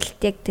хэцүү байдалд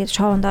яг тэр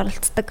шоунд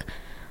оролцдог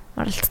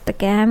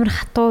амар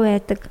хатуу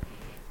байдаг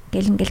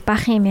ингээл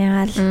баах юм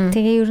ягаал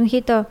тэгээ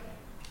ерөнхийдөө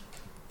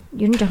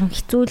ер нь жоохон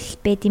хэцүү л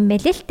байд юм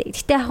байлээ л дээ.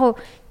 Гэтэ яг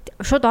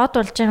шууд од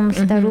болж байгаа юм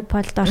л да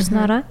RuPaul-д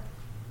орсноороо.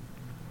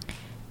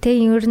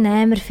 Тэгээ ер нь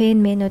амар фэн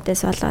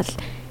мэнүүдээс болоод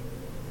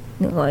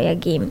нөгөө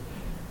яг юм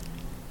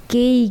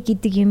гей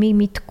гэдэг юмыг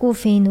мэдхгүй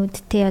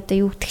фэнүүд те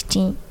одоо юу гэдэг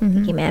чинь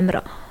юм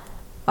амар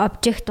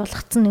обжект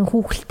болгоцсон нэг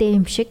хүүхэлтэй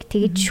юм шиг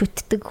тэгэж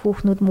шүтдэг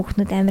хүүхнүүд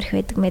амар их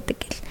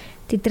байдаг гэл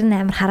тэд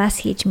нар амар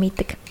хараас хийж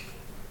мэддэг.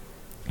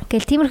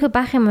 Гэл тиймэрхүү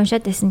баах юм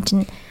уншаад байсан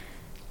чинь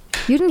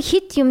ер нь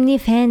хит юмны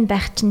фэн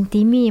байх чинь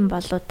дими юм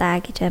болоо да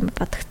гэж амар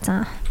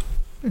бодгцсан.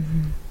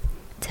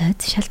 За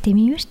шал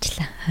дими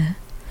юурчлаа.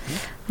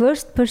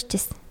 Worst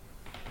purchase.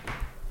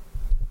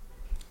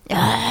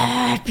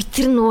 Би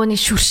тэр нөгөө нэг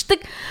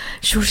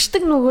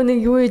шүршдэг нөгөө нэг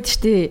юу ээд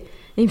штэ.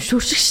 Им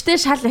шүршигчтэй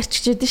шал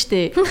арчиж ядэн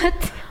штэ.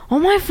 Oh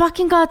my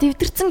fucking god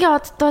эвдэрцэнгээ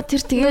оддоо тэр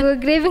тэгээ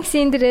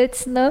Gramix-ийн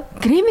дээрээс нөө.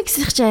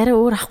 Gramix-ийн чи арай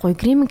өөр ахгүй.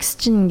 Gramix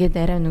чинь ингээд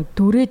арай нэг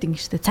дөрөөд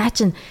ингэ штэ. Цаа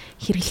чин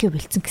хэрэглэхээ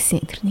бэлдсэн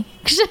гэсэн тэрнийг.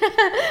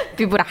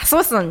 Би бүр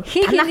асуусан.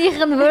 Танайх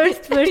нь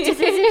worst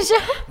purchase юм шиг.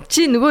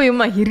 Чи нөгөө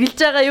юм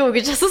хэрэглэж байгаа юу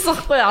гэж асуусан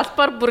байхгүй.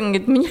 Албаар бүр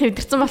ингээд минийх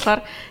эвдэрцэн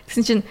болохоор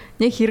тэгсэн чинь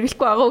нэг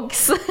хэрэглэхгүй байгаа уу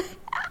гэсэн.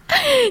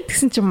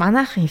 Тэгсэн чинь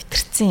манайх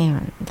эвдэрцэн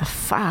юм. The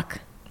fuck.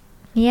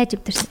 Яаж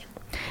эвдэрсэн?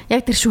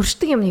 Яг тэр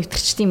шүршдэг юм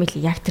нэвтэрчдэг юм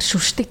билий. Яг тэр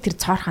шүршдэг тэр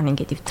цоорхоо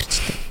ингээд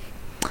нэвтэрчдэг.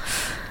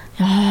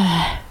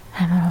 Яа,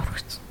 амар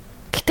урагч.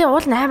 Гэтэ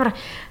уул амар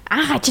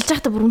анх ажиллаж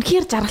байхдаа бүр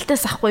үнэхээр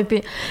жаргалтайс ахгүй би.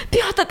 Би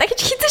одоо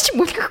дахиж хизээч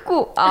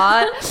мүлгэхгүй.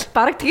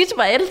 Бараг тэгэж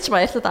баярлаж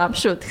байгаа юм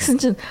шүү. Тэгсэн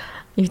чинь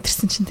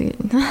нэвтэрсэн чинь тэгээ.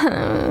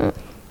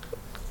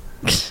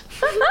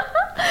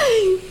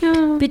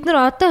 Бид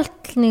нар одоо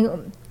болтол нэг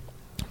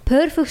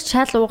perfect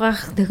шал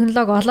угаах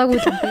технологи олоогүй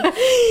юм бэ?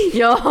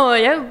 Йоо,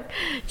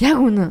 яг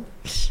үнэ.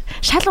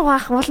 Шал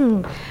угаах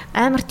уул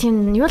амар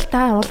тийм юу л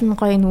да уул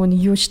гоё нөгөө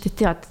юу штэ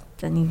тий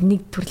одоо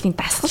нэг төрлийн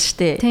дасгал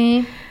штэ.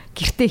 Тийм.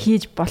 Гэртээ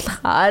хийж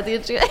болох.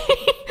 Тэгэж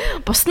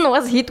бус нь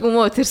угаас хийдгүй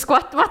мөө тэр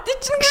squat мат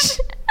чинь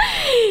гэж.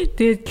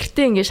 Тэгээд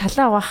гэртээ ингээд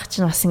шалаа угаах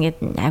чинь бас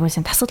ингээд айгуу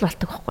сайн тасгал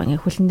болдог байхгүй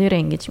ингээд хөлн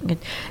дээрээ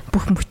ингээд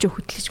бүх мөчөө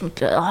хөдлөж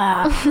мэдлээ.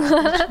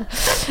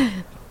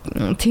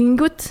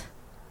 Тэнгүүд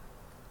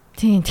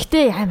тийм.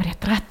 Гэтэ амар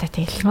ядгаатай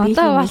тэгэл.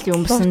 Одоо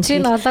өмсөн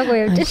чинь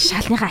олоогүй явж байна.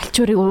 Шалныхаа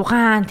альчуурыг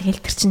угаан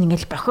тэгэл тэр чинь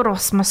ингээл бохор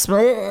усмас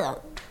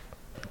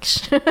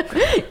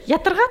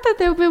ядаргаатай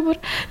тэг би бүр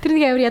тэр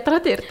нэг амар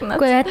ядаргаатай ярьдаг надад.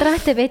 Үгүй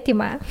ядаргаатай байт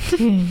юм аа.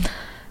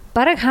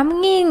 Бараг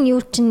хамгийн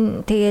юу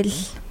чинь тэгэл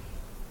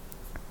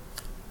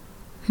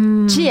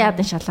чи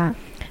яадан шалаа.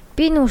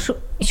 Би нүү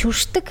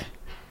шүршдэг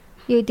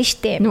юу гэдэг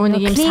штэ. Нөгөө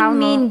нэг юм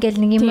сауна гэл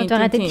нэг юм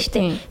байгаа гэдэг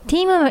штэ.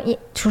 Тийм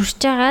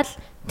шүршж байгаа л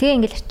тэгээ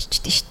ингээл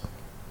очичдээ штэ.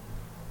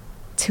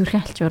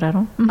 Цэвэрхэн алчуураар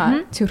уу?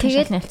 Цэвэрхэн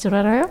шалны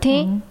алчуураараа юу?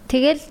 Тийм.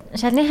 Тэгэл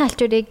шалныхаа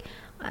алчуурыг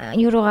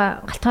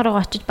юурууга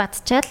галтгааруугаа очиж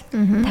бадчаал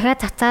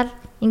дахиад цацаал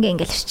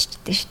ингээл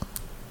ирччихдэг шүү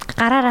дээ.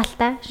 Гараараа л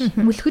та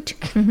мүлгэж.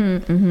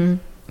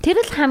 Тэр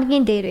л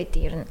хамгийн дээр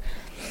байдаг ер нь.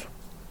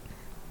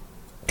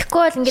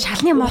 Тэгэхгүй бол ингээд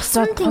шалны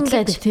моосод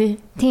тодлаад тий.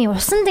 Тийм,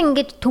 усанд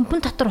ингээд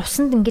төмпөн дотор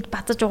усанд ингээд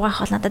базаж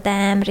угаах бол надад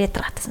амар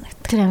ядаргаатай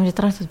санагдав. Тэр амар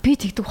ядаргаатай. Би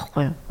тэгдэг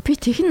байхгүй юу? Би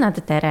тэгэн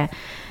надад арай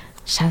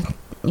шал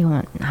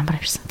юу амар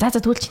ирсэн. За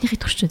тэгвэл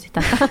чинийхийг турчууд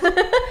та.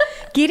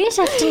 Гэрийн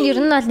шал чинь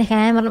ер нь бол нэг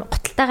амар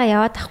гуталтайгаа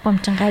яваад ахгүй юм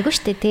чинь гайгүй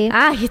штэ тий.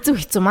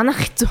 Хэцүү манайх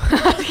хэцүү.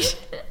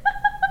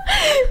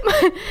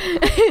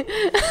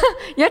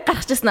 Яг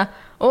гарчихсан аа.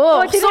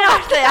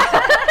 Суугатай.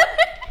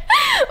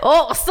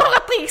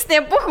 Суугатай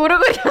гэснээр бүх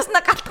өрөөгөө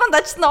яснаа галтгонд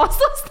ажснаа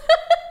ууссан.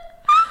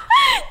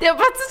 Тэгээ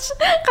бацаж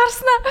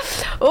гарснаа.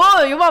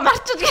 Юма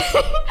марчиж.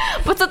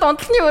 Буцаад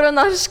унталны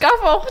өрөөнөө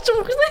шкаф авах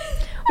юм гэсэн.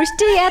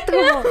 Өштэй яадаг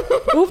юм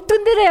уу?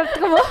 Өвдөн дээрээ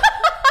явдаг юм уу?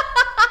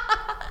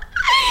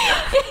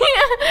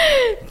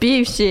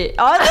 Би биш.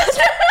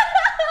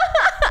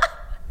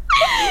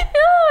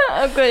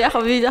 Окей, яг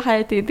видео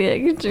хайдаг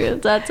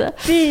гэж. За.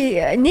 Би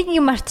нэг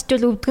юм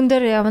мартчихвал өвдгөн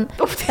дээр явна.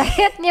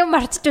 Дахиад нэг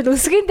мартчихвал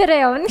өсгөн дээр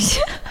явна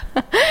гэж.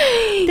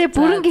 Тэгээ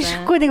бүрэн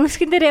гიშхгүй нэг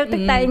өсгөн дээр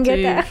явдаг та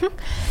ингээд.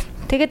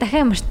 Тэгээ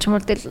дахиад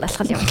марчмал del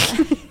алхал явна.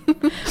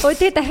 Өө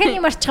тэгээ дахиад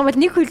нэг марчих юм бол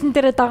нэг хөлн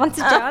дээр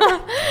догонцож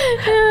явна.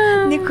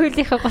 Нэг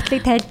хөлийнхээ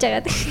готлыг тайлж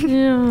агаад.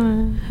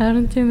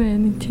 Харин тийм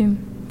ээ,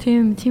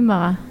 тийм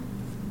байгаа.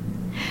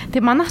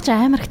 Тэгээ манайх ч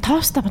амар их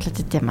тоостой болоод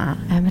идэм аа.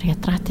 Амар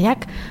ядраатай.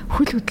 Яг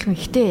хөл хөдлөн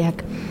ихтэй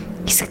яг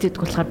хэсэгтэйг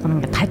болохоор бүр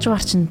ингээд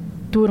хажуугаар чинь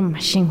дүүрэн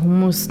машин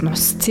хүмүүс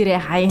нус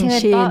цэрэ хаян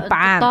шин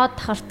баан доод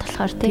талаар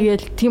болохоор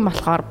тэгэл тийм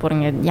болохоор бүр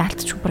ингээд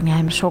яалтч бүр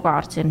амар шуугаа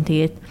орж ирэн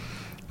тэгээд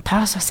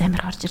тоос бас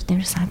амар орж ирд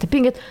юм шиг санагдав. Би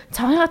ингээд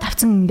цавныгаа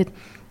тавцсан ингээд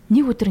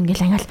нэг өдөр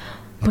ингээд ангаал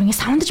бүр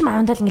ингээд савндаж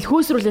маавандал ингээд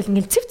хөөсрүүлэл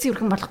ингээд цэв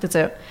цэвэрхэн болгохтой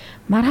заяа.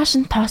 Маргааш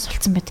нь тоос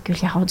болцсон байдаг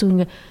гэвэл яг зүг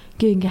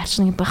ингээд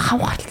харчна ингээд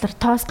хавх хатлаар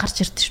тоос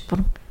гарч ирдэ шүү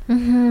бүр.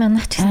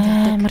 Манайх ч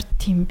гэсэн амар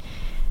тийм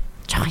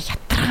жоохон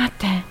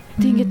ядаргаатай.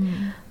 Тэг ингээд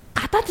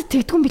гадаад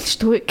тэгдгүн билж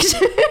төө гэж.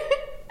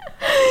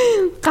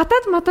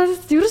 Гадаад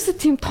мадад ерөөсөө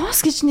тийм тоос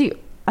гэж нэг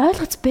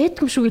ойлгоц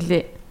байдгүй шүү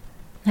гэлээ.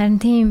 Харин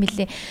тийм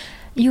билээ.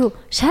 Юу,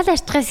 шал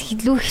арчгаас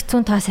илүү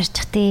хэцүү тоос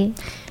арчих тий.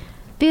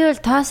 Би бол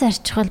тоос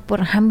арчих бол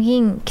бүр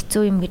хамгийн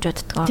хэцүү юм гэж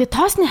боддог. Тэгээ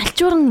тоосны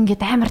алчуур нь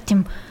ингээд амар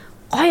тийм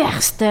гоё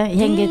ах хэвээр.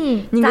 Яг ингээд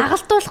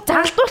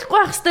загалдуулахгүй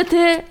ах хэвээр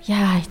тий.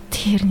 Яа,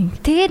 тэр нэг.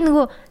 Тэгээд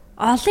нөгөө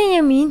олон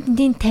юм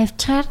энд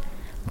тавьчихаар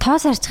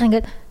тоос арчих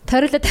ингээд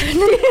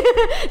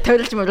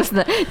Тойрлж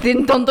мөрөснө.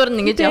 Тэр дундуур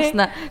нь ингэж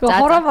явснаа. За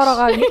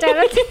хороо ингэж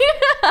араад.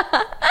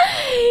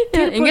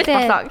 Тэр ингэж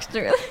болоо гэж.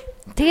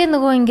 Тэгээ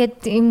нөгөө ингээд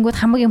ингэнгүүт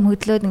хамаг юм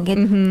хөдлөөд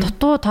ингээд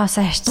дутуу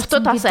тоосоо арчиж.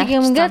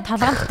 Тийм ингээд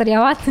толгоон дотор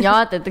яваад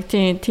байдаг.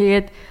 Тийм.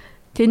 Тэгээд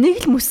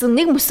нэг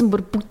мөсөн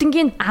бүр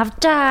бүгднгийн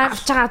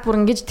авчаагаад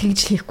бүр ингэж тэгж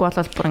хийхгүй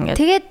болол бүр ингээд.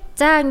 Тэгээд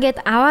за ингээд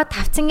аваад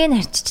тавцангийн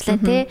арчичлаа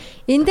тий.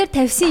 Энэ дээр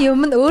тавьсан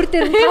юм нь өөр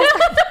дээр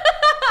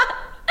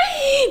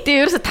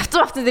Тэгээ ерөөсө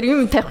тавцсан дээр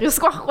юм тавих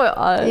ёсгүй байхгүй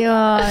юу?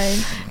 Яа.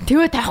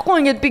 Тэгээ тавихгүй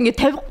ингээд би ингээд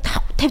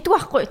тавьдаг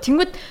байхгүй.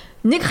 Тэнгүүд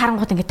нэг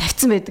харангууд ингээд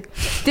тавьсан байдаг.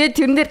 Тэгээ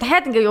тэрэн дээр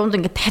дахиад ингээд юмд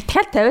ингээд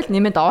тавиал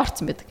нэмээд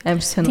оорцсон байдаг.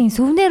 Амар сонио. Тийм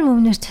сүвнэр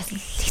ч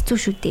хэцүү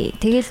шүү дээ.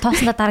 Тэгээл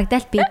тоосондоо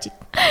дарагдаал бийж.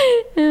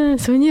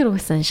 Сүвнэр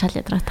угсаа шал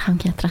ядраад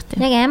хамгийн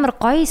ядраатай. Яг амар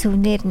гоё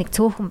сүвнэр нэг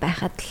цөөхөн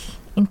байхад л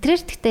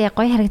интернет гэхдээ яг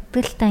гоё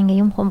харагддаг л та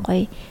ингээд юм хум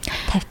гоё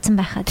тавьсан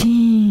байхад.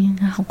 Тийм.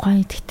 Яг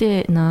гоё.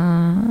 Гэхдээ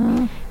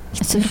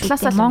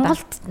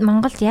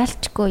Монголд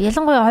яалчгүй.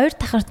 Ялангуяа хоёр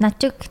давхарт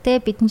начиг те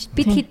бид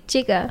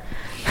хидчиг.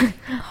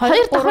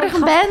 Хоёр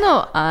давхарынхан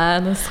байна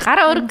уу? Нас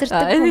гараа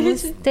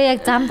өргөрдөг. Тэ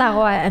яг зам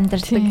дагуу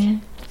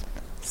амьдардаг.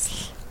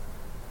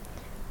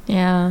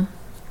 Яа.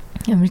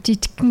 Ямар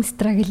жижигхэн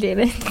страгл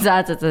яриа.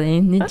 За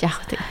энэ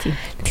яах вэ тийм.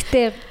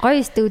 Гэтэ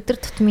гоё өстө өдөр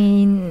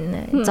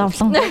тутмын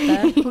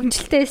зовлонгууд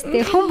хөвгөлтэй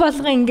өстө хүн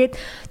болго ингээд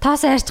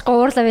тоос хайрчгүй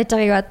уурлаа байж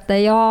байгааг бадаа.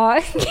 Ёо.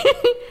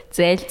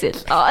 Зээл.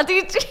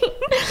 Тэгэж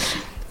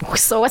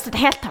Угсаас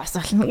дахиад тоос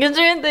болно. Гэж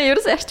юм даа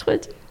ерөөс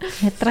арчихгүй.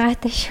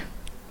 Ядраатай шүү.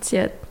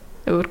 Зяа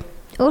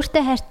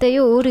өөртөө хайртай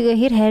юу өөрийгөө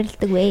хэр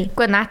хайрладаг вэ?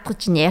 Үгүй наадах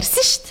чинь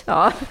ярьсан шүү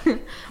дээ.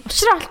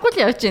 Учраа олохгүй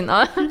л явж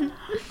байна.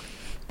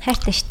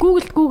 Хайртай шүү.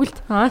 Google.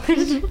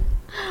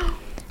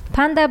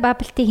 Панда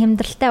бабблти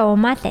хямдралтай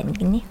умаа л ань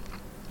гинэ.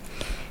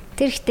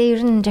 Тэр ихтэй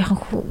ер нь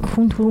жоохон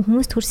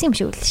хүмүүс төрсөн юм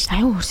шиг үлдсэн шүү.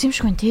 Аюу хөрсөн юм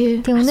шиг байна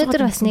тий. Тэг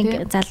өнөөдөр бас нэг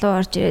залуу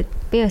орж ирээд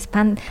би бас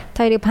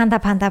хоёрыг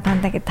панда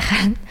гэдэг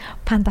харна.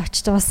 Панда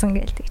очиж уусан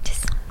гээл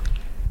тэгжсэн.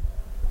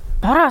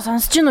 Бороо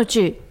сонсож гин үү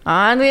чи?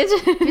 Нэгэж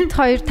бид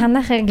хоёр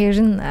танахыг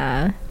ер нь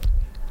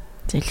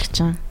зэлгэж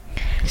байгаа.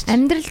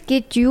 Амьдрал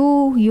гэж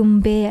юу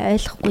юм бэ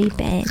ойлгохгүй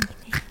байна.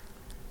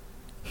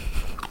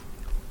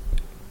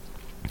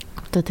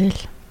 Тэгэл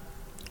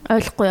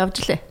ойлгохгүй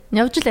явж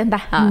лээ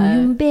да.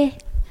 Юм бэ?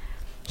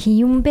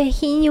 Хин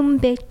юм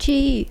бэ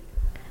чи?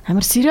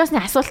 Амар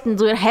сериусны асуултанд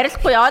зүгээр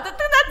хариулахгүй яваад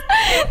байдаг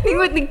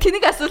надад. Нэг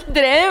тэнэг асуултан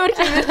дээр амар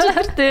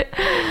хэмэрчтэй.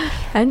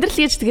 Амьдрал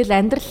гэж тэгэл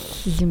амьдрал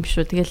юм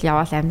шүү. Тэгэл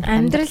яваал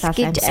амьдрал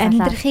гэж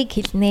амьдрахыг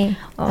хэлнэ.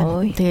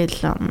 Тэгэл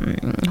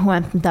хүн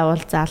амьтантай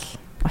уулзаал,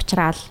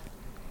 уулзраал.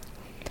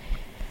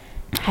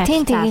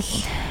 Тийм тэгэл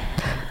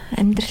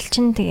амьдрал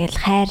чинь тэгэл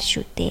хайр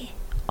шүү дээ.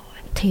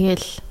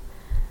 Тэгэл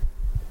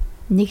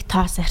нэг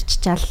тоос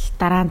арчичаал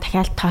дараа нь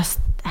дахиад тоос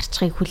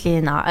арчихыг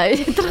хүлээн.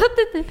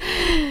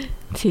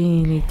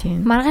 Тийм.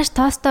 Маргааш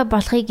тоостой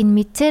болохыг нь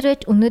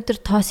мэдсээрэж өнөөдөр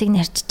тоосыг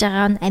нь арчиж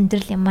байгаа нь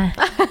амьдрал юм аа.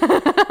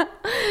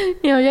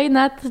 Яа, яг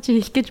надад чи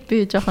хэлэх гэж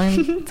би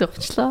жоохон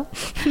зөвчлөө.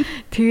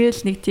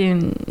 Тэгэл нэг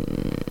тийм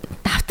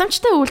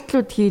давтамжтай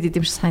үйлдэлүүд хийгээд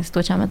идэм шиг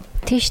санагддаг чамд.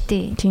 Тийм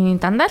штэ. Тийм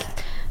дандаа л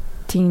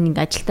тийм нэг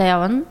ажилдаа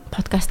явна,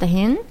 подкаста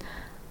хийн,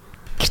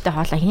 гэртээ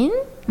хоолоо хийн.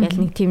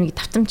 Тэгэл нэг тийм нэг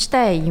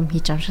давтамжтай юм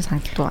хийж байгаа шиг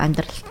санагддаг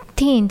амьдрал.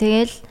 Тийм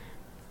тэгэл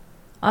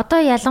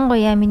одоо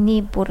ялангуяа миний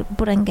бүр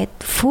ингээд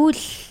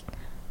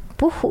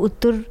бүх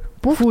өдөр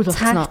бүх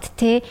цагт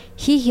те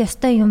хийх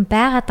ёстой юм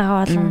байгаад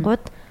байгаа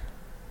болонгууд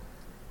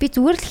би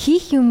зүгээр л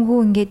хийх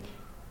юмгүй ингээд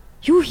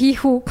юу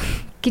хийх үү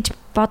гэж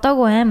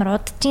бодоогүй амар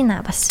удаж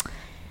байна бас.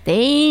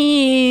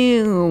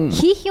 Хийх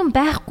юм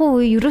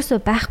байхгүй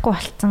ерөөсөө байхгүй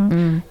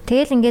болцсон.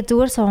 Тэгэл ингээд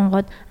зүгээр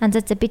суунгууд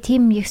за би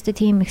тийм ихтэй.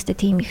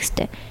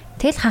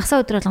 Тэгэл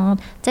хагасаа өдөр болгонгууд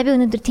за би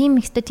өнөөдөр тийм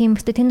ихтэй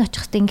тэнд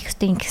очих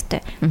хэрэгтэй ингэх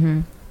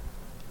хэрэгтэй.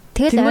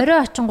 Тэгэл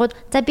орой очингууд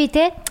за би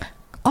те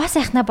гоо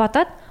сайхнаа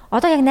бодоод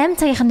одоо яг 8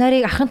 цагийн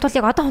нойрыг ахын тул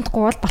яг одоо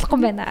хондохгүй бол болохгүй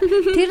байна.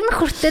 Тэр нь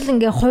хүртэл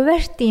ингээ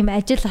хуваарт юм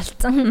ажил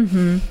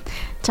болсон.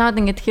 Чаад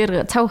ингээ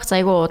тэгэхээр цаг хугацаа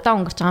айгүй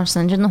удаан өнгөрч байгаа юм шиг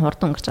санаж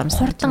хурдан өнгөрч байгаа юм.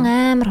 Хурдан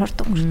амар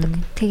хурдан өнгөрдөг.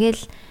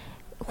 Тэгэл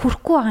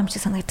хүрхгүй байгаа юм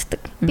шиг санагддаг.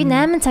 Би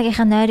 8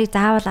 цагийнхаа нойрыг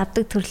заавал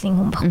авдаг төрлийн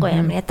хүн байхгүй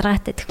амар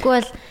ядаргаатай. Тэгэхгүй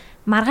бол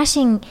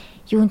маргаашийн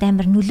юунд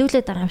амар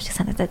нөлөөлөд байгаа юм шиг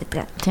санагдаад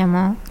байдаг. Тийм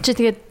үү. Чи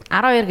тэгээд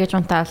 12 гэж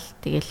унтаал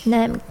тэгэл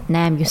 8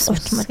 9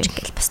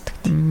 гэл басдаг.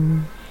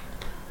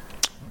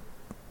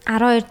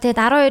 12 тэгээд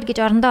 12 гэж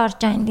орондоо орж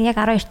байгаа. Яг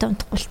 12-т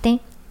унтахгүй л тийм.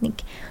 Нэг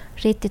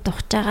Reddit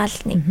ухаж байгаа л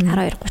нэг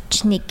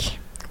 12:31.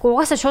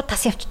 Угаасаа шууд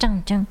тас явчихж байгаа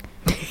юм чинь.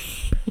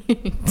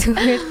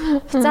 Зүгээр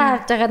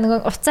уцаа харж байгаа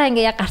нөгөө уцаа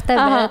ингээ яг гартаа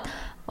байгаад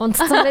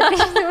унтсан байдаг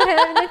юм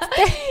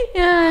нэттэ.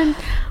 Яа.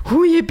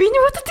 Хүүе би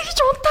нэг удаа тэгж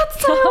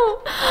унтаадсан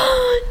юу.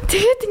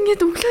 Тэгээд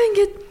ингээд өглөө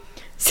ингээд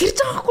сэрж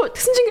байгаа хгүй.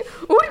 Тэгсэн чинь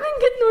өөрөө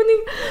ингээд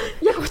нүунийг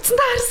яг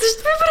уцандаа харсан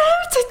шүү дээ. Би бүр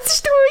амар цэцсэн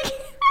шүү дээ.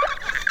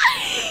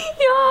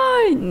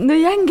 Яа, нөө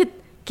яг ингээд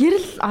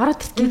гэрэл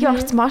ороод гигээ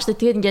орцсон маа шүү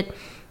дээ. Тэгээд ингээд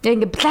яг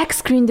ингээд black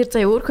screen дээр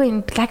заяа өөрөө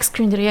энэ black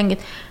screen дээр яг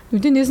ингээд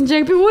нүдэн нээсэн чинь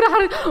яг би өөрөө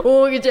хар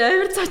гэж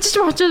амар цочиж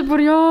мочоод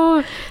бүр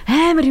ёо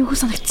амар юу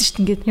санагдсан шүү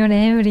дээ. Ингээд ёо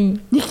амар юм.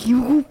 Нэг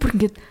юу бүр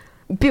ингээд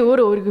би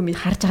өөрийгөө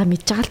харж байгаа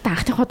мэдж байгаа л та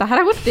ахтын хоо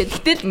хараагүй л дээ.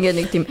 Гэтэл ингээ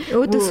нэг тийм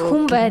өөдөөс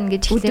хүн байна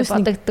гэж хэлээ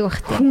бодогддог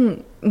бах тийм.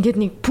 Хүн ингээд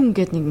нэг пүн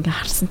гээд нэг ингээ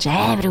харсан чи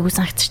амар үгүй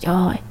санагдчих.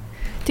 Йоо.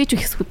 Тэгж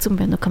их хүзэн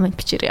байна уу комент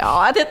бичээрэй.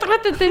 Яа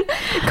тэгтээ тийм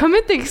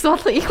комент их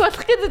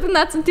болох гэдэг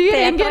наацсан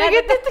тэгээ ингээ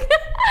гэдэг.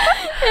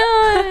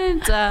 Яа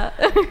за.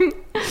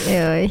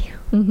 Йой.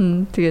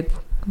 Тэгээд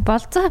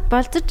болцож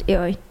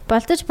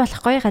болох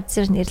гоё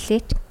газар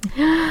нэрлээч.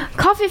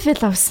 Coffee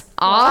Fellows.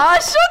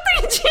 Шууд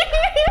гэж.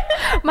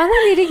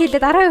 Манай нэрийг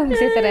хэлээд 10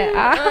 хүнлээдэрээ.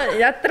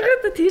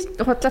 Ядаргаад тийш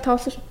худлаа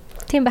тоолсон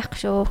шүү. Тийм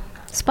байхгүй шүү.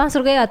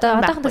 Спонсоргээ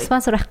одоохондоо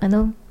спонсор байх гэнэ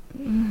үү?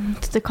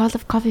 Тэгээд Call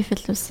of Coffee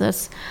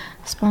Fellows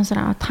спонсор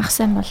аваад хах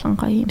сайн болон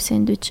гоё юм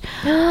сэндвич.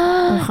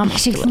 Ухаан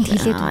шиг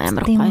хэлээд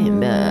амар гоё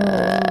юм.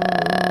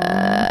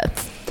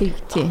 Тэг.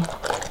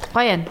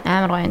 Гоё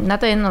амар гоё.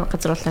 Надад энэ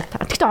газар болоо.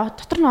 Гэтэ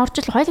дотор нь орж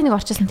ил хоёлын нэг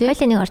орчихсон тий.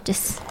 Хоёлын нэг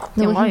орчихсон.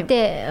 Нөгөө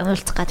хинтээ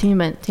уулзах гад. Тийм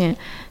байна. Тийм.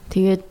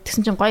 Тэгээд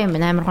тэгсэн чинь гоё юм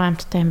байна. Амар гоё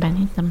амттай юм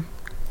байна энэ.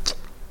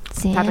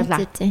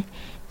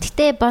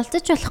 Гэтэ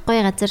болцож болох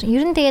гоё газар.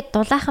 Ер нь тэгээд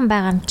дулаахан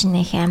байгаа юм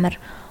чинь их амар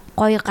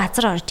гоё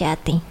газар орж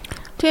яадیں۔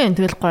 Тийм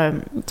тэгэл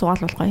гоё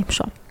зугаал бол гоё юм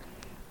шүү.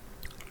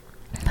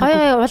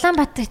 Гоё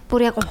Улаанбаатарт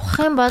бүр яг ухах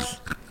юм бол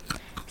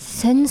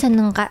сонин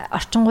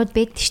орчингууд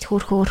байдаг шүү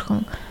дээ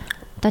хөөрхөн.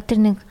 Одоо тэр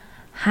нэг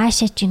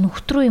хаашаа чи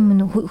нүхт рүү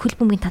юм хөл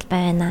бөмбөгийн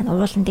талбай байна.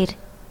 Уулан дээр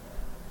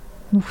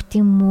нүхт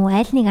юм уу?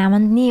 Аль нэг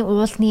амандны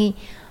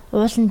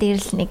уулан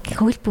дээр л нэг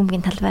хөл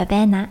бөмбөгийн талбай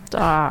байна.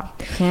 За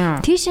тийм.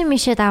 Тийш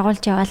мишээ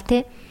дагуулж яваа л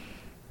те.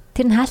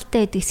 Тэр нь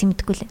хаалттай байдаг юм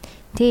мэдгүй л.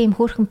 Тийм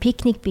хөөрхөн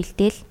пикник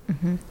бэлдээл.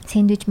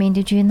 Сэндвич,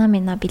 вина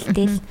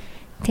бэлдээл.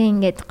 Тэг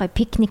ингээд гоё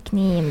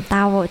пикникний юм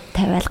давуу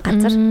тавиал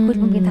газар хөл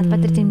бөмбөгийн талбай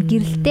дээр тийм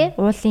гэрэлтэй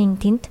уулын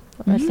тэнд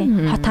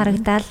уулын хот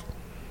харагдаал.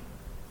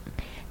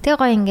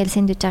 Тэг гоё ингээл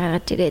сэндвич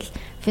гаргаж ирээл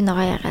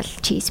виногоо ягаал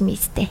чиз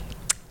мистэй.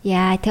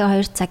 Яа тэг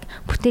 2 цаг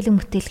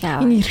бүтээлэг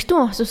аваа. Энэ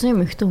эргэтэн асуусан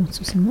юм эргэтэн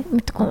үнссэн юм уу?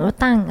 Мэдгүй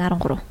удаан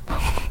 13.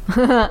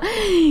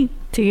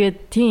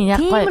 Тэгээд тийм яг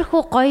гоё.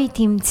 Тиймэрхүү гоё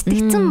тийм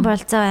цэцэгцэн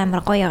болцоо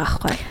амар гоё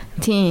байгаа байхгүй.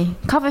 Тийм.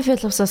 Coffee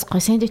Fellows-аас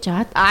гоё сэндвич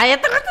аваад.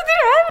 Ядаргаад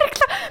тэр амар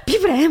реклам. Би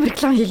бүр амар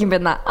реклам хийх юм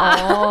байна.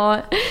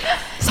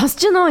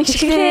 Сонсож гинөө их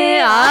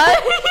шигтэй.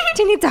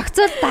 Чиний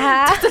зохицол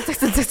та.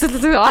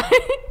 Зохицол.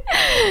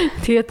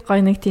 Тэгээд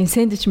гоё нэг тийм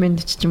сэндвич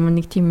ч юм уу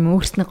нэг тийм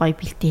өөрснөө гоё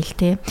бэлдээл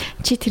те.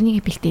 Чи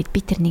тэрнийг бэлдээд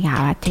би тэрнийг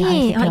аваад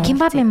тийм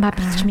кимбаб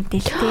бэлдэж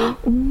мэдээл те.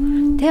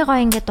 Тэгээ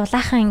гоё ингээд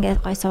дулаахан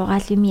ингээд гоё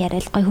суугаал юм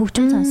яриад гоё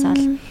хөгжим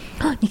сонсоол.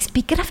 Нэг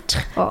спикер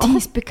авчих. Тийм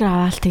спикер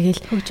аваал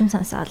тэгэл хөгжим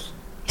сонсоол.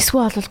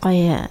 Эсвэл бол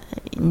гоё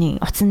нэг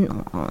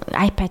утсан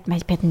iPad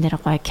дээр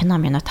гоё кино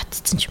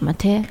татчихсан ч юм уу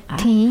те.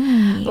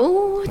 Тийм.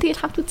 Тэгэл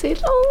хавт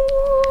үзээл.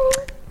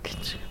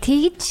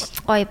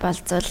 Тэгж гоё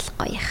болзол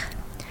гоё их.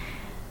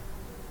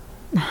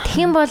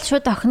 Тэгэх юм бол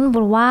шууд охин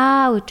бүр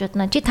вау гэж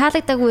бодно. Чи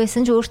таалагдаагүй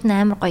байсан чи өөрт нь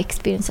амар гоё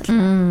experience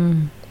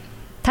болно.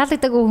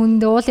 Таалагдаагүй хүнд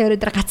уул өрөө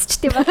дээр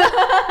гацчихдээ байна.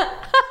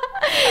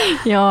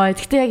 Яа,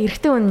 гэхдээ яг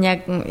эрэгтэй хүн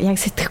яг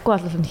сэтгэхгүй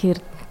бол үнэхээр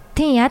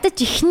тийм ядаж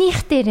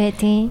ихнийх дээрээ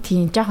тийм.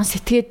 Тийм жоохон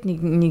сэтгээд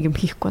нэг юм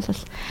хийхгүй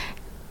бол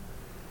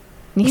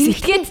нэг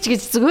сэтгээд ч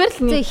гэж зүгээр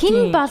л нэг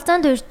хин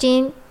болзоонд урьж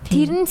ийн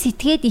тэр нь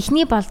сэтгээд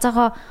ихний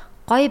болзоогоо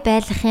гоё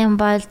байлгах юм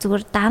бол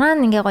зүгээр дараа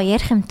нь ингээ гоё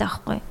ярих юмтай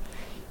байхгүй.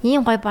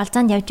 Ийм гоё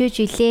болзоонд явж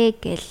үж илээ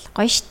гэл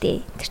гоё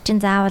штэ. Тэр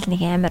чин заавал нэг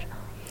амар.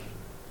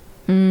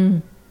 Тийм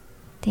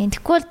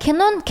тэгвэл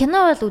кино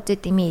бол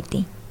үзээд юм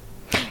ээ.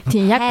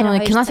 Тийм яг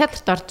кино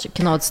театрт орж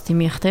кино үзт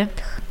юм их тийм.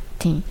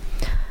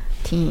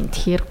 Тийм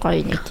тэгэхээр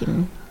гоё нэг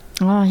тийм.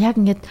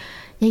 Яг ингээд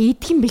яг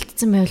эдгэн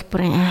бэлдсэн байвал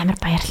бүр амар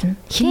баярлна.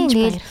 Хинж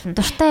баярлна.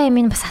 Дуртай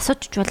юм бас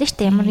асууж болно шүү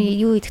дээ. Ямар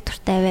юу идэх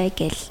дуртай вэ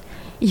гэл.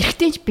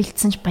 Эрэгтэйч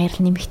бэлдсэн ч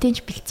баярлна,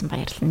 эмэгтэйч бэлдсэн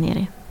баярлна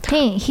нэрээ.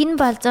 Тийм хин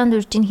болзоонд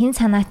үрж ин хин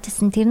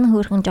санаачсан тэр нь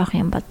хөөрхөн жоох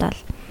юм бодоол.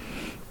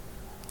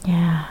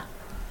 Яа.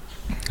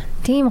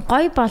 Тийм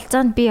гоё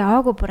болзоонд би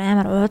яваагүй бүр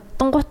амар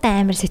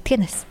удангуутай амар сэтгэн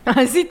нас.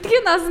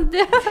 Сэтгэн насан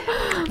тий.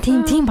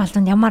 Тийм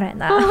болзоонд ямар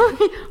байна.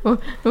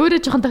 Өөрөө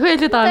жоохон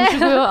тохиолдоод байгаа юм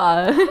шиг үү.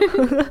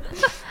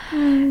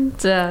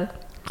 За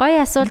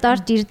гоё асуулт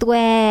орж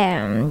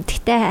ирдгвэ.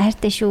 Тэгтээ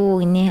хайртай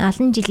шүү гинэ.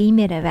 Олон жил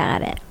иймээрээ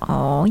байгаарэ.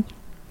 Ой.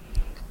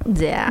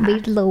 За.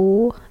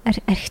 Бирлөө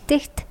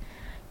архитект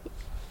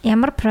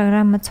ямар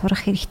програмд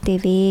сурах хэрэгтэй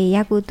вэ?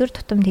 Яг өдөр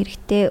тутамд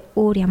хэрэгтэй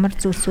өөр ямар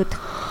зүйлсүүд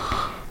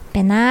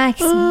байна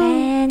гэсэн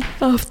байна.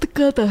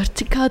 AutoCAD,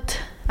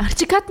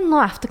 ArchiCAD нь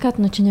AutoCAD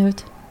нь чиний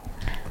хувьд?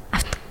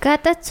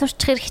 AutoCAD-д сурах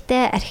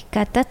хэрэгтэй,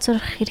 ArchiCAD-д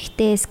сурах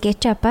хэрэгтэй,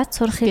 SketchUp-д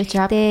сурах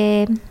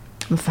хэрэгтэй.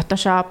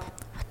 Photoshop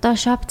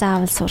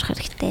заавал сурах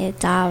хэрэгтэй.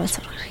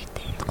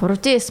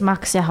 3ds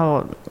Max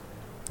яхав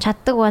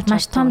чаддаг бол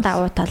маш том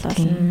давуу тал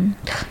болно.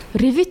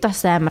 Revit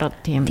бас амар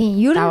тийм. Тийм,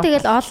 ер нь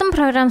тэгэл олон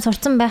програм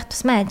сурсан байх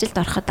тусмаа ажилд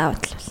ороход давуу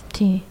тал болно.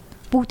 Тийм.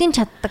 Бүгдийг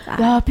чаддаг.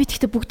 Би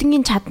тэгтээ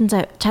бүгднийг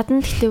чадна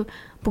гэхдээ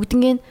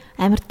бүгднийг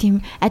амар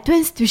тийм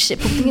advanced биш.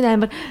 Бүгднийг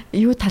амар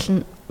юу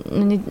тална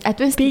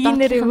advanced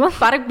beginner юм уу?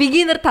 Бараг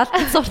beginner талд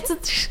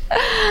сурцсан шүү.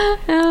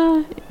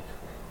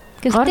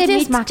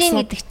 Гэхдээ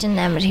мэдчихээн гэдэг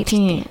чинь амар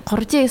хэрэгтэй.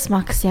 3ds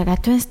Max яг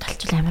advanced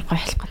толчил амар гоё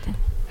болох гэдэг.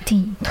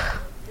 Тийм.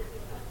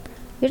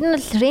 Ер нь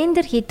бол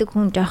рендер хийдэг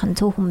хүн жоохон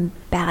цөөхөн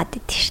байгаад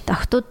идэв шүү дээ.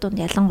 Октод дунд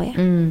ялангуяа.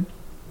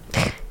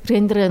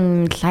 Рендер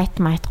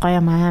light might гоё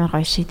амар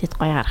гоё шийдэд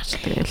гоё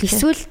гаргачихдаг.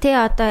 Эсвэл те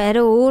одоо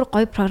арай өөр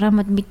гоё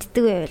програмууд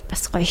мэддэг байвал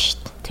бас гоё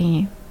шүү дээ.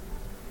 Тийм.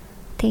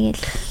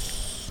 Тэгэл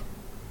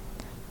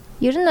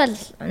ер нь бол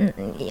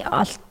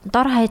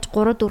дор хаяж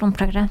 3-4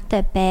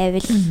 програмтай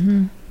байвал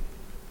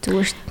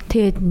зүгээр шүү дээ.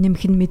 Тэгээд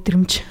нэмэх нь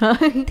мэдрэмж.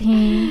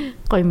 Тийм.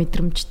 Гоё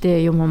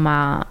мэдрэмжтэй юм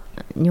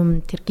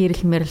тэр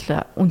гэрэл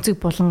мэрэл үнцэг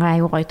булангаа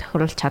аюу гоё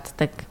тохируулж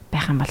чаддаг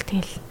байх юм бол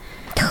тэгэл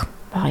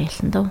байгаа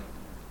ялсан дөө.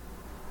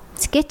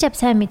 SketchUp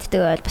сайн мэддэг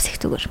байвал бас их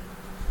зүгээр.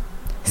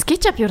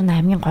 SketchUp ер нь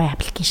хамгийн гоё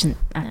аппликейшн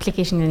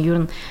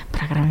ер нь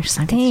програм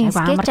ирсэн гэж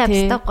амар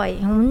тий. SketchUp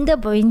гоё. Өмнөдөө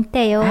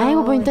буянтай ёо.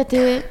 Айгу буянтай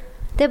тий.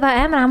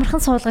 Тэгээ амар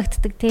амархан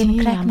суулгагддаг тий.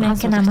 Crackman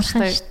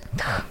амархан шүү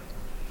дээ.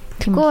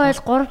 Тэгвэл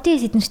 3D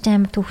эднэр чинь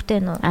амар төвхтэй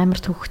нөө. Амар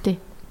төвхтэй.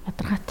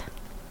 Ядаргаат.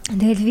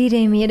 Тэгэл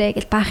VRM-ээрээ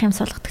гэл баах юм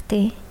суулгадаг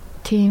тий.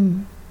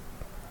 Тийм.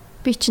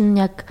 Би чинь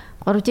яг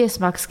 3ds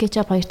Max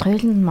SketchUp хоёрт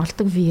хоёуланд нь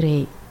молдог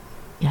V-Ray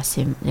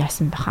яасан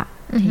баха.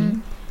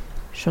 Тийм.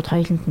 Шууд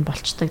хоёуланд нь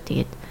болцдог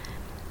тэгээд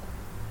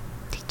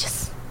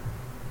тэгчихсэн.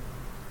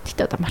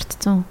 Тэгтээ одоо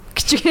мартцсан.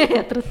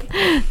 Гिचгээ ядраад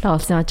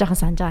таалсан жоохон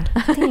санджаа.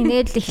 Тийм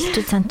нээд л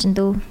эхэлчихв санчин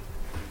дөө.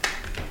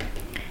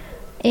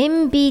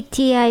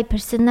 MBTI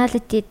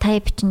personality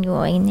type чинь юу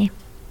вэ гинэ?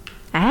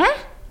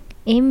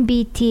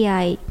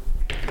 MBTI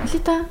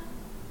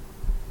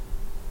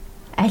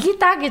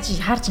Алита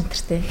гэж харж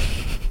энтертэй.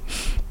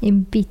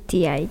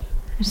 MBTI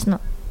харсан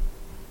уу?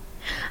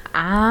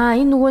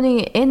 Энэ нөгөө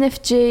нэг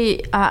NFJ,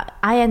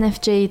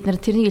 INFJ эднэр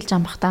тэрнийг хэлж байгаа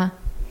юм бах та.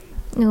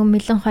 Нөгөө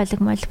меланхолик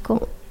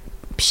молекул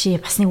биш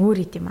ээ, бас нэг өөр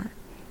юм аа.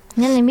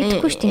 Яна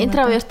мэдхгүй шүү дээ.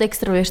 Introvert,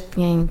 extrovert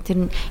гэн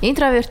тэр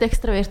introvert,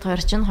 extrovert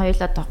хоёр чинь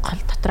хоёулаа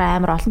дотор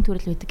амар олон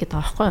төрөл байдаг гэдэг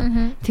байгаа байхгүй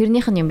юу?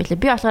 Тэрнийх нь юм бэлээ.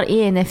 Би болохоор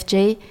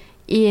ENFJ,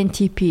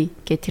 ENTP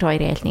гэх тэр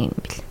хоёрын айл нэг юм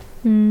бэлээ.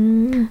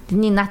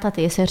 Тэрний натаа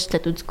тэгээ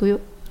сорчлаад үзгүй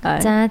юу?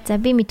 За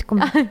би мэдгүй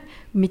юм.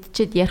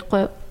 Мэдчихэд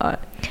ярихгүй юу?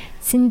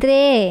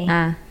 Синдрэ.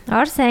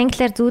 Орос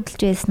англиар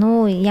зүүдэлж байсан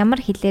уу? Ямар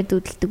хэлээр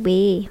зүүдэлдэг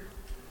вэ?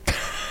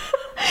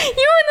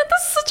 Юу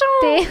надад сонсож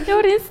байгаа.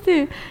 Ямар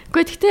юм.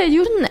 Гэхдээ тэгтээ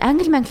ер нь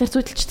англи манглиар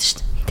зүүдэлждэг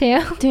шүү дээ.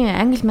 Тийм,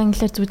 англи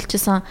манглиар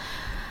зүүдэлжсэн.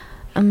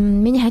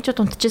 Миний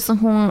хажууд унтчихсан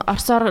хүн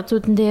орсоор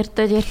зүүдэн дээр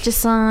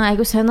ярьжсэн.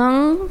 Айгу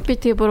сонин. Би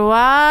тэгээ бүр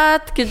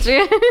what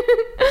гэж.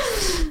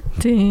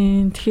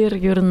 Тийм, тэгэхээр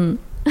ер нь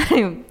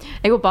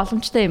айгу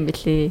боломжтой юм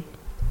бэлээ.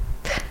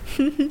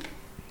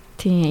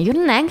 Тийм, ер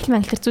нь англи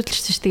манглиар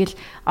зүүдэлжсэн шүү. Тэгэл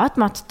од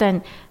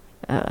модтой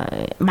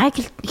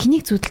Майкл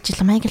хэнийг зүүдэлж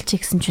ил Майкл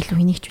Джексон ч үлээ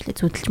хэнийг ч үлээ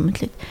зүүдэлж юм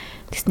лээ.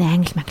 Тэгснэ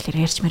англи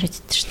манглиар ярьж мөрөд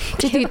идэж шүү.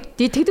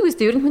 Чи тэгдэг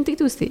үстэй ер нь хүн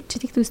тэгдэг үстэй. Чи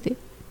тэгдэг үстэй.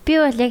 Би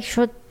бол яг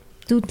шууд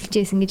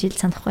зүүдэлжсэн гэж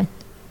хэл санахгүй байна.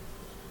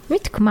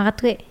 Мэдгүй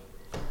магадгүй.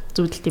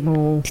 Зүүдэлт юм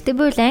уу? Гэтэ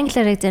би бол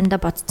англиараа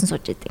заримдаа бодсон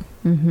сууж байдаг.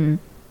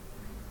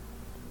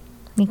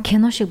 Нэг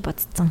кино шиг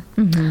бодсон.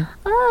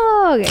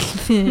 Гэх.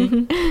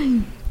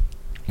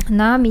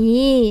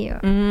 Нами.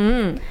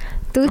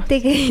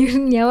 Дүүтэйгээ ер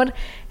нь ямар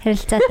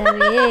харилцаатай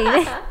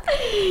вэ?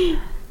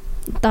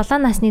 7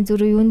 насны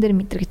зүрх юун дээр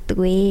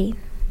мэдрэгддэг вэ?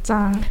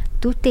 За.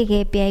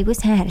 Дүүтэйгээ би айгүй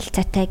сайн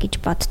харилцаатай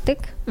гэж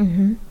боддог.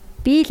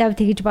 Би лав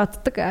тэгэж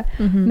боддог.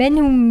 Мань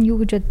хүн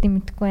юу гэж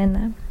боддгийг мэдэхгүй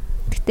байна.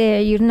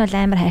 Гэтэ ер нь бол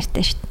амар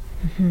хайртай шүү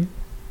дээ.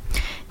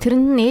 Тэр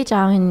нь ээж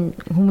аавын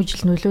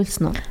хүмүүжил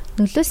нөлөөлсөн үү?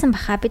 Нөлөөсөн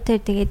баха. Би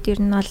тэр тэгээд ер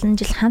нь олон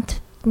жил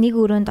хамт нэг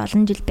өрөөнд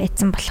олон жил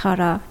байцсан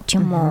болохоор ч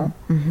юм уу.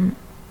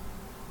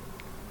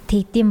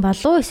 Тэгдэм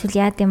болов эсвэл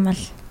яад юм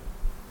бол.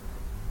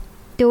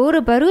 Тэгээ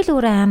өөрөө боргил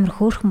өөрөө амар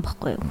хөөрхөн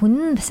бохгүй юу? Хүн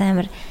нь бас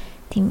амар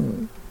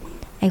тийм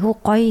айгуу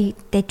гоё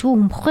дэжгүй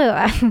хүн бохгүй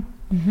юу?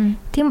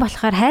 Тийм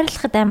болохоор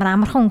хайрлахад амар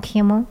амархан гэх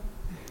юм уу?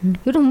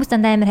 Ер нь хүмүүс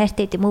дандаа амар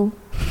хайртай гэдэг юм уу?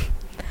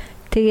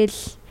 Тэгэл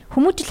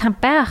хүмүүжил хам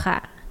байгаа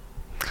хаа.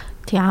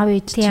 Аав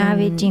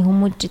ээжийн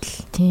хүмүүжил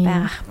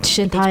байгаа.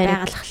 Жишээ нь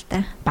байгалах л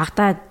та.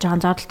 Багтаа жоохон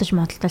зодтолтож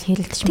модтолтол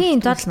хэрэлдэж.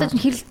 Тийм зодтолтож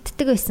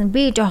хэрэлддэг байсан.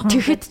 Би жоохон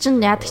тэгэхэд чинь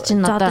яадаг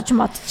чинь одоо зодож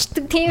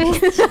модчдаг тийм ээ.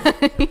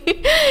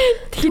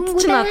 Тэгэхэд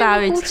чинь одоо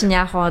аав ээж чинь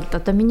яах вэ?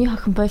 Одоо миний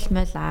охин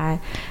болмол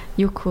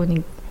юу хөө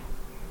нэг.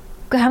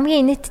 Гэхдээ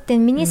хамгийн инээдтэй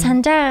миний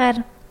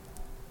санджаагаар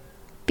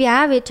би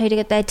аав ээж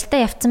хоёрыг одоо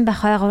ажилдаа явцсан байх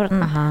хойгоор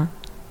нь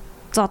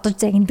зодож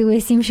загиндаг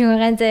байсан юм шиг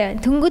байгаа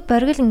заа. Тэнгүүд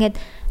боргил ингээд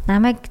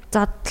намайг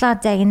зодлоо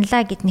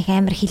загинлаа гэд нэг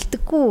амар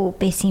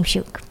хилдэггүй байсан юм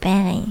шиг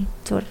байгаа юм.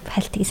 Зүгээр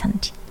хальтыг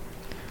санаж.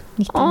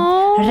 Нэг тийм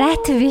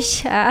рат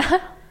биш.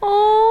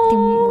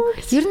 Тийм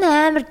ер нь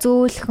амар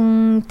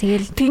зөөлхөн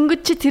тэгэл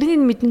тэнгүүд чи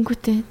тэрнийг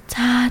мэдэнгүүтэй.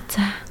 За.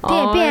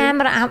 Тэгээ би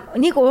амар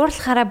нэг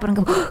уурлахаараа бүр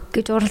ингээд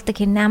гэж уурладаг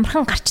хэрнээ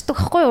амархан гарчдаг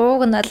байхгүй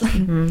ууг нь бол.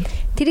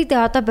 Тэрийг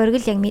тэгээ одоо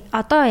боргил яг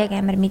одоо яг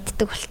амар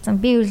мэддэг болцсон.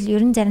 Би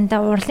ер нь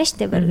заримдаа уурлаа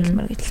штэ боргил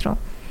руу.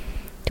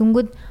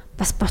 Тэнгүүд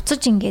бас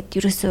буцаж ингээд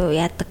ерөөсөө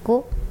яадаггүй.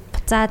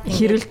 Буцаад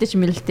хэрэлдэж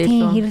мэрэлдээд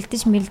лөө.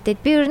 Хэрэлдэж мэрэлдээд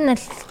би ер нь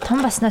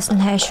том баснаас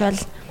нь хайшвал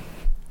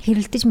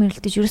хэрэлдэж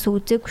мэрэлдэж ерөөсөө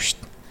үзээгүй шүү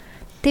дээ.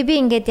 Тэгээ би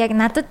ингээд яг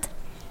надад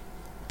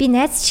би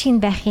найз шиг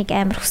байхыг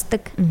амар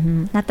хүсдэг.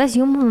 Надаас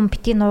юм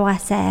битгий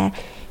нуугаасаа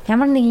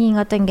ямар нэгэн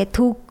одоо ингээд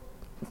төг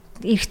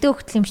эрэгтэй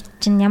хөлт юм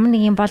чинь ямар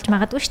нэг юм болж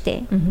магадгүй шүү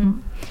дээ.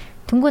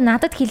 Тэнгүү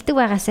надад хилдэг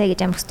байгаасаа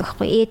гэж амар хүсдэг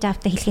байхгүй. Ээж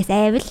аавтай хэлхээс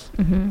айвал.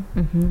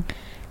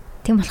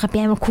 Тийм болохоор би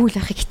амар cool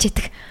байхыг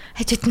хичээдэг.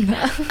 Хажууд нь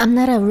I'm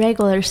not a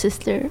regular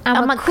sister.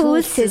 I'm a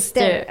cool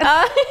sister.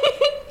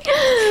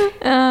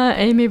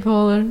 Amy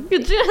Poehler.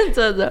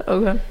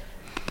 Okay.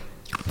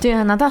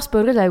 Тэгээ надаас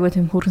боргил айгүй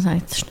тийм хүрэн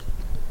санагдсан шүү.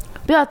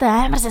 Би одоо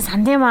амар сайн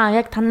сандимаа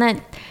яг танаа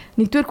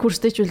нэгдүгээр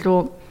курстэй ч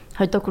үлрүү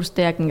хоёрдугаар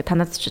курстэй яг ингэ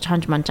танаас ч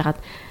хонж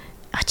манжгаад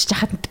очиж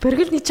хахад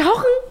боргил нэг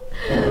жоохон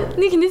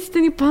нэг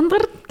нэстэй нэг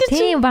бандгар гэж.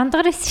 Тийм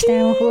бандгар байсан шүү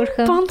дээ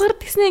хөөхөн. Бандгар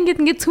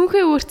гэснээ ингээд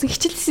цүнхээ өөрцөн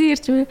хичээлсэн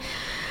ирж байна.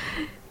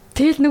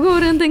 Тэгэл нөгөө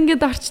өрөөнд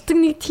ингээд орчдөг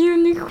нэг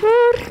тийм нэг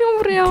хөөрхөн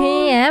бүр яа.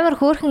 Тийм амар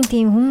хөөрхөн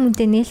тийм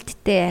хүмүүнтэй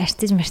нээлттэй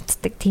арчиж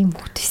марцдаг тийм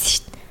хүүхд байсан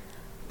шүү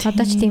дээ.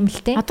 Одоо ч тийм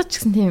л дээ. Одоо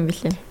ч гэсэн тийм юм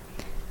билээ.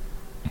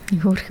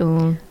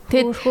 Хөөрхөн.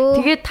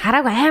 Тэгээд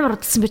тарааг амар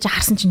удалсан байж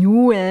харсан чинь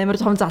юу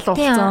амар том залуу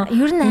болсон.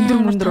 Ер нь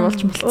өндөр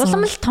болж болсон.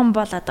 Улам л том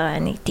болоод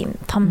байгаа нэг тийм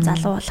том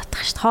залуу болоод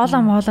байгаа шүү дээ.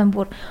 Хоолоо моолоо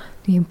бүр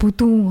тийм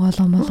бүдүүн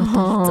хоолоо молоод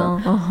болсон.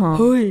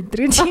 Хөөе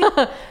энэ чинь.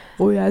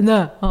 Ой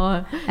ана.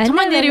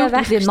 Чамаа нэр юу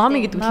гэдэг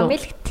номи гэдэг лөө.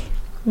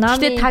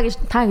 Гэтэ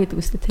та гэдэг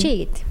үстэй тийм. Чи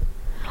гэдэг.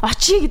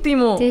 Чи гэдэг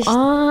юм уу?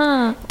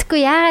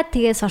 Тэгэхгүй яагаад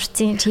тэгээ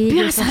сурцсан чи.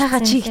 Би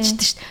сараагаа чи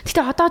гэжтэй шүү дээ.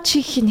 Гэтэ одоо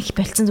чи гэх нэг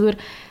болцсон зүгээр.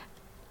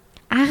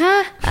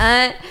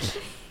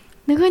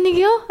 Нөгөө нэг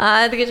юу?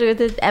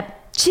 Тэгээд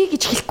чи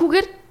гэж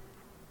хэлэхгүйгээр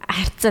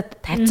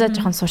харьцаа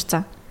жоохон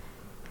сурцсан.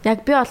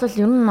 Яг би бол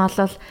ер нь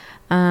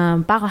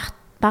бол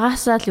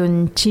багасаа л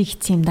юу чи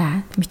гэсэн юм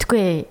да.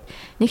 Мэдхгүй.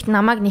 Нэгт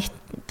намайг нэгт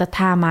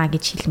та маа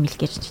гэж хэлмэл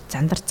гэж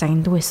зандар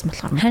загнадаг байсан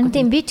болохоор. Харин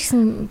тийм би ч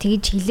гэсэн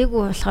тэгж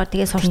хэлээгүй болохоор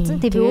тэгээ сурцсан.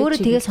 Тэг би өөрөө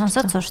тэгээ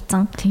сонсоод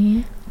сурцсан.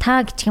 Тийм.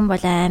 Та гэх юм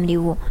бол амар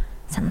юу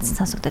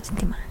сонсогдоод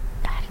тийм аа.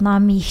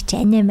 Номи их ч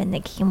анаа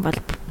мана гэх юм бол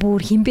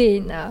бүр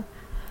хинбэ нэ.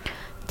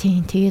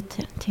 Тийм тэгээд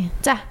тийм.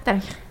 За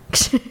дараагийн.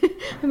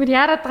 Амар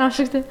яарад байгаа юм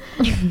шиг тий.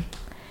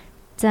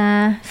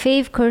 За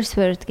fave curse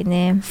word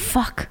гинэ.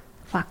 Fuck.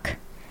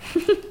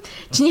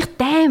 Чинийх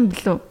дайм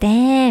блүү?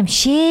 Дайм,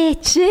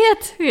 shit.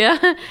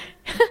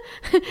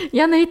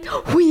 Яна ид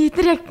хүй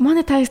эдэр яг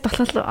monetize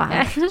тоглолоо.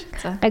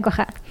 Гайг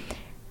баха.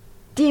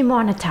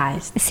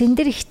 Demonetized.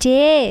 Сэндэр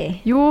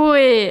ихчээ. Юу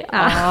ээ?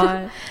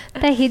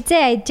 Та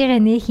хизээ айж байгаа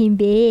нэх юм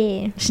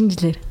бэ?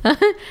 Шинжлэр.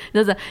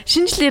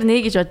 Шинжлэр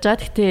нэ гэж бодож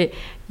байгаа. Гэтэ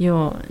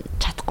юу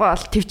чадахгүй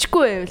бол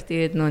твчгүй байвал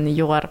тэгээд нөө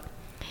юугаар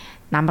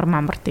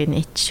намар тэгээд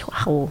нээч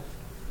бах уу.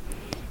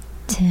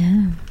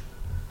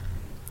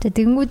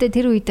 Тэнгүүдээ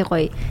тэр үедээ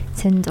гоё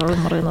сэн зураг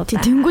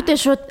мөргөнүүд. Тэнгүүдээ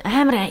шууд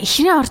амар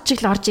ихрээ орж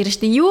ирэн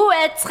штэ. Юу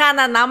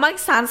айцгаана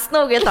намайг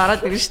сансноо гэж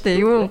ороод ирэн штэ.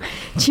 Юу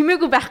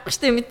чимээгүй байхгүй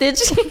штэ мэдээж.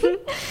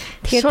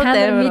 Тэгэхээр та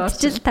нар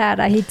мэдчил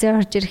таараа хизээ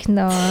орж ирэх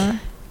нөө.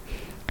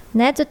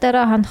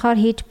 Найзуудаараа хонхоор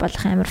хийж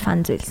болох амар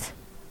фан зүйлс.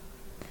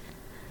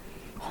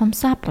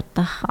 Хумсаа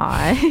будах.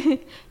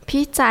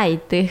 Пицца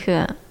идэх.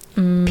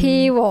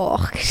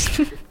 Пивох.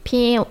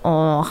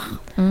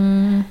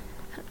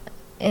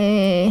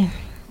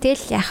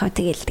 Тэгэл яах вэ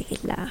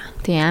тэгэл лаа.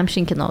 Тийм аим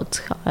шиг кино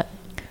үзэх.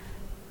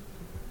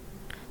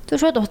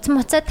 Түр шууд уцсан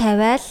муцаа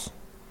тавиал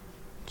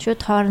шууд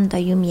хоорондоо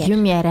юм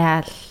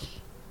яриад.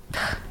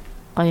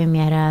 Гоё юм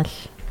яриад.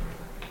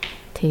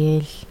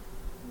 Тэгэл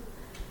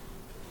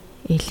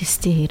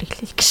элэстэй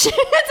хэрэглэл гэж.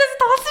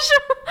 Тоглосон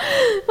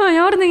шүү.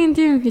 Ямар нэгэн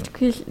тийм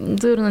хэлэхгүй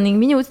зүгээр нэг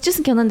миний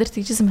үзчихсэн кинон дээр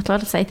тэгжсэн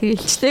болохоор сая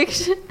тэгэлжлээ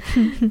гэж.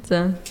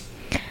 За.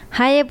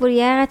 Хаяа бүр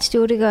яагаад ч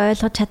өөрийгөө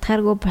ойлгож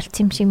чадхааргүй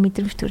болцсон юм шиг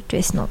мэдрэмж төрж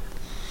байсан уу?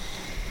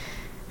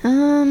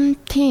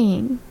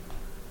 Тийм.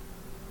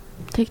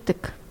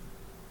 Тэгдэг.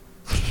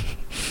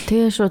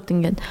 Тэгээ шууд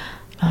ингээд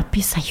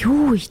би сая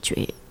юу хийж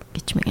вэ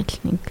гэж мэгэл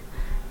нэг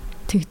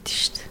тэгдэж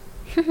штт.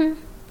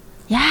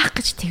 Яах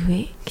гэж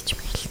тэгвэ гэж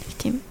мэгэл нэг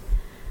тийм.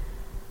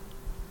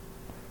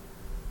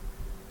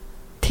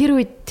 Тэр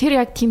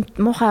яг тийм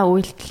муухай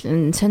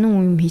үйлдэл сонин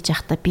юм хийж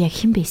байхдаа би яг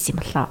хэн байсан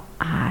юм болоо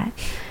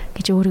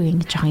гэж өөрөө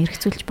ингэ жоохон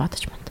эргцүүлж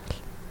бодож бодвол.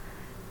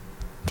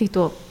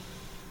 Тэгдүү.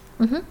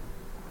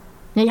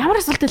 Ямар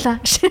асуулт вэ?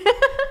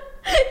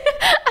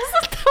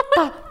 Асуулт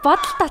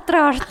бодол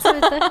дотроо орсон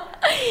үү?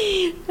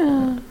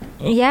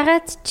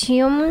 Ягаад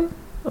ч юм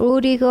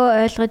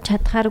өөрийгөө ойлгож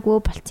чадхааргүй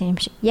болцсон юм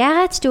шиг.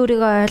 Ягаад ч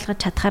өөрийгөө ойлгож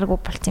чадхааргүй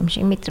болцсон юм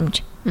шиг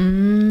мэдрэмж.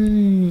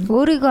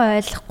 Өөрийгөө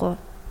ойлгохгүй.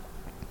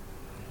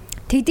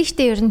 Тэгдэг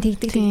штэ ер нь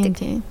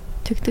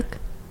тэгдэг.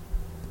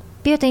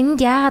 Би одоо энд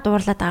яагаад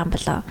уурлаад байгаа юм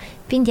болоо?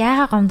 Би энд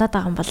яагаад гомдоод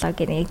байгаа юм болоо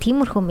гэх нэг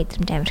тиймэрхүү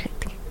мэдрэмж амар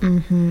хэвдэг.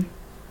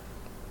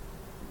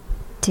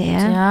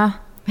 За.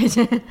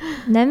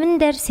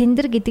 Намин дээр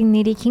Сэндэр гэдэг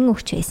нэрийг хэн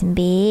өгч байсан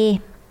бэ?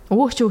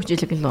 Өгч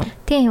илэг лөө.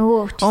 Тийм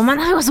өгч.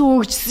 Манайхаас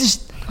өгчсэн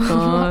шүү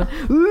дээ.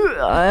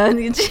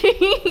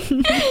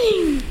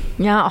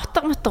 Яа,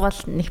 утга бол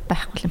нэг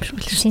байхгүй юм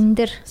шиг л.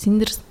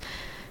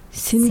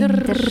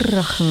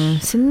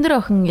 Сэндэр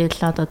охин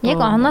гээл одоо.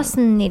 Яг оноос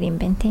нь нэр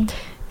юм байна тий.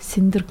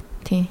 Сэндэр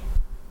тий.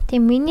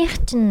 Тийм минийх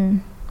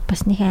чинь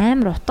бас нэг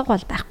амар утга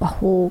бол байхгүй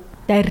хөө.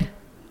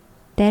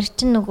 Дар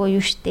чинь нөгөө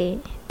юу штэ.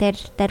 Дар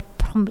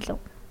бурхан билүү.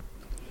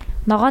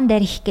 Ногоон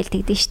дар их гээл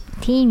тэгдэж штэ.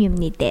 Тийм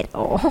юмны дар.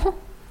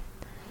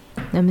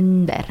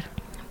 Намин дар.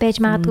 Бэж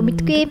магадгүй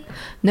мэдгүй.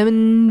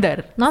 Намин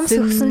дар. Ном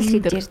сөхсөн л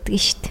гэж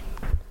ярьдаг штэ.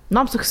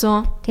 Ном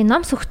сөхсөн. Тийм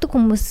ном сөхдөг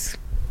хүмүүс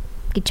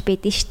гэж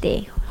байдэн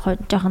штэ.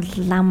 Жохон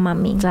лам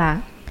мами. За.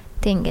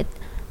 Тэг ингээд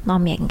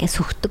ном яг ингээд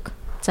сөхдөг.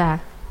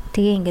 За.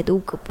 Тэгээ ингээд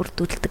үг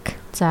бүрдүүлдэг.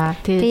 За.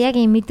 Тэгээ яг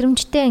юм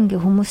мэдрэмжтэй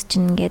ингээд хүмүүс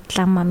чинь ингээд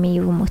лам мами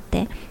юу юм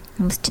uuтай.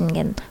 Хүмүүс чинь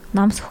ингээд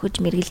ном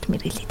сөхөж мэргэлж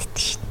иддэг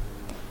шин.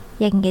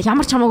 Яг ингээд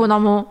ямар ч хамаагүй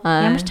ном уу?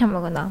 Ямар ч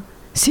хамаагүй ном.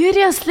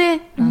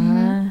 Seriously?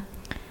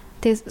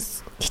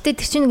 Тэгтээ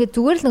тэр чинь ингээд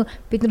зүгээр л нэг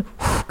бид нар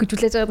гэж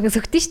үлээж байгаа нэг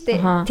сөхдөн штэ.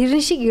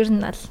 Тэрэн шиг ер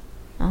нь ал.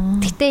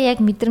 Тэгтээ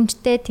яг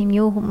мэдрэмжтэй тийм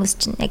юу хүмүүс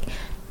чинь яг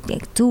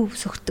зөв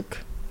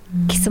сөхдөг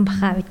гэсэн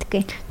бахаа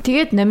мэдгүй.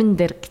 Тэгээд номин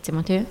дээр гэсэн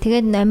юм уу тий?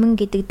 Тэгээд номин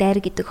гэдэг дайр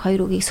гэдэг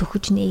хоёр үгийг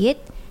сөхөж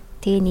нээгээд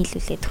тэгээ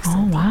нийлүүлээд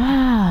өгсөн.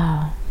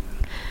 Вау.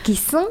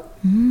 Гисэн.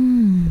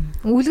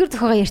 Үлгэр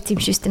зохиогоо ярьсан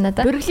юм шүү дээ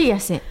надад. Бориглыг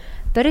яасан?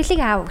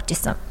 Бориглыг аав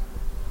өгчээсэн.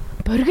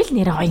 Боригл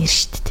нэрээ гоё нэр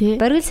шүү дээ тий.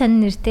 Боригл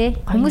сонин нэр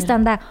тий. Хүмүүс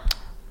дандаа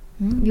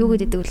юу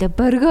гэдэг вүлээ?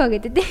 Боргоо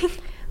гэдэг тий.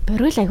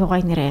 Боригл айгу гоё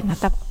нэрээ.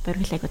 Надад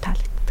боригл айгу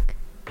таалагддаг.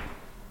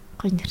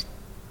 Гоё нэр.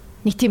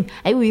 Нэг тийм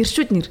аюу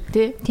иршүүд нэр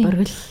тий.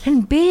 Боргил.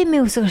 Харин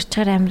бэмээ үсэг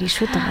орчгаар амар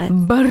иршүүд байгаа.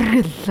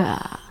 Боргил.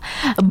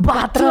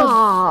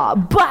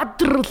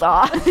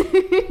 Бадрла.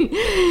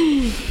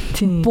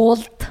 Тийм.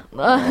 Болт.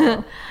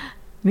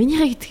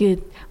 Минийхээ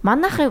тэгээд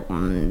манайхыг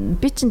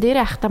би чин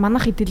дээрээ ахта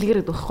манайхыг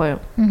дэлгэр гэдэг байхгүй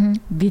юу?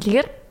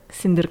 Дэлгэр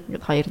Сэндэр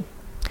гэдэг хоёр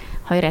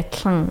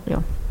адилхан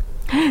юу.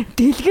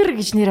 Дэлгэр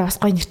гэж нэрээ бас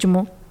гоё нэр ч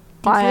юм уу?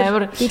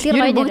 Амар.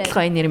 Дэлгэр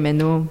гоё нэр юм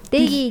байна уу?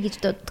 Дэги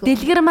гэж дууддаг.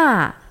 Дэлгэр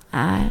маа.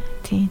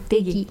 Тийм.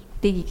 Дэги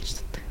гэж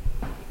дууддаг.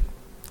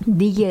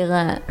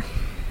 Дэgiга.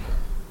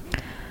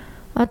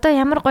 Одоо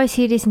ямар гоё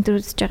series энэ төр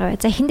үзэж байгаа вэ?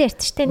 За хиндэ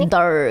ярьж штэ нэг.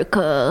 Dark.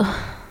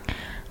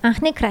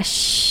 Анхны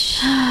crush.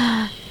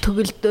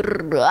 Төгөлдөр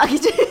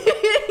гэж.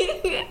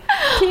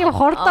 Тийм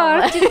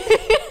хордоо орж ир.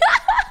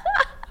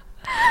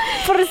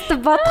 Просто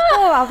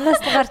бодохгүй авнаас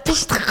гарч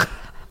штэ.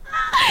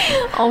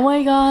 Oh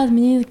my god,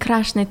 миний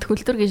crush нэг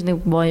төгөлдөр гэж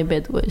нэг boy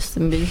байдаг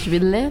байсан биш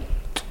билээ.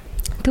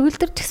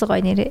 Төгөлдөр ч гэсэн гоё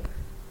нэрээ.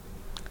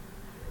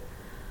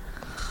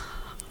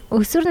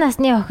 Өсвөр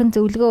насны охин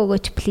зөвлөгөө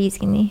өгөөч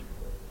please гинэ.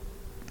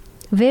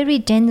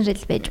 Very general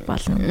байж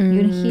болно.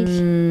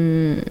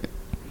 Ерөнхийдөө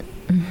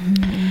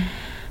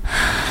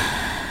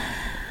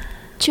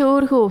чи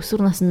өөрөө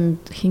өсвөр наснд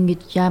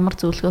хингэж ямар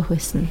зөвлөгөө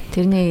өгсөн?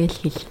 Тэрнийг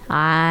л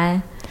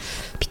хэл.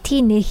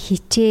 Битгий нэг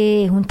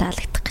хичээ хүн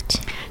таалагдах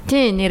гэж.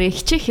 Тий, нэрээ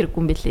хичээх хэрэггүй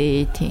юм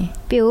бэлээ. Тий.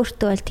 Би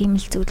өөртөө бол тийм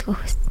л зөвлөгөө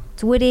өгсөн.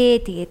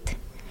 Зүгээрээ тэгээд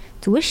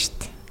зүгээр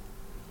штт.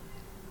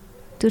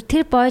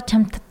 Тэр бой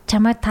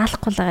чамайг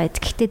таалахгүй л байгаа.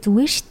 Гэхдээ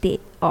зүгээр штт.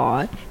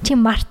 Чи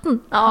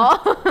мартна.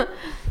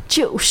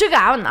 Чи өшөг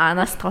аавна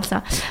анаас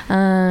тоолсон.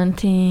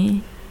 Тий.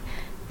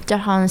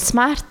 Жохон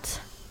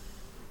смарт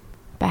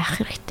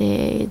байх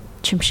хэрэгтэй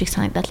юм шиг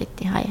санагдал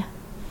идэв хаяа.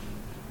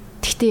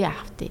 Тэгтээ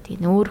яах вэ?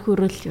 Тэгээ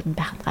өөрөөрөө л ер нь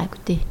байхад гайгүй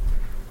дээ.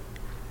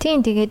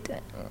 Тийм тэгээд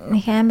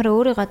нэг амар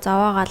өөрийгөө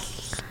зовоогоол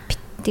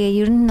тэгээ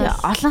ер нь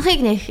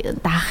олонхыг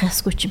нэг даах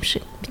ясгүй юм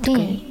шиг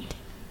битгүй.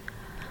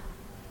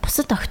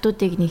 Бусад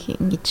охтуудыг нэг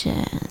ингэж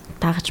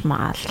дагаж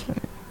маал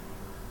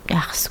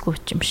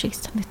яахсгүй юм шиг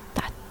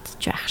санагдаад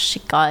байх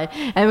шиг.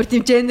 Амар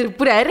тийм генер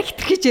бүр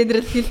аригтрах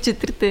генерал хэлж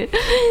өдр тээ.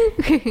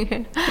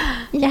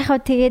 Яг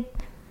хөө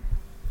тэгээд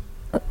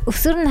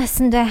өсвөр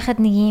наснд байхад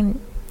нэг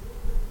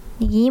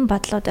ийм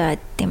бодлоод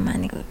байд юм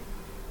аа нэг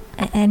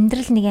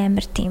амьдрал нэг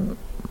амар тийм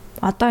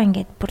одоо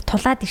ингээд бүр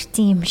тулаад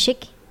ирсэн юм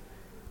шиг.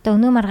 Одоо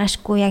өнөө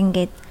маргаашгүй яг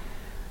ингээд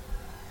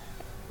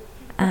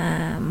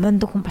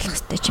мундаг хүн болох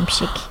хэрэгтэй юм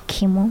шиг гэх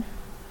юм уу?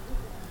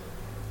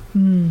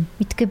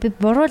 Мэдгүй би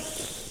буруу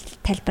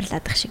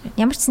тайлбарлаад байх шиг.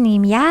 Ямар ч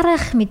нэг юм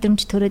яарах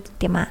мэдрэмж төрөөд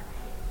идэм аа.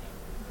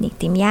 Нэг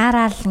тийм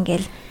яараал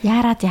ингээл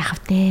яарад яах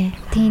вэ?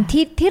 Тийм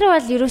тэр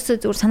бол ерөөсөө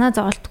зүгээр санаа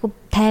зовоолтгүй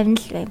тайван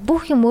л бай.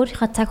 Бүх юм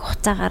өөрийнхөө цаг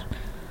хугацаагаар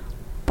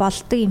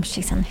болдог юм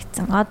шиг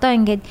санагдсан. Одоо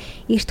ингээд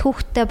эрт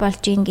хүүхдтэй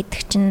болж ийн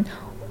гэдэг чинь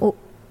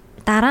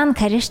дараа нь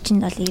карьер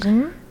чинь бол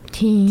ирнэ.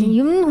 Тийм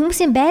юм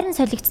хүмүүсийн байран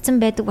солигдсон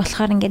байдаг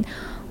болохоор ингээд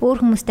өөр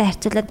хүмүүстэй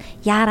харьцуулаад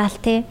яараал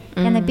те.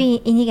 Яна би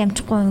энийг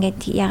амжихгүй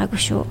ингээд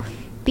яагаагүй шүү.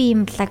 Би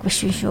юм лаг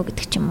биш шүү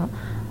гэдэг ч юм уу.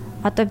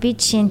 Одоо би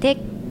жишээ нь те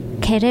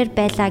карьер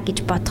байлаа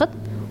гэж бодоход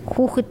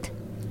хүүхэд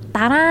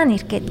дараа нь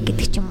ирэх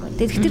гэдэг ч юм уу.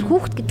 Тэгэхээр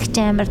хүүхэд гэдэг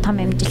чинь амар том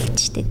амжилт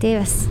шүү дээ тий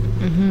бас.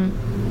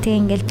 Тэг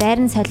ингээл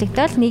байран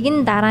солигдоод нэг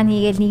нь дараа нь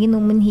хийгээл, нэг нь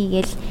өмнө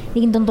хийгээл,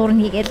 нэг нь дундуур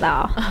нь хийгээл.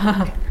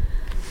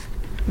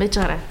 Мэж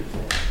гараа.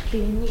 Би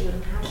энийг юу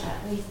хаалаа.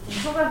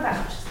 Сугаар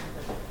таах.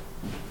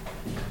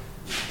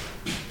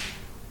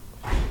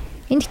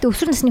 Энд ихтэй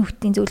өсвөр насны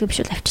хүүхдийн зөвлөгөө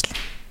биш бол авчлаа.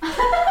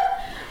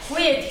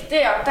 Үгүй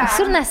гэхдээ одоо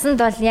өсвөр наснд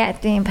бол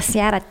тийм бас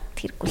яарад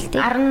хэрэггүй л тий.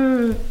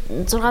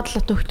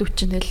 16-7 хүүхдүүд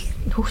чинь л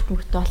хүүхд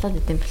мөхтэй болоод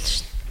идэм бэл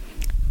шүү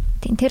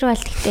дээ. Тийм тэр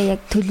бол гэхдээ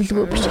яг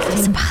төлөвлөгөө биш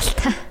байсан баг л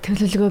та.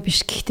 Төлөвлөгөө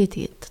биш гэхдээ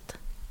тэгээд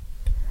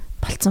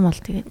болцсон бол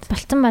тэгээд.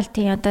 Болцсон бол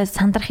тий одоо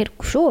сандрах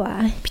хэрэггүй шүү.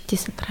 Битээ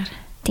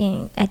сандраарай.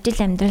 Тийм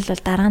ажил амьдрал бол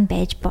дараа нь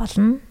байж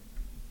болно.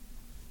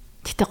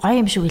 Гэтэ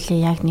гоё юм шиг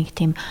үлээ яг нэг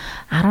тийм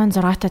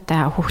 16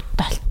 таа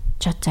хүүхдтэй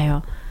болчиход заяо.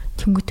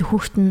 Тэнгүүтээ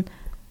хүүхд нь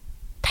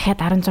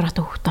дахиад 16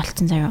 таа хүүхд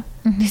болцсон заяо.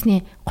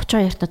 Тэсний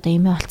 32 таа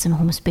эмээ болцсон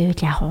хүмүүс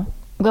байвал яах вэ?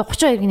 Үгүй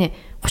 32 гинэ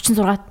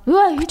 36. Юу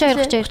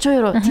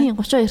 32 тийм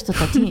 32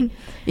 таа тийм.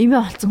 Эмээ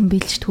болцсон хүн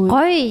бийл ч тгүй.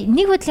 Гоё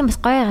нэг хөдлийн бас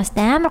гоё байгаас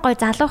амар гоё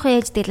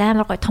залуухан ээждэг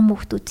амар гоё том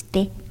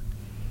хүүхдүүдтэй.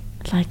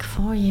 Like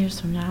 4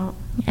 years from now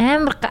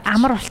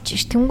амар болчих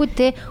ш.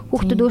 Тэнгүүдээ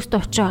хүүхдүүд өөртөө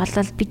очиж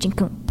олол би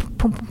жинхэнэ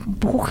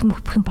бүх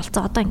юм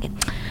болцоо одоо ингээд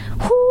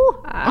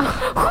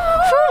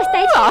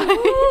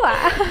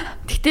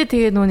Гэтэ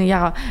тэгээ нөгөө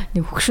яг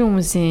нэг хөгшин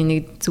хүмүүсийн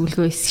нэг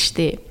зөвлөгөө байсан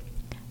штэ.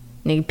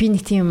 Нэг би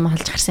нэг тийм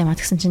халж гарсан юм а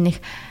гэсэн чинь нэг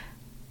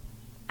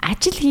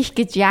ажил хийх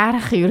гэж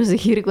яарах ерөөсө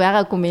хэрэг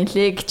байгаагүй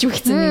мэлээ гэж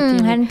үгцэн нэг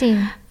тийм. Харин тийм.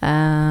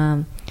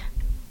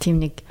 Тийм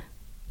нэг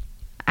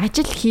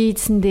ажил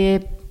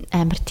хийсэндээ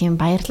амар тийм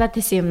баярлаад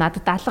байсан юм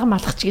надад алга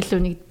малах ч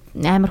гэлөө нэг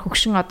амар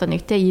хөгшин одоо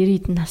нэг те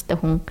 90 настай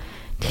хүн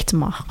тэгсэн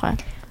байгаа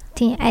байхгүй.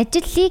 Тийм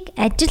ажлыг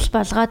ажил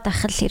болгоод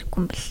ахал хэрэггүй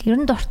юм бэл. Ер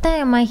нь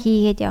дуртай юм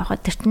хийгээд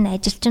явхад тэр чинь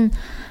ажил чинь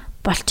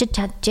болчих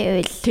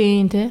чадчихвэл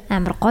тийм те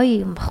амар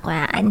гоё юм баггүй.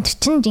 Анд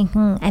чинь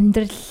жинхэнэ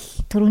амьдрал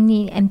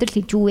төрөний амьдрал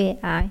гэж юу вэ?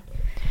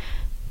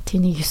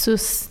 Тийм нэг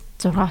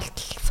 9-6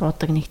 болтол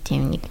суудаг нэг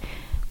тийм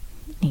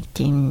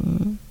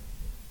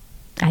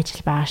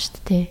ажил байгаа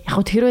шүү дээ. Яг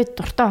хөө тэрвээ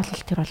дуртай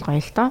болол тэр бол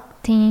гоё л доо.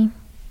 Тийм.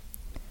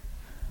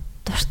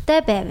 Дуртай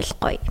байвал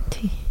гоё.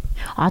 Тийм.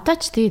 Одоо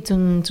ч тий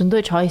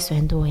зөндөөж хойс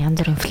байна дөө. Янз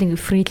бүрийн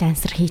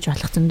фрилансер хийж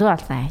болох зөндөө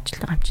олон ажил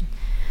байгаа юм чинь.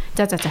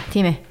 За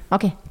тийм ээ.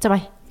 Окей. За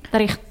бай.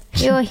 Дараах.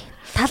 Йой.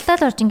 Талдаа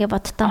л орж ингэ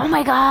бодтоо. Oh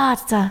my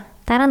god. За.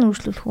 Дараа нь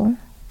үргэлжлүүлэх үү?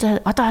 За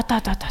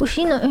одоо.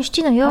 Уншиж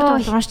чинь ёо.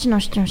 Уншиж чинь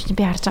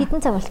би харж байгаа.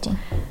 Хэдэн цаг болж байна?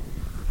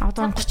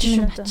 Одоо 30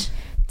 минут.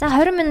 За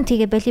 20 минут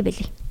хийгээ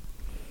бали.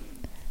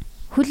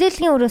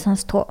 Хүлээлгийн өрөө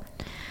сонсдгоо.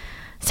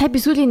 Сая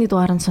би сүүлийн нэг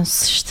дугаар нь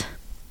сонссон шүү дээ.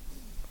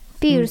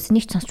 Би ерөөс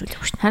нэг ч сонсч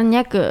үзээгүй шүү. Харин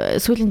яг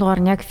сүүлийн дугаар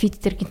нь яг фид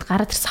дээр гинт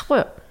гараад ирсэн хгүй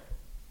юу?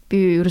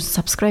 Би ерөөс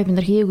subscribe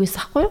нэр хийгээгүйс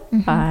ахгүй юу?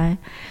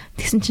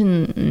 Тэгсэн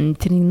чинь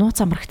тэрний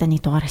нууц амрагтай нэг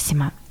дугаар байсан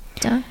юм аа.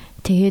 За.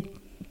 Тэгээд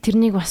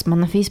тэрнийг бас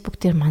манай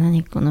Facebook дээр манай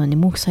нэг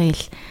мөнх соёл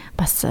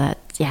бас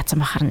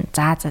яатсан бахарна.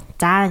 За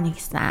нэг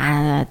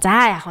за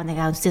яг нэг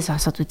үнсээ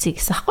сонсоод үзье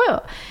гэсэн ахгүй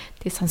юу?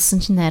 Тэгээд сонссон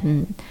чинь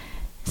харин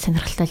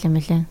сонирхолтой юм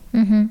лээ.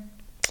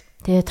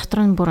 Тэгээ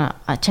дотор нь бүр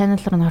channel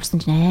руу н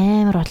орсон чинь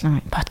амар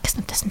олон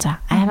подкаст нутасан.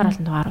 За амар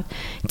олон дугаарууд.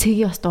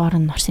 Цэгийн бас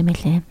дугаар нь орсон юм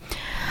байлээ.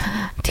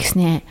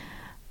 Тэгснээ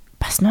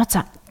бас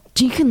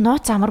жинхэнэ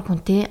нууц амраг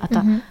хүнтэй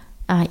одоо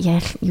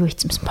юу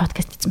хийцэмсэн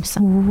подкаст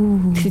хийцэмсэн.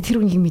 Тэгэхээр тэр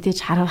үнийг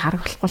мэдээж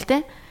харахгүй л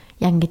те.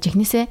 Яг ингэж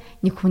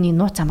ихнээсээ нэг хүний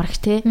нууц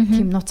амрагч те.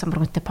 Тим нууц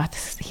амраг хүнтэй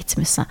подкаст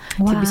хийцэмсэн.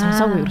 Тэр би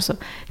сонсоогүй ерөөсөө.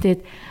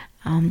 Тэгээд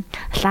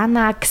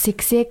Лана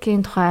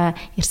Ксиксекийн тухай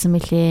ирсэн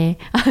мэлээ.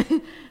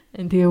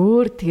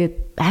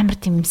 Тэгээд амар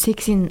тийм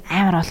сексийн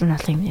амар олон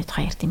юм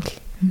тухай ярьд юм л.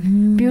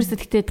 Би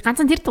өөрсдөө тэгтээ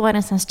ганцхан тэр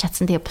дугаарыг сонсч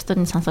чадсан. Тэгээ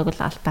бусдын сонсоогүй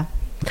л гаалтаа.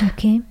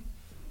 Окей.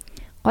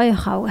 Гоё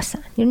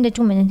хавгасан. Ер нь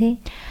дэжгүй мэнэ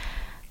тий.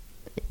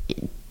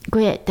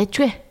 Гоё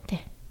дэжгүй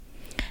тий.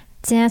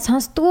 За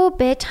сонсдгоо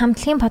байж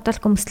хамтлагийн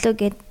подолк өмслөө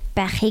гэд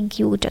байхыг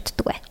юу гэж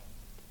боддог вэ?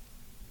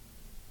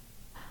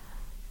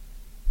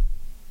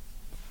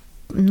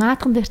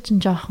 Наадхан дээр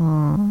чинь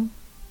жоохон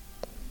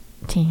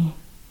тий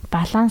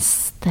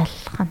баланстай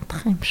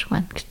хандах юм шиг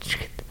байна гэж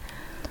хэлэхэд.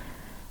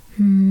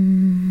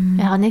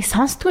 Яг нэг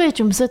сонсдгүй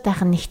юмсууд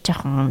байх нь их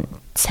жоохон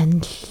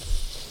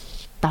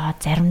сонирхол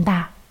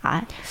заримдаа.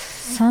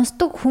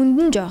 Сонсдог хүнд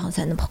нь жоохон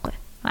сонирн бохгүй.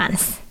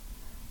 Анас.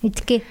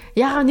 Идгээ.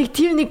 Яг нэг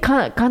тийм нэг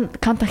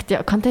контакт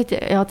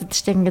яваад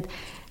идэж яг ингээд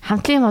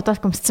хамтлагийн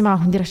бодолт өмссөн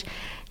байгаа хүн дээрш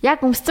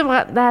яг өмссөн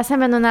байгаа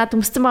сайн байна уу наад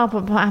өмссөн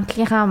байгаа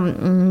хамтлагийнхаа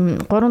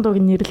 3 дууг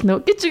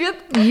нэрлэнэ гэж үгээд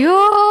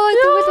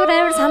тэгвэл бүр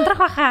амар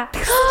сандрах баха.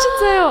 Тэгсэн чинь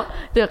заяа.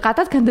 Тэгээ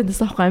гадаад контентээс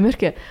авахгүй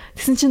Америк.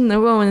 Тэгсэн чинь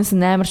нөгөө хүнээс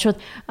амар шууд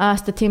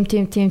аста тим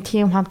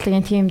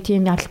хамтлагийн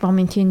тим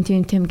албамын тим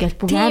гэл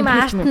бүх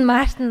амар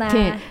Мартин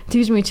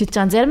тэгж мэж хэлж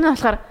байгаа. Зарим нь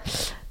болохоор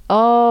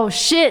oh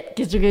shit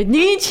гэж үгээд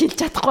нэг ч хэлж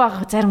чадахгүй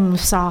байгаа зарим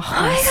хүмүүс аа.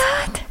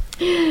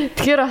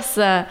 Тэгэхээр бас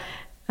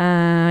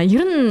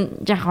ер нь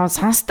яг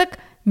сонсдог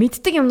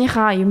мэддэг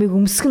юмныхаа юмыг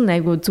өмсгөн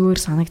айгу зүгээр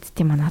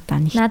санагддtiin надаа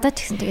нэг. Надад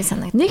ч гэсэн тэгээ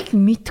санагд. Нэг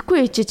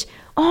мэдхгүй ээжиж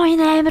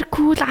энэ амар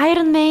cool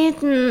Iron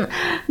Maiden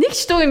нэг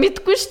ч дууг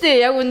мэдхгүй штэ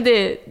яг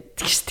үндэ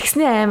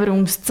тэгснэ амар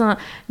өмсцэн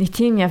нэг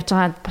тийм явж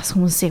байгаад бас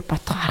хүмүүсийг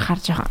бодгоо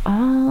харахаар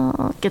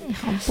жоо гэд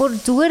бүр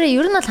зүгээрээ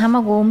ер нь бол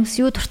хамаагүй өмс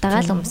юу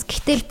дуртайгаа л өмс.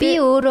 Гэтэл би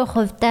өөрөө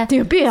хувьдаа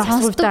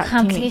сонсдог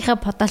хамтлагийнхаа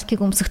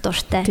подолкийг өмсөх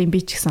дуртай. Тийм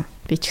би ч гэсэн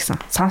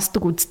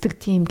сонсдог үздэг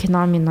тийм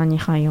кино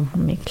миноныхаа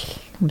юмыг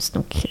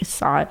өмснө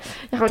гэхээс.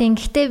 Яг тийм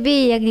гэхдээ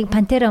би яг нэг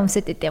Пантера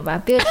өмсөд идэв ба.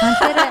 Би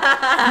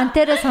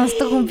Пантера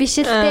сонсдог хүн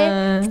биш л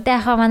дээ. Гэтэ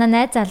яхаа манай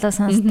найз залуу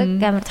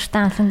сонсдог амар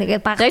дуртай хамтлан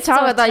тэгээд баг.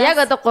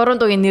 Яг одоо 3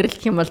 дууг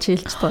нэрлэх юм бол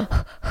чийлж тоо.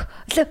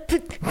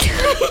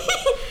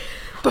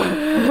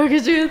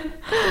 Гэж үү.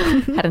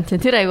 Харин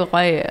тэр айгу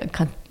гоё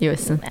юу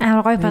байсан.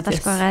 Амар гоё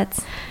бодолч байгаад.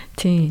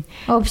 Тийм.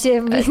 Биш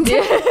юм.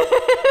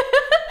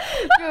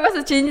 Би бас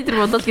чиний тэр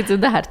бодолгийг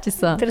зөндөө харж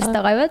исэн. Тэр өстой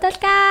гоё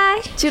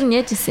бодолгаа. Чир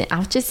нээж исэн.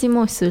 Авч исэн юм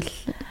уу эсвэл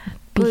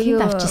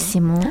бэлгэнд авч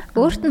исэн юм уу?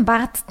 Өөрт нь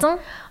багдсан.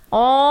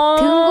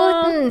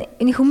 Тэнгүүд нь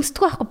энэ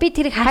хөмсдөг байхгүй. Би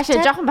тэрийг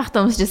хаашаа жоохон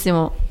байхдаа өмсөж исэн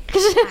юм уу?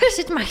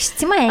 Хашиж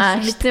магшсан юм аа.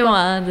 Магшсан юм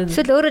аа.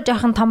 Эсвэл өөрөө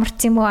жоохон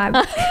томорцсон юм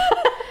уу?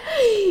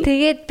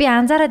 Тэгээд би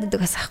анзаараад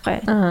идэг бас аахгүй.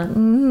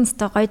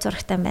 Өстой гоё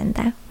зурагтай байна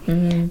да.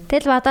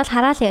 Тэгэл бодоод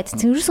хараал яад.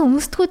 Ерөөсөө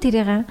өмсдөггүй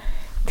тэрийг.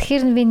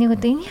 Тэгэхээр би нэг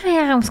удаа энийхээ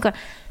ягаа өмсгөө.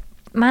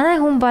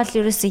 Манай хүн бол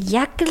ерөөсөө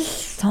яг л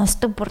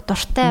сонсдог бүр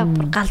дуртай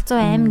бүр галзуу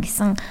аим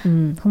гэсэн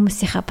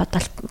хүмүүсийнхаа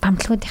бодолт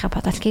хамтлагуудынхаа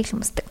бодолтыг л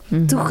өмсдөг.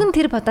 Зөвхөн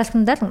тэр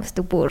бодолтондоо л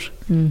өмсдөг бүр.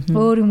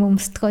 Өөр юм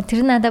өмсдөгөө.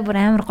 Тэр надад бүр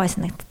амар гоё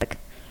санагддаг.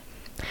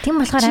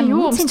 Тийм болохоор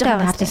амар үнцэнтэй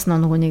харсан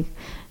нөгөө нэг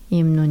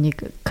ийм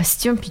нүг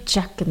костюм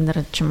пижак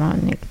гэнэр ч юм уу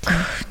нэг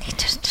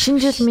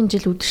шинэ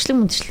жил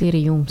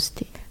үдшилгээрээ юу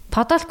өмсдэй.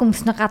 Подолт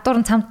өмснө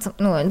гадуур цамц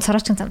нөгөө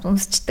сороочин цамц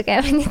өмсчдэг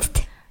амар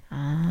нийттэй.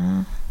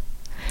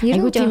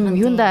 Айгуу тийм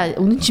юунда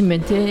үнэн ч юм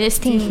байна те.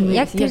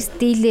 Яг тэр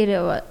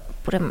стилээр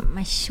бүр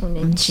маш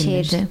үнэн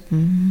шир.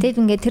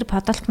 Тэгэд ингээд тэр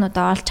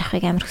подолтнуудаа олж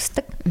авахыг амар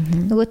хүсдэг.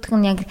 Нөгөөх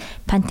нь яг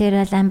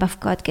Pantera Lamb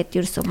of God гэдээ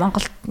ерөөсөө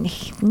Монголд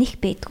нэг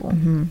байдгүй.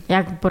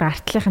 Яг бүр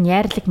артлынх нь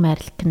яарлаг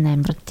майрлаг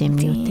амар тийм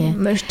юу те.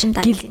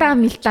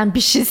 Гилдан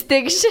биш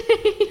өстэй гэж.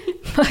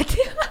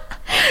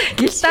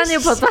 Гилданы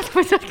подолт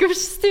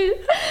биш өстэй.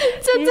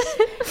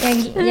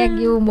 Яг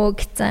юу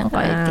мөө гэсэн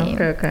гоё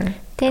тийм.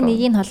 Тэ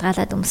нэгийг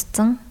хулгаалаад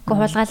өмсцэн. Гэхдээ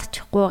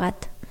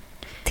хулгаалчихгүйгээд.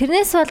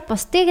 Тэрнээс бол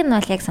бусдыг нь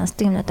бол яг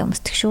сонсдог юмнуудаа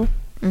өмсдөг шүү.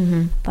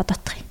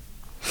 Бодотох юм.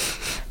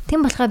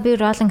 Тийм болохоор би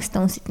Rolling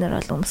Stones эднэр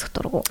бол өмсөх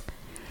дургу.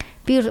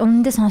 Би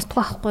өмнөдөө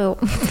сонсдог байхгүй юу?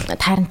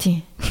 Харин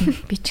тийм.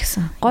 Би ч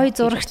гэсэн. Гоё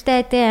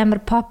зурагтай тэ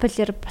амар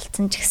popular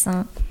болцсон ч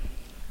гэсэн.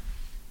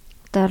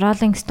 The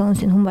Rolling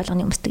Stones-ийн хүн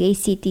болгоны өмсдөг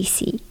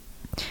AC/DC.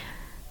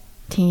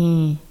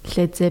 Тийм.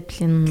 Led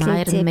Zeppelin,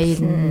 Iron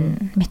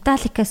Maiden,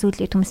 Metallica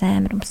сүүлээд хүмүүс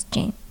амар өмсөж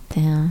байна.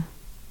 Тийм.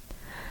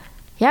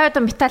 Яа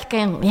одоо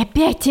Metallica-ийн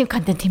би тийм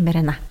контент юм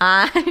байна.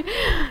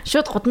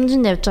 Шууд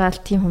гудамжинд явж байгаа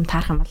л тийм хүм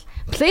таарах юм бол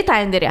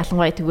Playtime дээр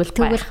ялангуяа тэгвэл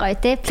гоё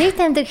те.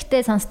 Playtime дээр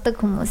гэхдээ сонсдог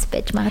хүмүүс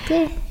байж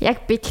магадгүй.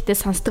 Яг би гэхдээ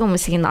сонсдог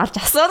хүмүүсийг нь олж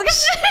асуудаг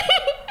ш.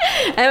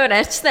 Амар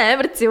арчсан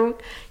амар зөв.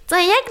 За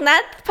яг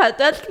над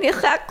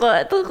подолтныхаа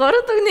 3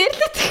 дуу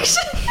нэрлээд гэж.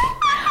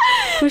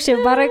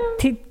 Хүшээ бараг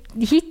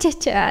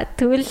хийчээч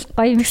тэгвэл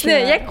гоё юм шиг.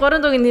 Яг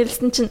 3 дууг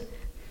нэрлсэн чинь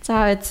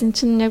за эзэн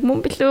чинь яг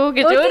мөн билүү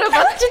гэж өөрөө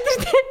бодож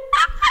ирдэ.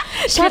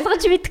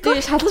 Шалгаж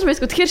мэдгүй.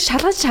 Тэгэхээр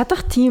шалгаж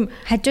чадах тийм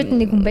хажууд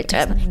нэг хүн байж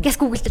байгаа. Гэс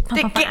гуглдэж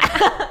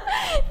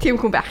тийм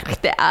хүн байх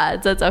хэрэгтэй.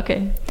 За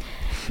окей.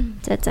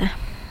 За.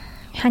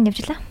 Хаана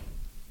явжлаа?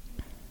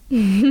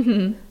 Би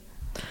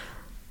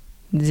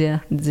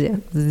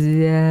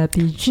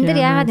тэр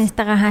яагаад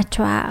инстагаа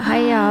хаачваа?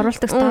 Хаяа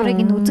оруулдаг сториг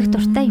нь үзэх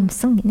дуртай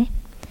юмсан гинэ.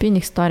 Би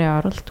нэг стори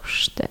оруулдаг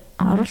шүү дээ.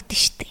 Оруулдаг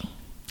шүү дээ.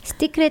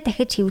 Стикерээ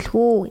дахиж хэвлэх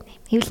үү гинэ.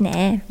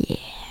 Хэвлэнэ.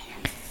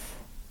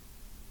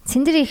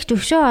 Синдэр их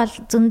төвшөө бол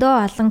зөндөө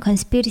олон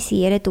конспираси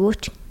яриад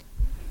өгөөч.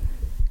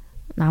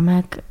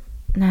 Намайг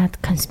наад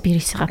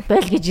конспирасига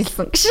бойл гэж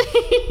хэлсэн гэж.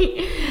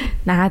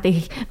 Наад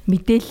их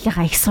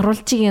мэдээллийнхаа их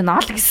сурвалжийг нь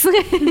ол гэсэн.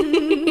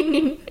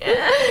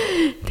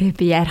 Тэгээ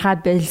би ярихаа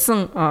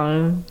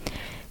болсон.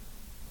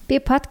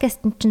 Би подкаст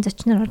чинь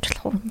зочноор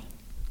оржлох уу?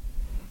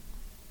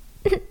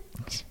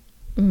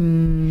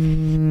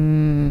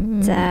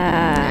 За.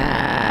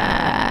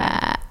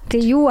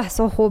 Тэгээ юу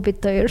асуух уу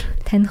бид хоёр?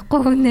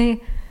 Танихгүй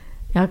хүнээ.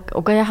 Яг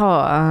угаа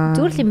яхаа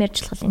зүгээр юм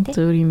ярьж болох юм тий.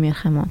 Зүгээр юм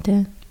ярих юм уу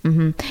тий.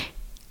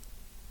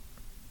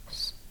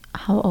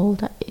 How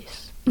old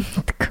is?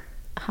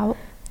 How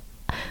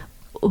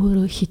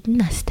өөрөө хэдэн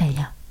настай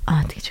яа?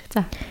 Тэгж.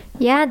 За.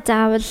 Яа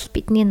заавал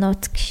бидний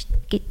нууц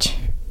гэж.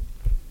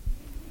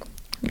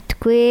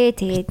 Мэдгүй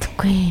тэгээд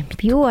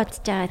юу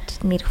бодож байгаа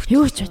ч нэр өвч.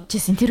 Юу ч бодож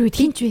байсан. Тэр үед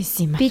хинч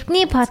байсан юм аа.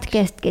 Бидний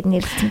подкаст гэд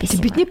нэрлсэн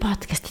байсан. Бидний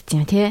подкаст гэдэг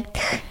юм тий.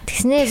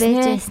 Тэгснээ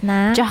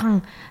байжээснаа.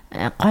 Жохон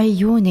гоё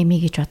юу нэмий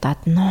гэж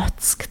бодоод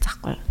нууц гэж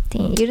заахгүй.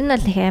 Тийм. Ер нь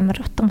бол их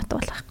амар утга мут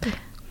болохгүй.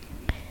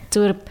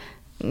 Зүгээр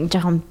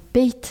жохон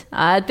бейт.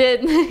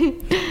 Тэгээд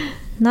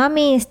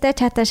Номи инста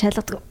чата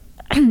шалгадаг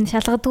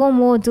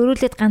мó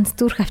зөрүүлээд ганц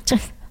зүрх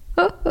авчих.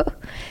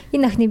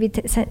 Энэ охины би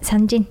санаж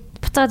байна.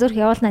 Буцаа зүрх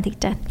явуулнаа тэгж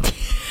байгаа.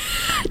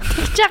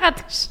 Тэгж байгаа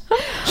гэж.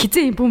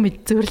 Хизээ юм бүм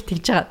зөөрөл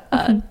тэгж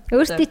байгаа.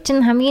 Өөртөө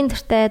чинь хамгийн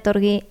дуртай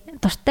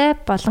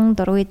болон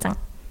дургүй зан.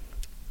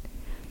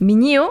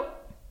 Миний юу?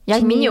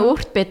 Яг миний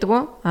өөрт байдаг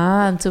уу?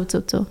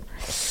 Зөв.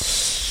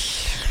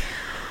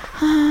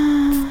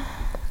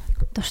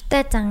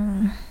 Дуртай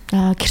зан.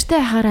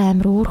 Гэртээ хахаараа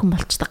амар өөрхөн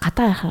болчтой.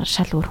 Гадаа хахаар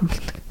шал өөрхөн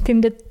болдог.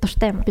 Тэмдээ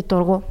дуртай юм. Би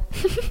дургу.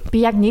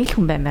 Би яг нэг л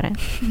хүн баймаар.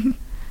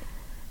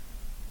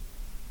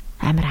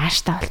 Амар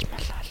ааштай болж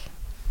болов.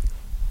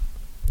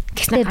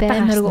 Тэгснэ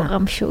гадаа гарсан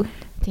юм шүү.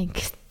 Тийм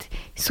гэст.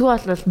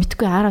 Эсвэл бол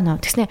мэдгүй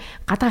 18. Тэгснэ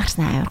гадаа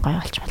гарсан амар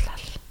гоё болж болов.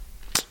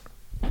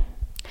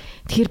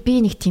 Тэгэхээр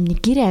би нэг тийм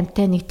нэг гэр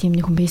амтай нэг тийм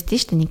нэг хүн байсдээ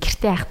шүү дээ. Нэг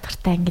гэртээ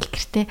ахтартай ингээл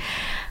гэртээ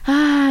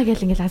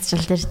гэл ингээл аз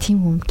жал дээр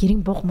тийм хүн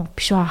гэрийн буух мог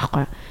биш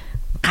байхгүй.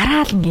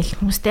 Гараал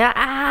ингээл хүмүүстэй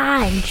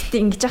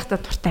ингэж яхта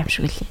дуртай юм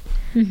шиг үлээ.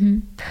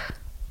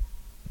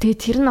 Тэгээ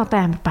тэр нь одоо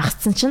амар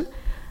багцсан чинь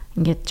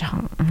ингээд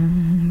жоохон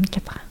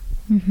гэдэг байгаа.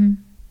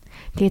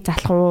 Тэгээ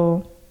залах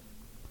уу?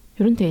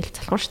 Ер нь тэгэл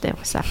залах уу штэ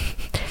уусаа.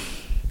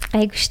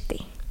 Гайгүй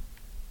штэ.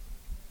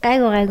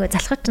 Гайгүй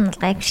залах чинь бол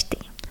гайгүй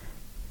штэ.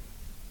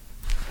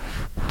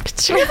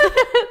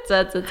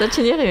 За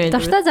чиний юм байна.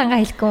 Дуртай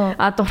зангаа хэлэхгүй.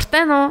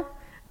 Дуртай нуу.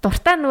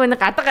 Дуртай нөгөө нэг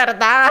гадаг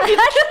гараад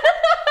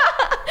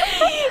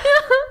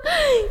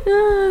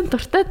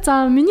дуртай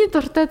зам. Миний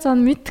дуртай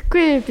зам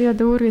мэдхгүй. Би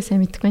одоо өөргөө сайн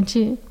мэдхгүй юм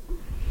чи.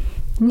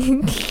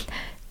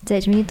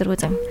 Зээж миний дургүй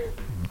зам.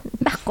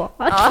 Баггүй.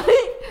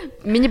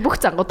 Миний бүх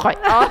зангууд гоё.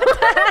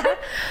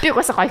 Би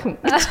угаасаа гоё хүн.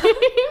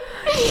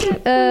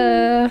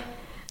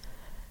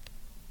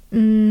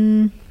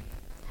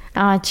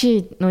 Чи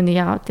нүуний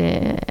яагаад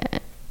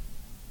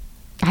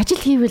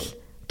ажил хийвэл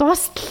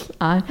дуустал.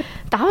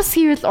 Давс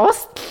хийвэл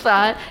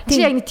уустал.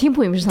 Чи яг нэг тийм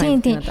хүн юм шиг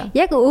санагдана.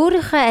 Яг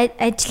өөрийнхөө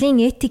ажлын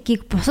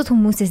этикийг бусад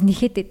хүмүүсээс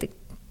нэхэд байдаг.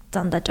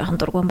 Зандаа жоохон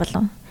дургуун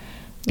болов.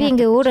 Би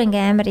ингээ өөрөө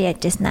ингээ амар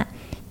яаж яснаа.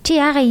 Чи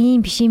яага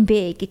ийм биш юм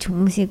бэ гэж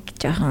хүмүүсийг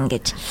жоохон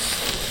ингэж.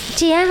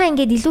 Чи яага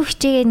ингээд илүү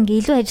хичээгээд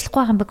ингээ илүү ажиллахгүй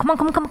байгаа юм бэ? Come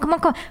on.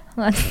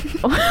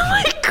 Oh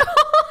my god.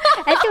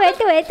 Алуу.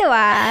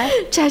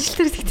 Чи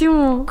ажил дээр их тийм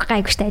үү?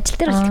 Гайгүй штэ ажил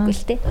дээр болохгүй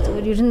л те.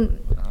 Зүгээр ер нь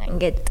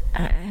ингээд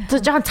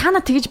жоохон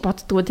цаанаа тэгж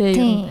боддгоо те.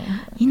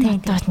 Энэ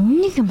одоо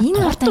нэг юм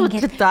энэ одоо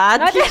ингээд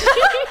тэр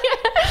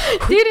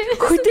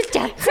хөдөлж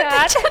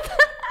чадсан.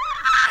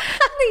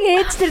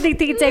 Нэг ээж тэр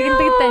тэг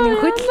загнадаг даа нэг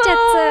хөдөлж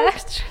чадсан.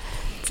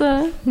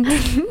 За.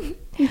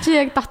 Чи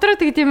яг дотроо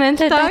тэгд юм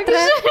байна л та.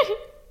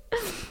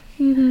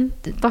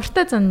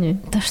 Дуртай зан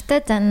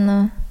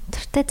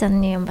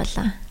юм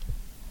болоо.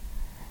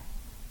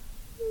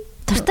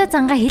 Дуртай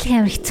зангаа хэлэх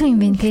амар хэцүү юм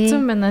байна те. Хэцүү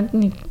юм байна.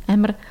 Нэг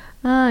амар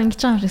ингэж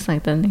байгаа шиг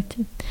санагдаад нэг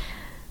тийм.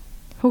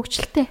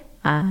 Хөвгчлээ.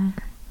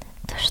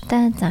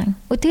 Дуртай зан.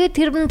 Тэгээд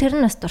тэр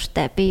нь бас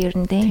дуртай. Би ер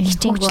нь те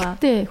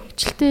хичээгүй.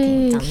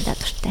 Хөвгчлээ.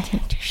 Зандаа дуртай.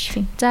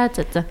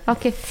 За.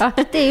 Окей.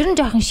 Гэтэ ер нь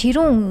жоохон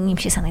ширүүн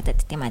юм шиг санагдаад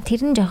байт юм аа.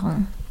 Тэр нь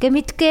жоохон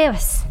мэдгүй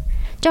бас.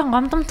 Жоохон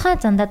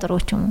гомдомтгой зандаа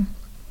дургуч юм.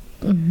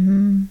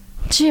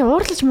 Чи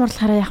уурлаж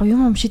муурлахаараа яг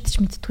юм шидэж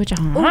мэддэггүй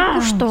жоохон.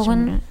 Ууш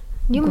дуугна.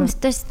 Юм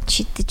стресс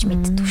шидэж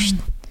мэддэг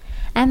шүү.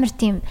 Амар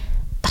тийм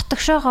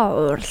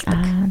дотогшоогоо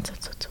уурладаг.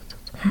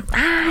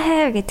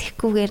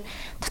 Гэтэхгүйгээр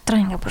дотор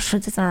ингээ бүр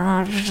шүдээ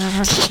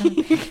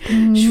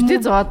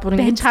зовоод бүр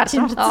ингэж харж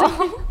марцсан.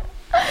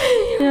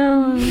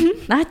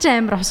 Наа чи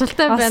амар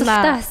осолтой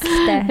байна.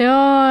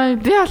 Йоо,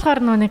 би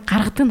болохоор нүг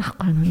гаргадаг нь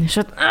байхгүй нүг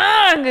шууд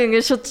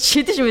ингээ шууд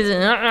шидэж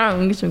мэдэн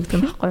ингэж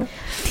өгдөг нь байхгүй.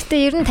 Гэтэ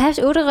ер нь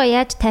өөрийгөө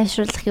яаж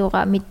тайвшруулах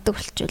юугаа мэддэг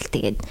болчвол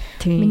тэгээд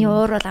миний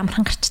уур бол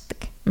амархан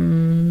гарчдаг.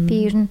 Би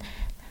ер нь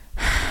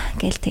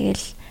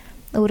тэгэл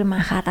өөрөм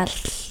анхаарал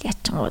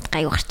ячингууд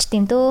гайгүй гарчд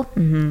юм дөө.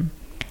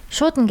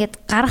 Шууд ингээд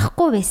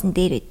гарахгүй байсан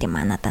дээр үт юм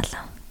надад л.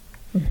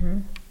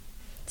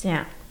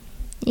 За.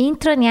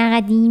 Интро нь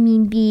яагаад ийм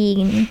юм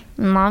би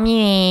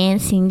Номи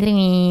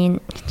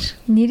Синдрийн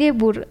нэрээ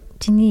бүр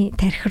чиний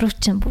тарих руу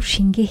чинь бүр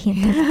шингээх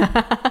юм.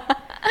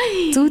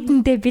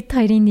 Зүүдэндээ бид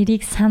хоёрын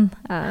нэрийг сана.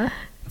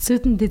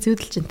 Зүүдэндээ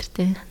зүүдэлж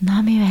энтертэй.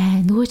 Номи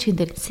бай. Нөгөө чин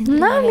дээр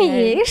Номи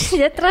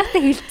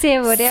ядраатай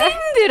хэлцээ бүр яа.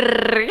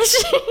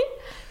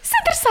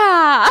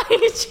 Синдэрсаа.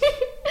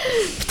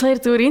 Бид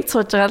хоёр зүгээр энд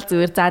сууж байгаа л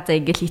зүгээр за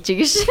ингээл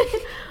хийчихье гэж.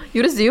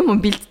 Ерөөс юм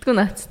бэлддэггүй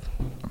наац.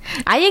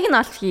 Аяг нь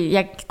бол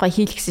яг гоё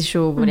хийлгсэн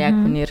шүү. Бүр яг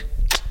хүнээр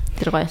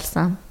тэр гоё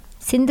болсон.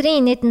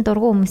 Синдрийн инээдэн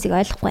дургу хүмүүсийг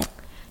ойлгохгүй.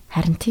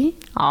 Харин тий.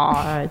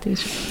 Тэгэж.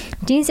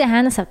 Джинсээ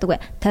хаанаас авдаг вэ?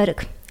 Тойрог.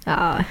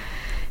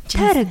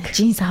 Тараг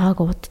джинс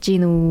аваагүй удаж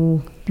гин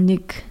үү.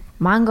 Нэг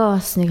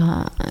мангоос нэг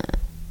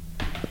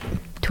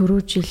түрүү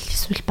жил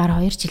эсвэл баг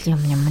 2 жилийн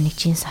өмнө нэг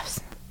джинс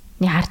авсан.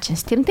 Нэг хар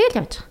джинс. Тэрнтэй л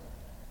явж байгаа.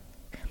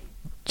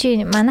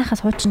 Чи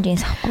манайхаас хуучин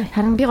джинс авахгүй.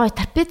 Харин би гоё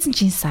трапезэн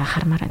джинс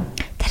хармаар байна.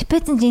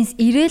 Трапезэн джинс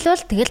ирээл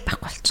бол тэгэл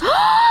байхгүй болчихно.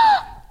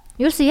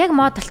 Юусе яг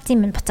мод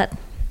болцсон юм буцаад.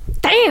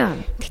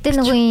 Damn.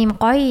 Тэгтэл нөгөө юм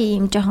гоё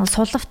юм жоохон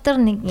сулавтар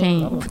нэг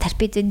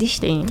трапез өгдөн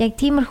шүү дээ. Яг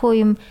тиймэрхүү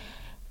юм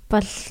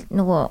бол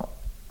нөгөө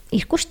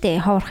ирэхгүй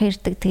штэ ховорох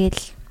ирдэг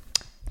тэгэл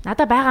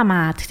надаа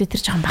байгаамаа. Тэгтээ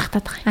тэр жоохон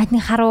багтаад байгаа. Адны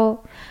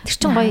харуу тэр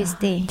чин гоё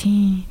өстэй.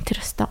 Тийм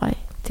тэр өстэй гоё.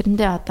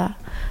 Тэрэндээ одоо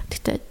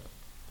тэгтээ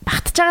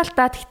багтаж байгаа л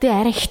да. Тэгтээ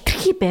арай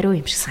хитрхи бариу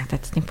юм шиг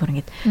санагдаад тийм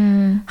бүр ингэж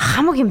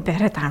хамаг юм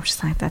бариад байгаа юм шиг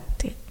санагдаад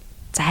тэгээд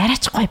за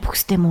арайч гоё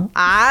бүхстэй мүү.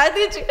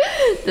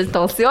 Тэгэж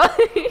дуулсан ёо.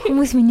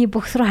 Хүмүүс миний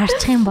бүхс рүү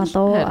харчих юм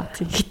болоо.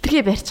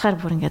 Хитрхи барьчаар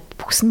бүр ингэж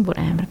бүхс нь бүр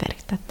амар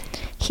баригдаад.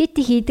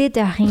 Хидээд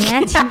байх юм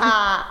яаж.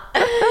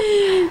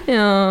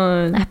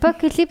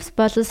 Apocalypse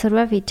болол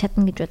survive хийж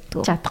чадна гэж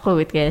боддог.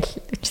 Чадахгүй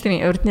гэдгээл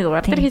өчтөрийн урдны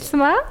дугаар дээр хэлсэн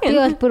маа. Би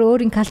бол бүр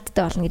өөрийн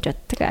калттай болно гэж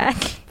боддог.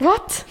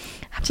 What?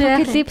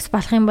 Apocalypse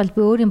болох юм бол би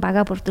өөрийн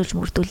бага бүрдүүлж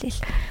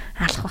мөрдүүлээл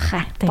алах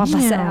баха.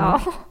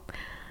 Болоосаа.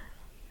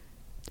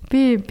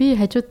 Би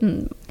хажууд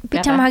нь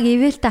би чамааг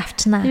ивэлт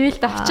авчнаа.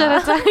 Ивэлт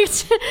авчаараа заа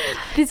гэж.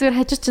 Би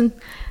зүгээр хажууд чинь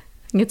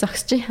ингэ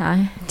зогсчих.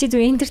 Чи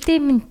зүгээр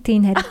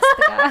entertainment-ийн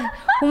харилцдаг.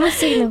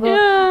 Хүмүүсийг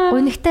нөгөө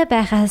өнөгтэй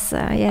байхаас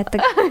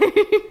яадаг.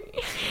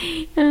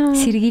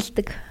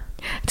 Сэргийлдэг.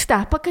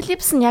 Тэгтээ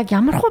апокалипс нь яг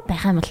ямар хуу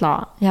байх юм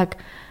болоо? Яг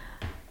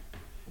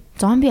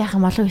зомби яах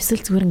юм болов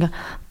эсвэл зүгээр ингээ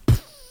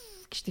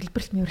гэж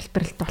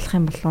дэлбэрэлт болох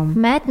юм болов?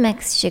 Mad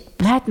Max шиг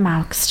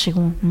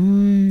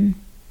үү?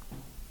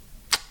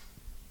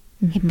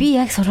 Би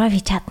яг survive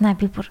хийж чаднаа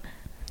би бүр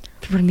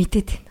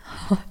мэдээд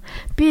байна.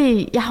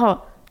 Би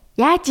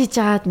яаж хийж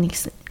байгаад нэг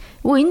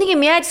энийг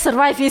юм яаж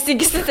survive хийсэн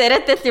гэсэн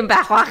яриатай юм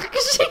байх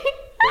гэж.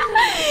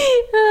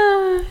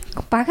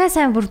 Бага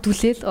сайн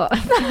бүрдүүлээл.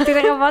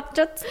 Тэрийг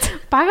бодож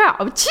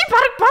бага чи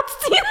баг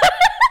бодсон юм.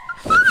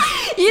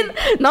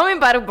 Энэ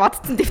номын баг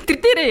бодсон дэвтэр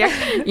дээрээ яг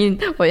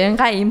энэ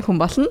уянга ийм хүн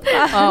болно.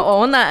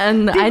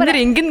 Анир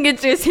ингэн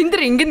гэж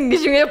сэндэр ингэн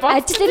гэж юм бод.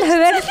 Ажлын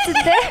хуваарлцсан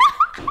те.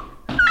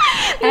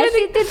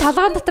 Ажлын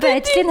толгойн дотор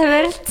ажлын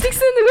хуваарлц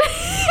гэсэн нэг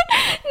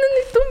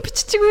дүн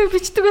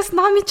бичдэг бас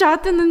номи ч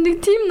одоо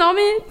нэг тийм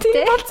номи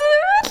тийм болсон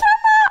юм байна.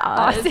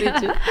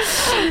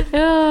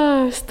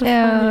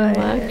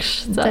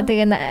 За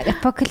тэгээ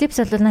апокалипс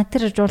бол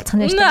натэр жуулцах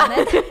нь шүү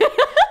дээ.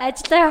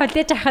 Ажлаа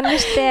хүлээж авах нь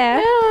шүү дээ.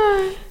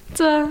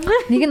 За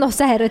нэг нь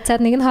усаа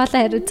хариуцаад нэг нь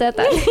хоолоо хариуцаад.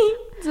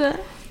 За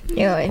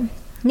ёо.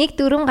 Нэг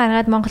дүрм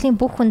гаргаад Монголын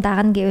бүх хүн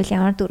дагна гэвэл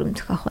ямар дүрм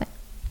зохиох вэ?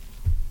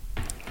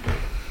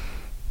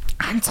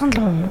 Ганцхан л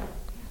уу?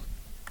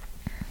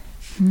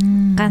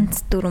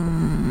 Ганц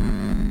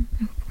дүрм.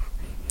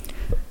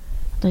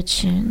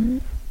 Төчин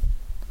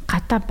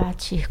гадаа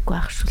бааж хийхгүй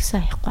байх,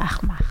 шүлсээ хийхгүй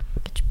байх мах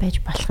гэж байж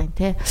болох юм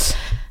те.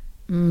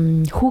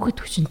 Хүүхэд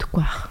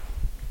хүчнэхгүй байх.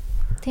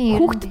 Тийм.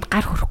 Хүүхдэд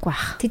гар хөрөхгүй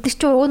байх. Тэд нар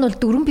ч уг нь бол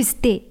дүрм биз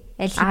дээ.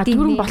 Аль хэдийн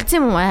дүрм болцсон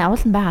юм уу?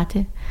 Уул нь байгаа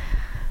те.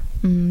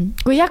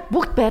 Гэхдээ яг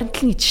бүгд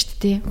баримтлна гэж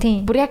шүү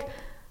дээ.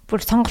 Бүр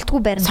сонголтгүй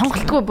баримтлна.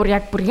 Сонголтгүй бүр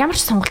ямар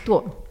ч сонголтгүй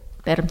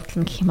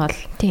баримтлна гэх юм бол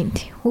тийм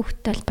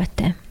хүүхдтэй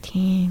холбоотой.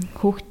 Тийм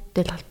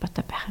хүүхдтэй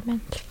холбоотой байх юм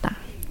байна л та.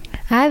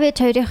 Аав ээж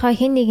хоёрынхоо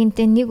хэн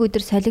нэгэнтэй нэг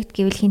өдөр солигд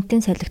гэвэл хинтэн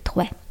солигдох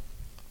вэ?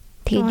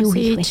 Тэгээд юу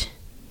хийх вэ?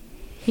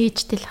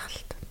 Ээжтэй л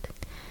ахалт.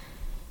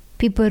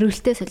 Би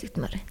борилтэй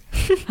солигдмаар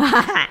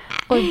байна.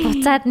 Гой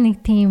буцаад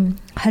нэг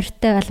тийм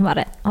хортой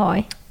болмоор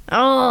байна.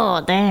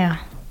 Damn.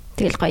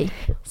 Тэгэл гоё.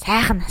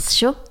 Сайхан нас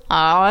шүү.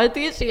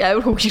 Тэгээд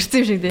амар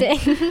хөвгширсэн юм шиг дээ.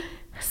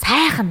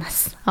 Сайхан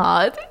нас.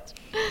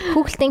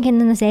 Хүүхэлтийн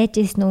киноноос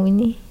айжсэн үү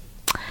үний?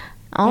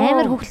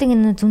 Амар хүүхэлтийн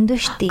кино зөндөө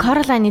штий.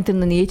 Каролайны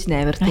тэр нэг ээж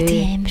амар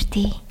тий. Амар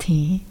тий.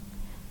 Тий.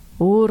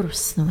 Өөр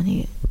ус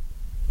нэг.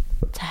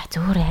 За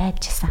зөөр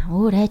айжсан.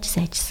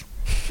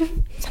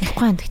 Санахгүй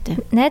байна гэхдээ.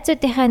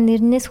 Найзуудынхаа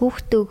нэрнээс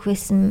хүүхдээ өгөх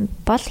байсан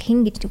бол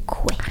хэн гэж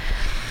өгөх вэ?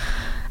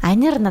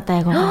 Анир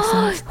надад айгуу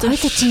байсан.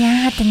 Зөөлө чи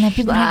яагаад байна?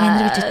 Би баг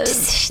анир гэж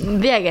бодчихсон шин.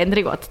 Би яг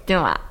анирыг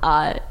боддtiin.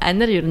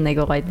 Анир ер нь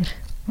айгуу гоё нэр.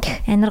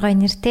 Анир гоё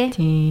нэр те.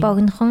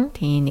 Богнохон.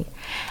 Тий нэг.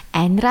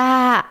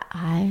 Анираа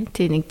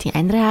тий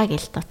анираа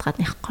гэж дутгаад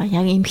нэхгүй.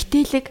 Яг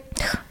эмгтээлэг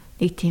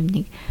нэг тийм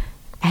нэг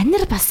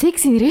анир бас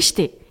секси нэр шүү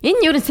дээ.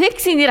 Энэ ер нь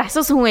секси нэр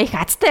асуусан хүн их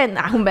азтай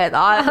хүн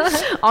байна.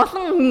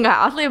 Олон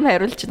юм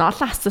хариулж байна.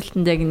 Олон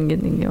асуултанд яг ингэ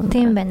юм.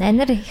 Тийм байна.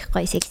 Анир их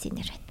гоё секси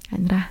нэр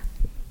байна.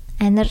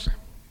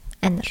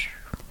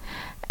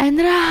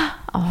 Анираа.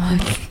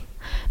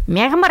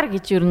 Мягмар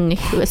гэж ер нь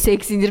их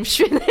секси нэр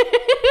биш байна.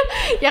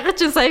 Яг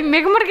ч сая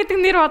мягмар гэдэг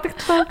нэр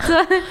бодогдлоо.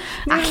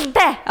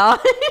 Алтай.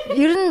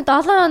 Ер нь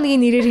 7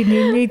 хоногийн нэрээр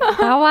нэмээд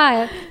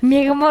даваа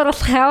мягмар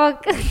болох яваг.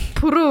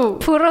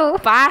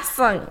 Пүрүү.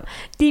 Баасан.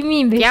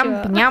 Дими юм биш.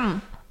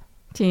 Ням.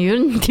 Тийм ер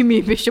нь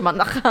дими биш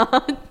манайх.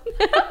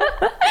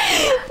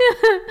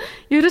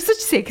 Ерөөсөө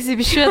ч секси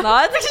биш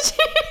байна.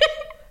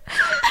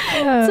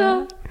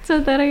 За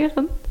дараагийнх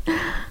нь.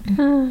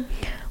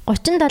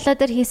 37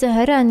 дээр хийсэн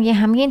 20 хоногийн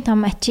хамгийн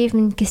том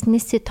achievement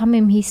гэснээсээ том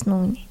юм хийсэн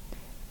үү?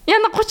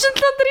 Яна 37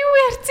 дээр юу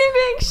ярьсан юм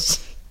бэ гэж.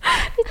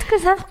 Би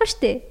тэгэхээр санахгүй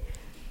штэ.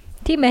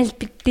 Тийм аль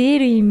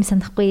дээр юм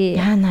санахгүй.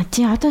 Яна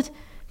тий одоо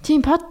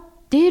тийм под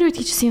дээр үед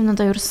хийжсэн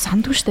юмнуудаа ерөөс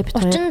сандгүй штэ бит.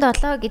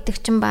 37 гэдэг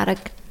чинь баг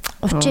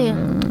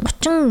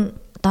 37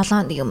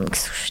 нэг юм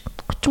гэсэн шүү дээ.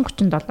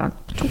 37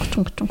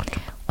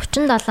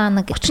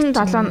 нэг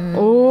 37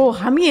 оо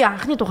хамгийн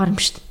анхны дугаар юм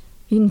штэ.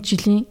 Энэ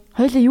жилийн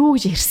хоёлаа юу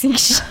гэж ярьсан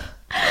гэж.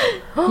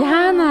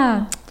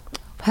 Яна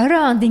 20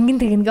 онд ингэн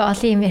тэгнгээ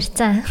олон юм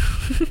ярьцсан.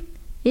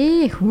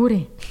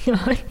 Хүүрээ.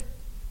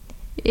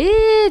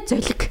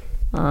 Золиг.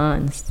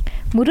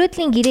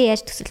 Мөрөөдлийн гэрээ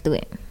яаж төсөлдөг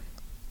вэ?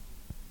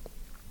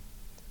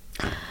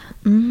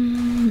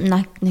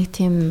 Нэг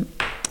тийм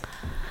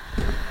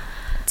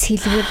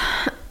цэлвэр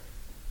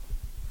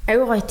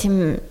аюу гой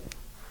тийм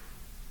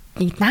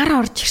нэг нар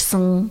орж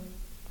ирсэн.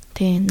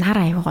 Тий, нар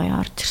аюу гой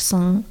орж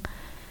ирсэн.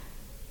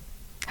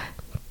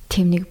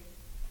 Тийм нэг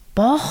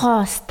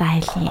боохоо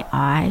стайлын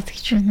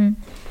гэж.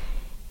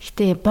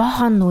 Гэтэ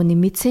боохоо нөгөө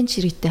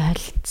мid-century-тэй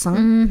холилдсон.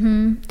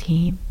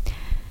 Тийм.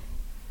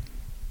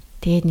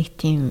 Тэгээд нэг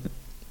тийм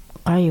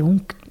гоё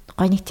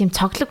нэг тийм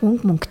цоглог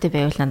мөнгөтэй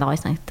байвал надад гоё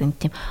санагдсан.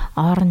 Тийм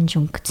оранж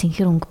өнгө,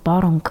 цэнхэр өнгө,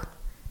 бор өнгө.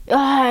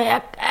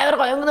 Яг амар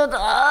гоё өнгөнүүд.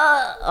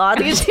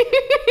 Тэгээд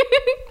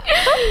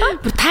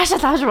бүр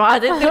таашаал авч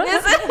байгаа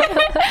тэрнээс.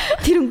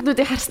 Тэр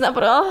өнгөнүүдийг харснаа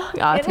бүр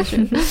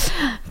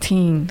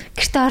тийм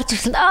гэртээ орж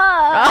ирсэн.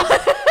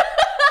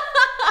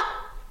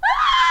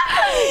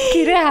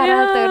 Гэрээ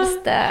хараад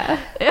өрстэй.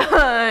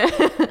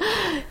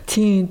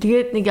 Тийм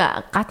тэгээд нэг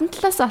гадна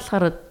талаас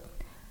болохоор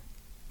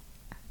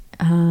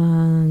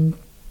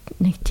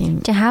нэг тийм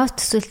чи хаус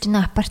төсөөлж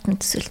гинэ,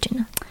 апартмент төсөөлж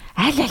гинэ.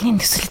 Аль алийн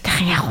төсөөлт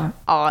байх юм яг уу.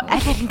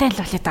 Аль алинтай л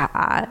болоо та.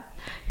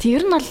 Тэг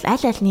ер нь бол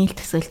аль алины ил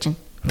төсөөлж гинэ.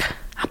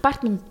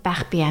 Апартмент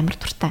байх би амар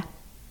дуртай.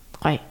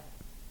 Гоё.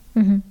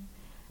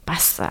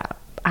 Бас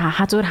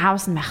хазуур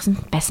хаус нь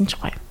байсан ч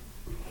гоё.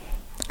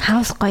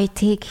 Хаус гоё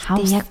тэг.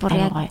 Яг бүр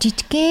яг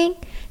жижигхэн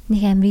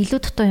нэг амар илүү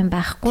дутуу юм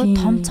байхгүй,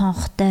 том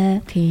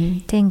цонхтой.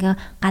 Тэг ингээ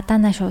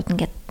гадаанаа шууд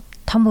ингээ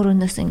том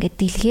өрөөнөөс ингээ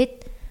дэлгээд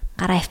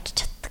гараа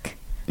авчиж чаддаг.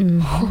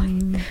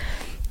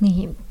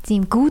 Нэг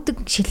тийм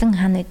гүдэг шилэн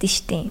хаан байдэн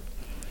штэ.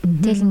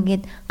 Тэгэл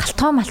ингээд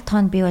галтгоо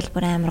би бол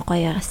бүр амар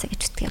гоё байгаасаа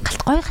гэж ütгээ.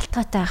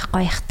 Галтгоотой байх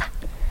гоё их та.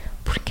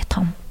 Бүр ингээ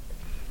том.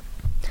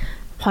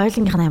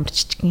 Хоёулынх нь амар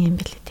жижигхэн юм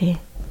бэлээ те.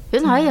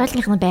 Энэ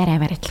хоёулынх нь байр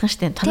амар адилхан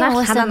штэ. Танаа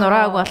ханаа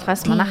нураагүй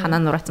болохоос манай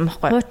ханаа нураацсан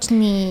байхгүй.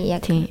 Хуучны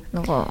яг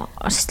нөгөө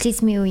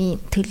социализмын үеийн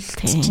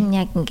төлөлт чинь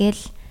яг ингээл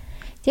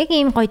яг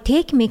ийм гоё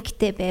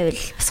техниктэй байвал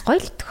бас гоё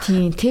л дөө.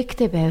 Тийм,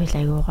 техтэй байвал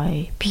айгүй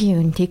гоё. Би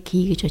юу тех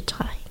хий гэж бодож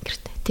байгаа юм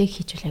гэртээ. Тех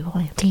хийж байл айгүй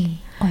гоё. Тийм,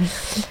 гоё.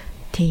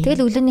 Тийм.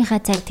 Тэгэл өглөөнийхөө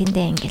цаг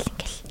тэндээ ингээл.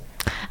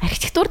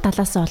 Архитектур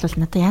талаас нь бол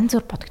надад янз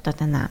бүр бодогдоод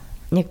байна.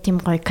 Яг тийм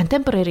гоё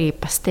contemporary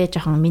бас тэ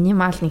жоохон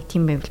минимал нэг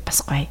тийм байвал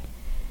бас гоё.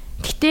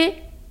 Гэтэ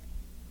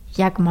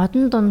яг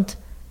модон дунд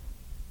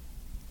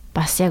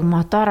бас яг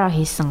модороо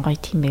хийсэн гоё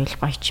тийм байвал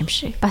гоё юм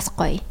шиг. Бас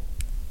гоё.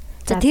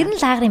 За тэр нь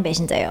лагрын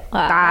байшин заяа.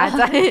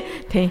 За тий.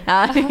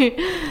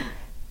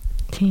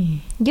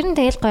 Тий. Ер нь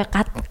тэгэл гоё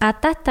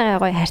гадаатайгаа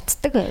гоё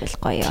харьцдаг байвал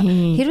гоё.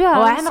 Хэрвээ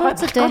амар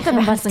гоцтой байх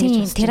юм бол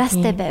тийм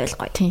террастай байвал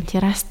гоё. Тийм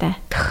террастай.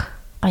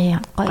 Гоё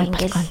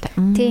ингээл.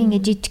 Тэг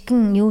ингээ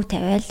жижигхэн юу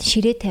тавиал,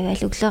 ширээ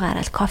тавиал, өглөө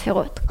гараад кофе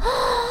гуудаг.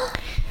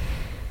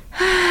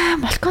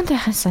 Балконд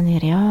байхаас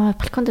нэрээ.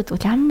 Балконд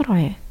дүүл ямар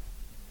гоё.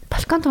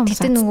 Балконд хүмүүс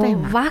азтай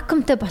юм.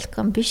 Вакуумтай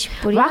балкон биш.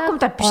 Бүр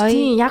вакуумтай биш.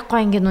 Тийм яг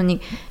гоё ингээ нүуний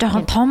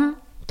жоохон том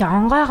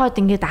онгойгоод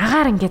ингээд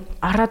агаар ингээд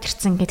ороод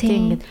ирсэн ингээд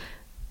тийм ингээд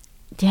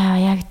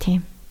яг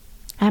тийм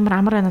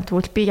амар байна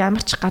тэгвэл би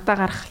ямар ч гадаа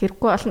гарах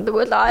хэрэггүй болно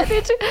тэгвэл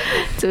тэгэж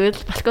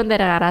зөвөл балкон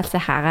дээр гараад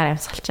сайхан агаар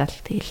амсгалчаал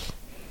тэгэл.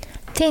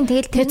 Тийм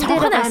тэгэл тэр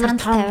дээр амар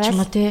том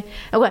юм уу тий.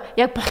 Агаа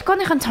яг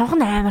балконыхын цонх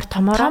нь амар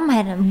томоор том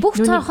харин бүх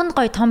цонх нь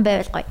гоё том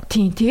байвал гоё.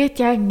 Тийм тэгээд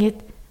яг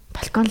ингээд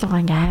балкон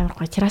руугаа ингээд амар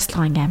гоё террас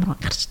руугаа ингээд амар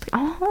гоё гарчдаг.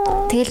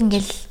 Тэгэл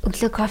ингээд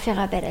өглөө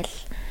кофегаа барайл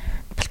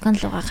балкон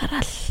руугаа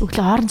гараал.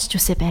 Өглөө оранж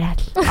жуусээ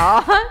бараал.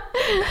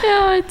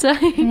 Яа за.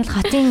 Ингээл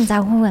хотын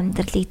завгүй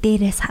амьдралыг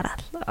дээрээс хараал.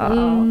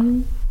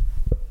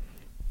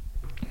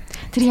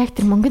 Тэр яг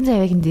тэр мөнгөн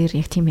завьягийн дээр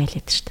яг тийм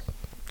байлаад шүү дээ.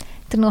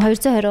 Тэр нэг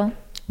 220.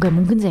 Үгүй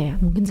мөнгөн завья.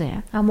 Мөнгөн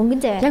завья.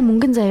 Яг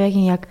мөнгөн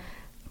завьягийн яг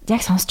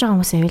сонсож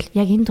байгаа хүмүүс байвал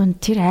яг энэ дунд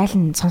тэр айл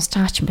нь сонсож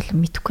байгаа ч юм бэл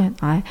мэдэхгүй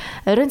байна.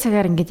 Оройн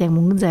цагаар ингээд яг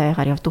мөнгөн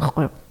завьягаар явдаг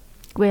байхгүй юу?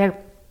 Үгүй яг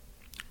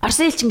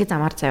Орсын элчин гэж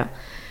замаар заяа.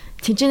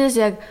 Тинчнээс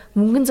яг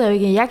мөнгөн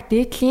завьягийн яг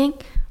дээдлийн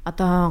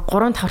одоо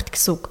 3 давхарт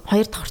гэсэн үг.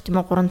 2 давхарт юм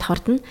уу 3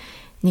 давхарт нь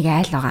нэг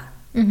айл байгаа.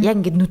 Яг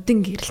ингээд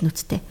нүдэн гэрэл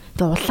нүцтэй.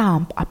 Тэгээ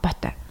улаан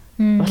апатай.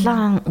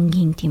 Улаан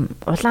өнгийн тийм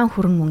улаан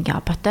хүрэн өнгийн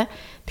апатай.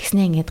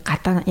 Тэгснээ ингээд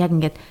гадаа яг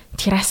ингээд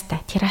террас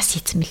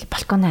хийцэн мэл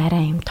балкон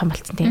арай юм том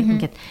болцсон.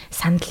 Тэгээ ингээд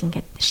сандал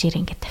ингээд шир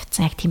ингээд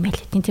тавьсан яг тийм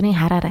байлээ. Тэрний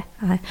хараарай.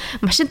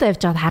 Машинтаа явж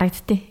байгаад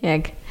харагдтыг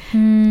яг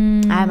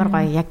амар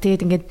гоё. Яг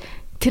тэгээд ингээд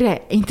тэр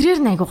интерьер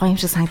нь айгуу гоё юм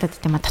шиг санагдаад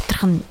байт юм а.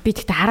 Доторх нь би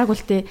тэгтээ хараагүй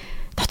л дээ.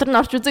 Дотор нь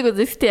орж үзег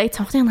үзээ. Тэгтээ яг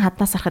цонхны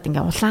хаднаас харахад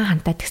ингээ улаан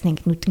хантай тэгснэ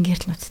ингээ нүдэн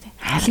гэрэл нүцтэй.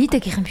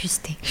 Лидагийнх юм биш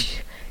үү?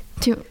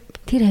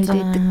 Тэр хавьд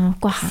байдаг.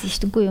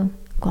 Үгүй юу?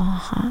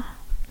 Гоо.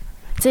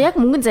 За яг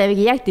мөнгөн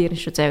завыг яг дээр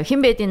шүү зав.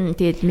 Хэн бэдийн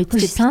тэгээд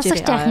мэдчихэж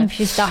сонсогч яах юм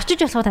биш үү?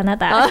 Очиж болох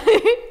танаад аа.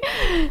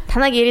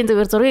 Танаг ярийн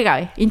зүгээр зургийг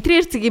авъя.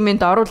 Интерьер цэгийн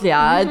мэнд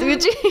оруулъя.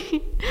 Тэгэж.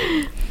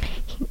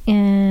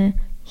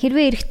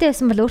 Хэрвээ эрэхтэй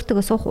байсан бол өөртөө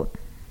суух уу?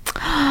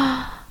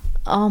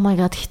 Oh my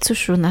god, хэцүү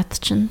шүү над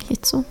чинь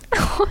хэцүү.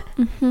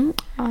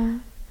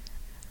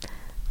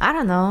 I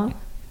don't know.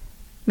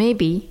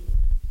 Maybe.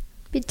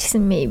 Би ч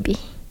гэсэн maybe.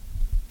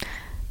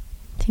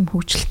 Тийм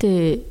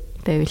хөвчлөлтэй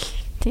байвал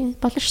тийм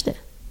болно шүү дээ.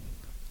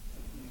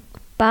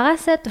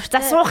 Багасаа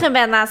дуртай. За суух юм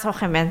байна.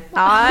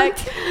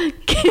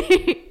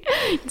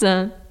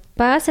 За.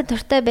 Багасаа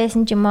дуртай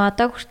байсан ч юм уу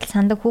одоо хүртэл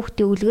сандаг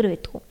хүүхдийн үлгэр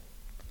байдаг уу?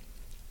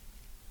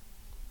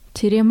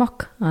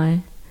 Теремок.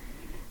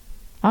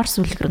 Орс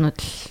үлгэрнүүд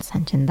л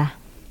санджинда.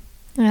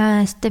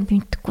 Стэ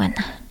бинтгүй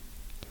байна.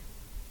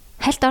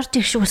 Хальт орж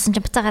ирэх шиг болсон ч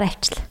буцаагаар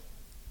авчлаа.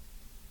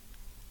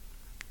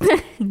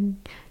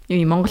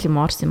 Юу Монгол юм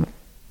орс юм уу?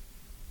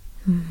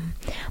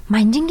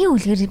 Манжингийн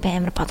үлгэр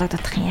амар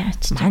бодогдох юм яа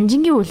чи.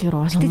 Манжингийн үлгэр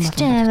уусан юм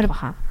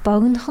амар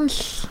богинохон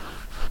л.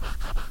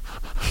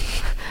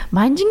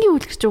 Манжингийн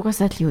үлгэр ч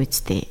угаасаа л юу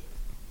үстэй.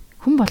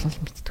 Хүн болгол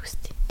мэддэг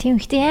үстэй. Тийм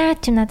ихтэй яа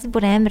чи надад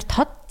бүр амар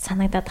тод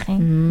санагдаад ах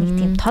юм. Нэг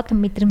тийм тод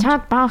мэдрэмж.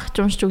 Чаад баах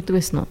ч уншиж өгдөг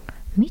байсан уу?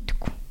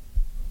 Мэдгүй.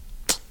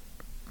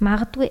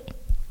 Магадгүй.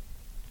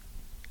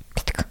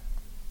 Мэдгүй.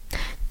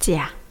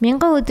 За. 1000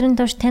 өдрийн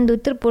турш танд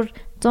өдөр бүр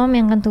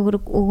 100,000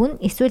 төгрөг өгнө.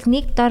 Эсвэл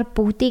нэг дор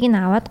бүгдийг нь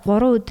аваад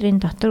 3 өдрийн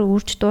дотор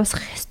үрж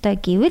дуусгах ёстой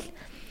гэвэл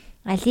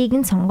алийг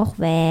нь сонгох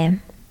вэ?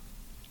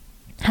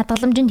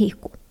 Хадгаламжинд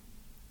хийхгүй.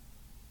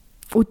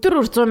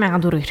 Өдөр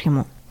 100,000 төгрөг ирэх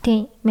юм уу?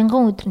 Тийм,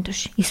 1000 өдрийн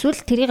турш.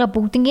 Эсвэл тэрийг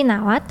бүгднийг нь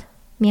аваад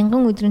 1000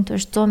 өдрийн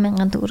турш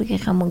 100,000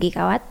 төгрөгийнхаа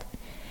мөнгийг аваад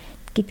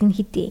гэдэг нь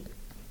хэдий.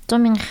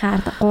 100,000-ийн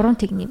ард 3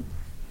 тэгнэ.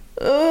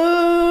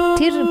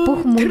 Тэр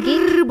бүх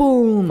мөнгийг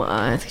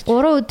 3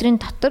 өдрийн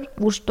дотор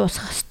үрж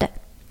дуусгах ёстой.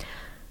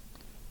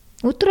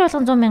 Өдөр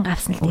болгон 100,000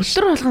 авсан л дээ.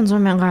 Өдөр болгон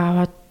 100,000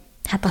 аваад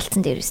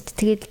хадгалцсан дээр үст.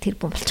 Тэгээд тэр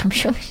бом болчих юм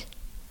шүү.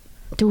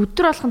 Тэг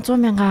өдөр болгон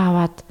 100,000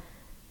 аваад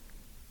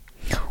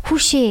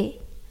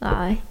хүшээ.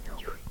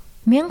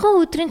 1000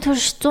 өдрийн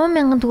турш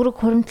 100,000 төгрөг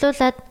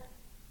хуримтлуулад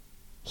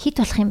хит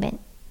болох юм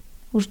байна.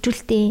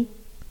 Үржүүлтээ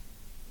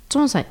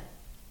 100 сая.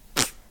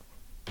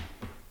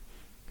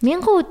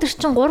 1000 өдөр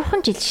чинь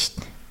 3 жил шүү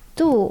дээ.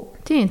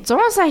 Зүг. Тийм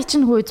 100 сая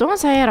чинь хөөе 100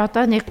 саяар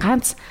одоо нэг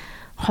ганц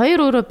 2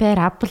 өрөө байр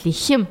авбал их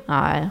юм.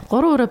 3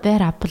 өрөө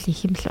байр авбал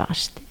их юм л байгаа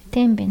шүү дээ.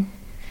 Тийм байна.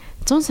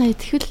 100 сая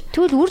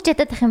тэгвэл үрж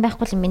ядаад ах юм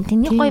байхгүй юм байна.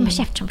 Тэний гоё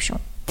машин авчих юм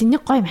шүү. Тэний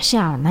гоё машин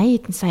аав 80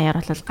 эдэн саяар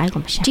бол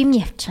гайгүй машин.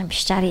 Жимни авчих юм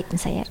биш 60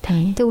 эдэн саяар.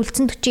 Тэг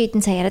үлдсэн 40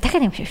 эдэн саяараа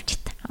дахиад юм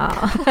авчиад.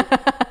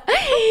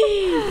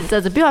 За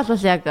би бол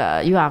яг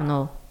юу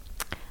аавна уу?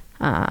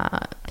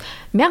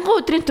 1000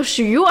 өдрийн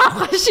турш юу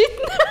авах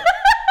шийднэ.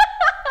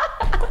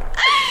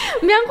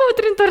 1000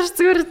 өдрийн турш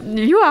зүгээр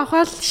юу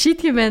авах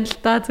шийдэх юм байна л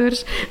да. Зүгээр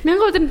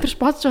 1000 өдрийн турш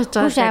бодож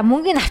байгаа. Түшээ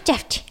мөнгөний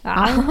авчи.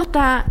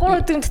 Ангуудаа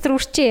 3 өдрийн дотор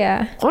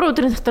үрчээ. 3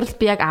 өдрийн дотор л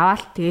би яг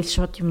аваад тэгэл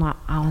шууд юм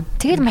аавна.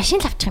 Тэгэл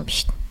машин л авчих юм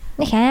биш.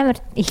 Нэг амар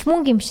их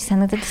мөнгө юм шиг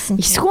санагдаад байсан.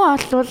 Эсвэл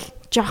болвол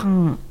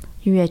жоохон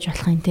юу яаж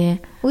болох юм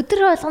те.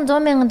 Өдөр болгон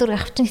 100,000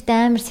 төгрөг авчих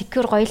гэдэг амар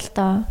секюр гоё л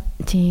доо.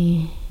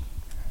 Тий.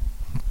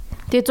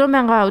 Тэгээ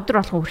 100,000 өдөр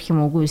болгон үрэх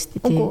юм уугүй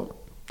үстэй тий.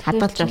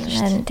 Хадгалж болно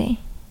шүү дээ.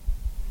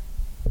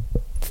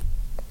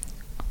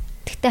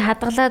 Тэгтээ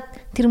хадгалаад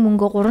тэр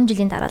мөнгөө 3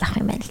 жилийн дараа л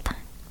авах юм байна л да.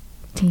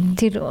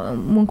 Тэр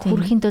мөнгө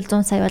хүрэхийн тулд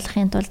 100 сая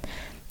болохын тулд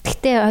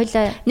тэгтээ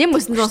хоёлаа нэг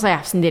мөсөн 100 сая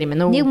авсан дээр юм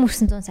байна уу? Нэг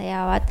мөсөн 100 сая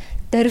аваад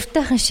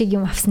дөрвтойхон шиг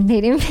юм авсан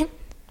дээр юм байна.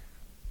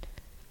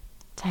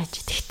 За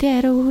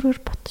тэгтээ арай өөрөөр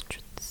бодож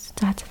үз.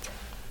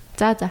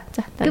 За.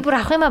 Би бүр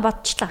авах юмаа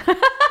бодчихлаа.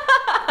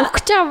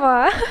 Өгч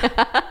аваа.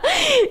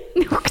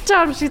 Өгч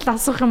авах шиг л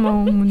асуух юм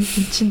аа өмнө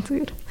чинь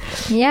зүгээр.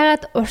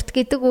 Ягаад урт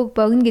гэдэг үг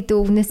богино гэдэг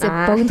үгнээсээ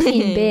богинох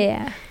юм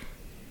бэ?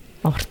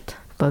 Урт,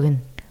 богино.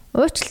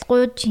 Уучлалт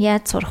гуйж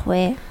яаж сурах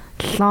вэ?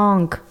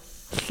 Long,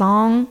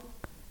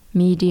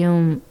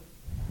 medium,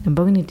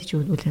 богино гэдэг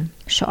чинь үгүй л.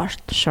 Short,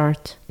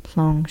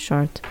 long,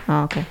 short.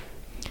 Окей.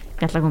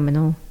 Ялаг юм байна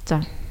уу?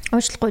 За.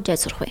 Уучлалт гуйж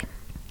яаж сурах вэ?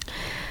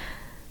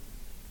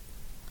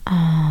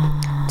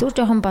 Зүр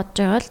жоохон бодож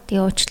байгаа л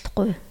тэгээ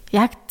уучлахгүй.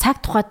 Яг цаг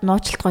тухайд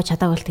нуучлалтгүй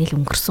чадаагүй л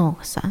тэгэл өнгөрсөн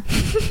угаасаа.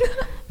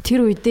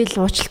 Тэр үедээ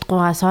л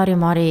уучлалтгүйгаа sorry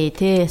mori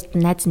тэ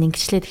найз нь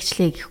ингэчлээ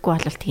гэхгүй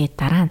бол тэгээ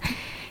дараа нь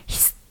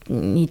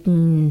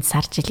нэгэн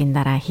сар жилийн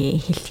дараа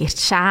хэлхэрч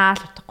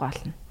шаал утгагүй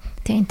болно.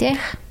 Тийм тий.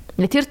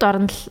 Тэр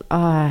дорн л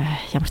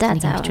ямар ч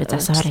нэг юм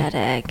гэж за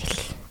sorry гэл.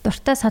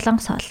 Дуртай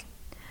солонгос ол.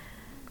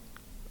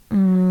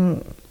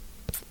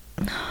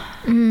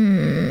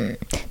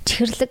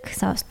 Чихэрлэг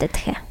соустай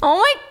дахиа. Oh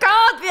my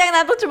god би яг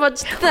надад ч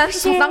бодчихлаа.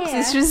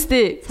 Солонгос шүү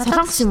дээ.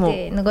 Солонгос юм уу?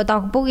 Нөгөө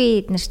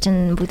догбугийн эднэр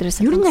чинь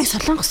бүдрээс. Юу нэг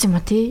солонгос юм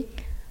а тий.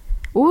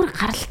 Өөр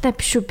гаралтай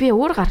биш үү? Би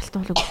өөр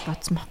гаралтай болов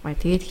бодсон байхгүй.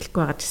 Тэгээд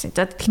хэлэхгүй байгаа гэсэн.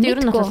 За тэгэхээр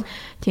ер нь бол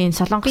тийм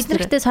солонгос бид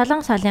нарт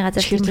солонгос олын газар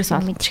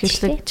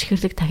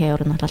чихэрлэг дахиа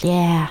өөр нь бол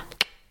яа.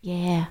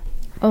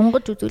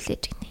 Онгож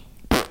үзүүлээж гинэ.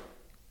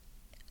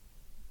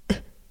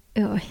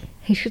 Йоо,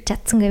 хэрхэж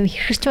чадсангүй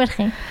хэрхэж марах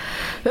юм.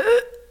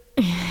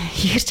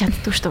 Хэрхэж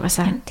чаддгүй шүү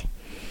угаасаа.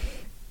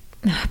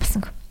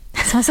 Басангүй.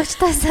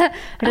 Сонсогчдоос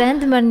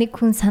рандомаар нэг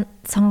хүн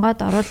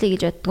сонгоод оруулъя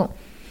гэж боддгоо.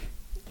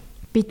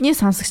 Бидний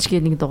сонсогч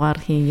гэх нэг дугаар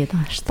хийгээд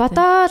байгаа шүү дээ.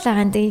 Бодоол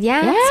байгаа юм. Тэгээд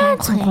яаж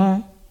сонгох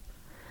юм?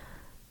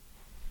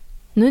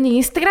 Нүг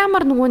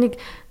Instagram-аар нөгөө нэг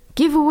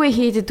giveaway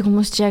хийдэг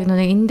хүмүүс ч яг нүг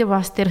энд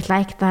пост дээр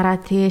лайк дараа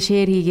тий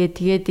шеэр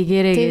хийгээд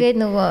тэгээд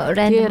нөгөө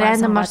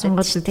рандомаар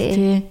сонгоод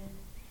тий.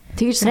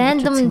 Тэгж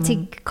random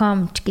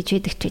com гэж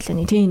байдаг ч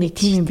хэлээ. Тийм нэг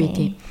тийм юм бэ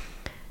тий.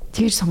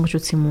 Тэгж сонгож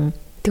үзэх юм уу?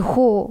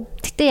 Тэхүү.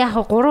 Гэтэ яг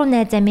 3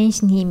 найзаа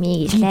меншн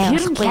хиймээ гэж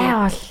лайвахгүй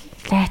яавал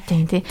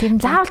лайтай тий.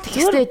 Заавал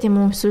тексттэй байт юм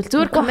уу? Эсвэл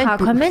зүгээр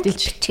комент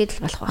бичгээд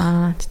л болох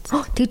байна.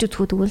 Тэгж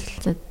үзэхүү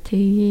тэгвэл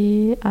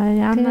тий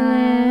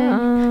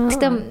аяна.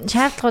 Гэтэ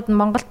шаардлагууд нь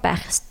Монголд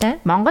байх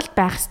хэвээр. Монголд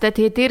байх хэвээр.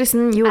 Тэгээ дээрэс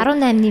нь юу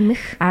 18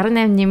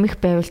 нэмэх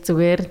байвал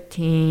зүгээр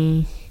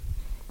тий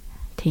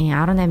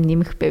 18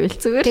 нэмэх байвал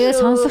зүгээр. Тэгээ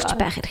сонсогч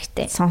байх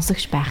хэрэгтэй.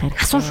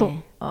 Асуу шүү.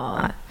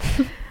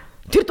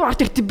 Тэр дугаар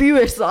дээр би юу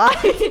ярьсан?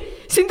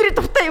 Синдрийн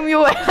дуртай юм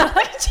юу вэ?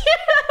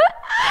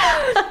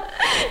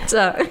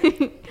 За.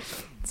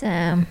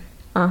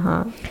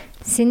 Аха.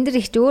 Синдэр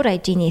ихч өөр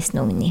IG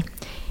нээсэн үг нэ.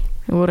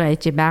 Өөр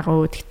IG байгаа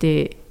уу?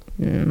 Гэхдээ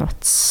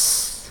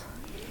нуц.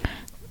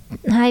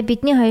 Хай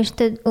бидний хоёрт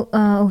өдөр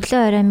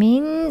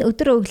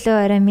өглөө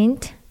орой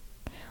минь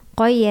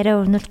гоё яриа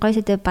өрнөл гоё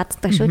сэдв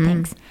баддаг шүү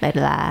thanks.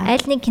 Баярлаа.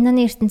 Аль нэг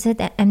киноны ертөнцид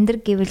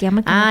амьдрал гэвэл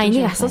ямар кино?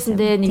 Энийг асуусан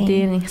дээ нэг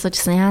дээр нэг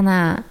асуужсан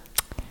яана.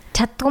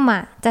 Чаддгүй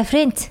маа. За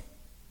friends.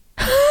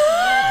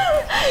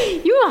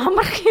 Юу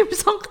амарх юм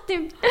сонгот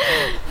юм.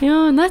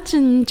 Йоо наа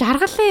чин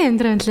жаргалын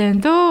амьдрал лээ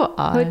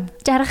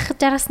дөө.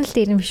 Жаргасан л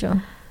дээр юм шүү.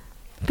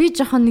 Би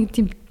жоохон нэг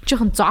тийм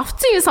жоохон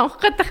зовцсон юм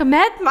сонгох гэдэг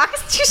Mad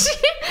Max ч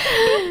шиг.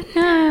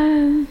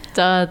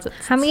 За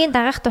хамгийн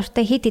дагах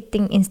дуртай хит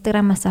хитэн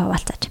Instagram-аас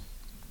хуваалцаач.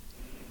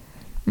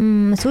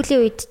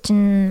 Сүүлийн үед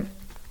чинь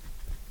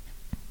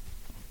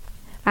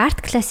Art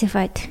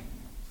Classified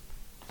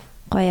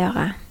гоё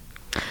байгаа.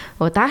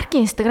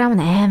 Dark-ийн Instagram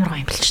нь амар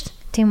гоё юм билч шүү дээ.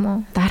 Тийм үү?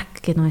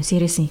 Dark гэх нэг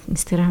series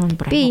Instagram нь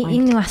бүр гоё. Би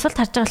энэ асуулт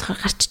харж байгаа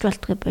болохоор гарчиж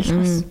болдгоо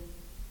болохоос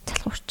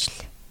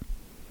залхуурчлаа.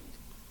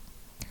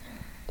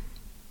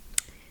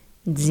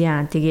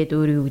 Зя тэгээд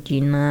өөр юу гэж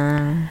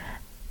ийна.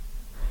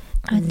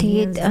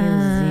 Тэгээд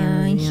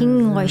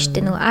хин гоё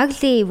штэ нөгөө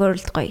Ugly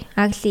World гоё.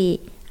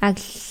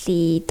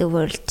 Ugly the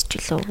World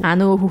ч үлээ.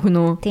 Нөгөө хүүхэн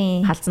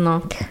үү? Халзан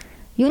уу?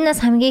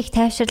 Юунаас хамгийн их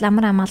тайвшрал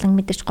амар амгалан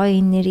мэдэрч гоё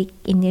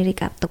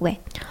энергийг авдаг вэ?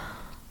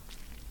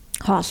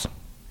 Хоол.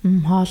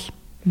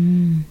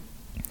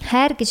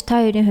 Хайр гэж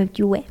та хоёрын хувьд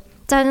юу вэ?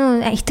 За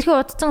хитрхи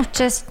удацсан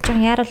учраас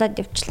жоохон яаруулаад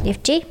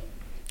явчих.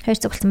 Хоёр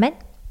цугласан байна.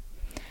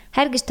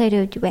 Хайр гэж та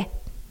хоёрын хувьд юу вэ?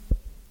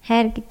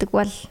 Хайр гэдэг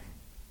бол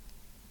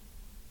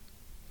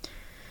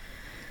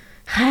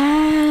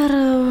хайр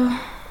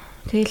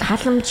тэгэл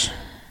халамж,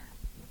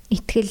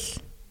 итгэл.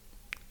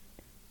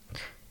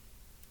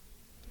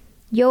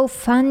 Yo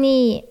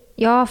funny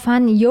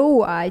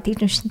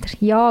тэгж юмшин тэр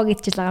ёо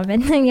гэж л байгаа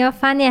юм байна. Yo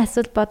funny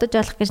асуулт бодож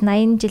болох гэж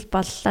 80 жил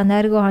боллоо.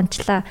 Нойргоо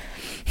хончлаа.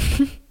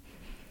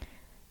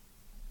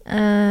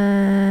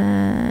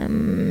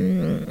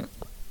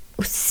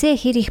 Үсээ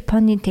хэр их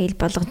ponytail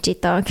болгож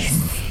идөө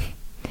гэсэн.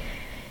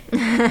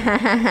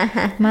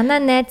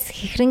 Манай найз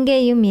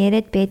хихрэнгээ юм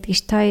яриад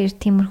байдгийш та хоёр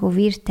тиймэрхүү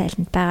weird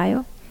talent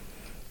байгаа юу?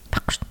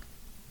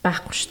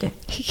 Байхгүй шүү дээ.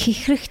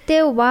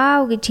 Хихрэхтэй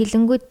вау гэж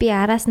хэлэнгүүд би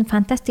араас нь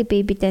fantastic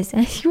baby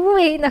дайсан. Юу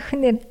вэ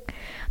нөхнөр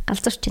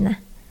галзуурч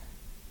байна.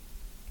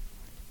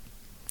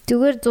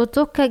 Зүгээр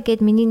Зузука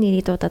гэд миний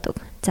нэрийг дуудаад өг.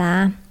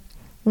 За.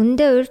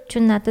 Үндэ урд ч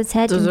надад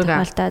сайжин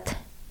тохиолдоод.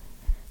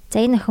 За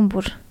энэ охин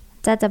бүр.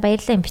 За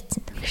баярлалаа юм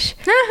битсэн.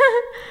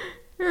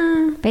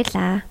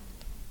 Баярлаа.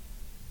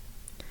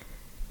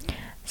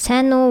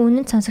 Сайн уу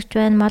үнэн сонсогч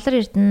байна. Молор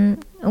Эрдэнэ.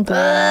 Үгүй.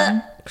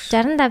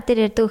 65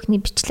 дээр ярьдаг өхний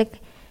бичлэг.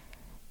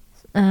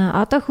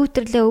 Одоо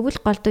хүүтэрлээ өвөл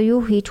голдоо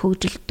юу хийж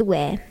хөгжилдэг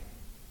вэ?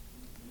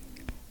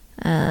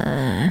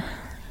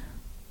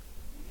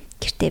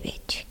 Гэртээ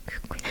байж.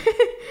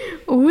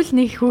 Өвөл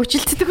нэг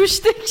хөгжилддэг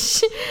шүү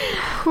дээ.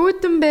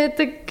 Хүүтэн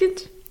байдаг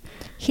гэж.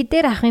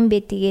 Хідээр ах юм бэ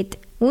тэгээд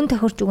үн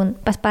тохирч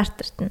өгнө бас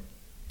бартартна.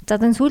 За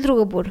энэ сүүл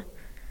рүүгээ бүр.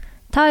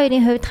 Та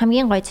хоёрын хувьд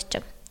хамгийн гоё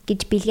зочив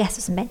гэж бэлгээ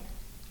асуусан байна.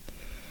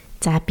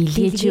 За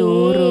бэлгээ чи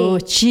өөрөө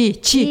чи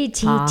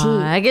гэж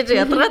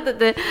ядаргаад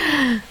тэ.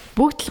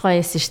 Бүгд л гоё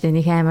байсан шүү дээ.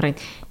 Нэг амар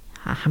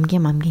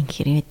хамгийн мамгийн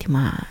гэхэр юм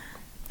аа.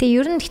 Тэгээ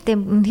ер нь гэхдээ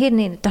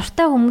үнэхээр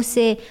дуртай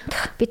хүмүүсээ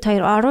бид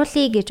хоёр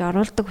оруулъя гэж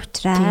оруулдаг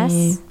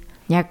учраас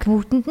яг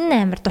бүгдэнд нь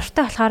амар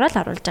дуртай болохоор л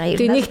оруулж байгаа.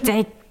 Тэгээ нэг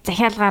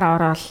захиалгаар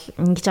ороод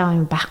ингэж байгаа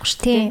юм байхгүй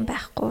шүү дээ. Тийм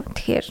байхгүй.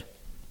 Тэгэхээр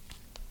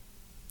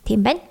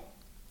тийм байна.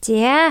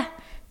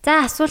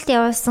 За асуулт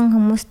явуулсан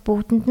хүмүүст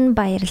бүгдэнд нь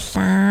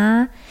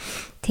баярлалаа.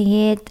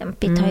 Тэгээд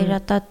бид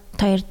хоёр одоо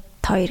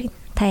хоёр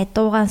та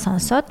дуугаан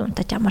сонсоод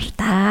унтаж амар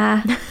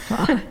та.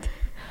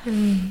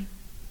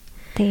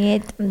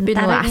 Тэгээд би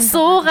нөгөө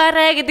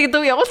асуугаарай гэдэг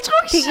дуу явуулчих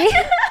واخ шиг.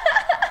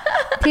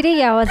 Тэрийг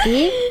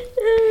явуулъя.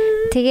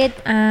 Тэгээд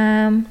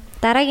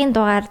дараагийн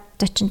дугаар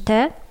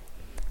зочинтой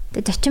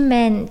Тэгээ зочин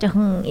байна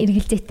жоохон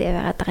эргэлзээтэй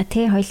байгаад байгаа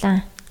тий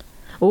хоёлаа.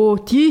 Оо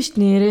тийш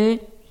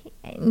нэрээ.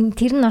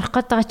 Тэр нь орох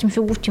гээд байгаа ч юм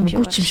шиг үуч юм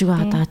шиг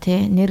байгаад байгаа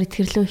тий. Нэр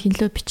итгэрлөө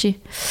хинлөө бичи.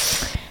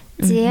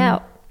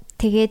 За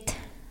тэгээд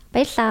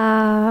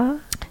баялаа.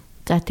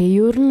 За тэгээ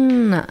ер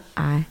нь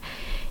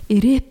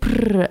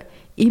рэпер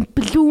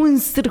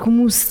инфлюенсер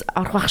хүмүүс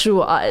орох бах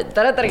шүү.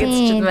 Дараа гэж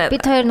чинь байна.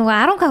 Бид хоёр нөгөө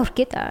 10k хүрэх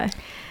гээд.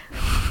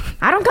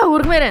 10k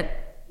хүрмээр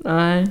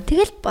байна.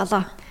 Тэгэл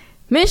болоо.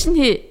 Меншн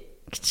хий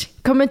гэж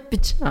комент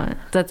бич.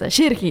 За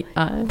шеэр хий.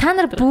 Та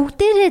нар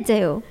бүгдээрээ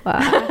заяа.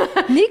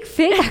 Нэг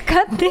фейк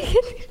аккаунт нэг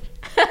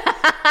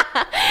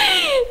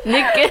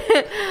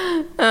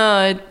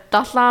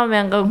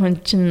 7,000 хүн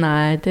чинь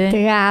тий.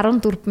 Тэгээ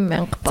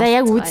 14,000. За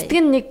яг үздэг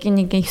нь нэг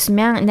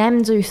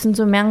 800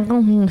 900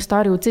 мянган хүн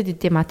стори үзээд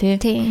идэм а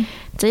тий.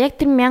 За яг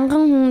тэр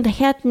мянган хүн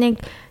дахиад нэг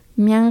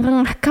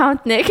мянган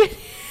аккаунт нэг.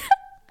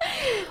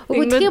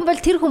 Үгүй тийм бол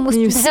тэр хүмүүс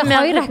дахиад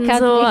 2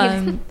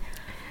 аккаунт нэг.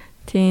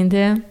 Тийм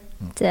тий.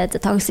 За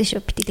тогсон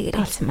шүү бити тэгээд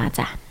болсон маа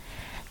за.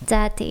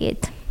 За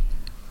тэгээд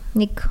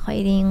 1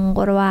 2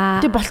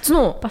 3 Тэг болцсон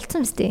уу?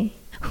 Болцсон биз дээ.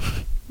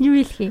 Юу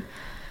хэлхий?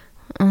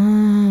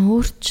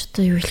 Өөрч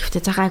одоо юу хэлэх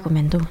вэ? За гайгүй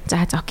мэн дүү.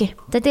 За окей.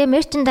 За тэгээ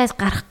мерчендайз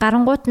гарах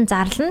гарангуут нь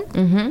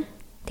зарлана.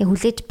 Тэг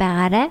хүлээж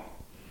байгаарай.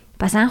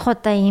 Бас анх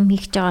удаа юм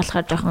хийх гэж байгаа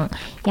болохоор жоохон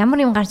ямар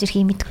юм гарч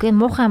ирэхийг мэдэхгүй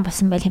муухай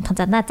болсон байл хэмтэн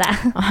занаа за.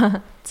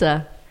 За.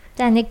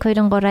 За 1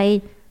 2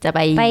 3 За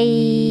бай.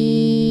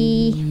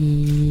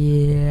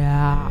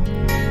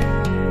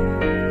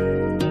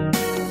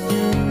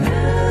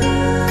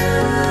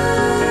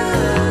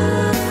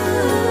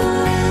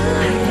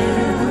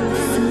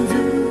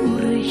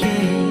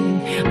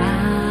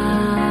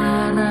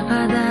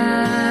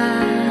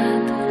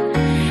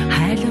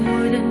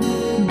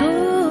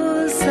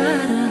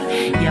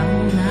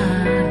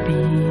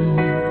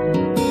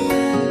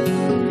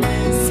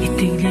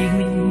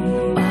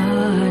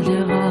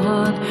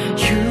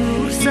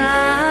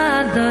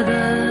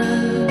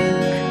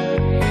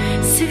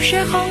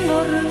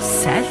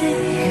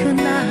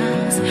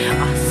 Салхинаас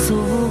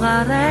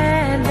асуугаарай.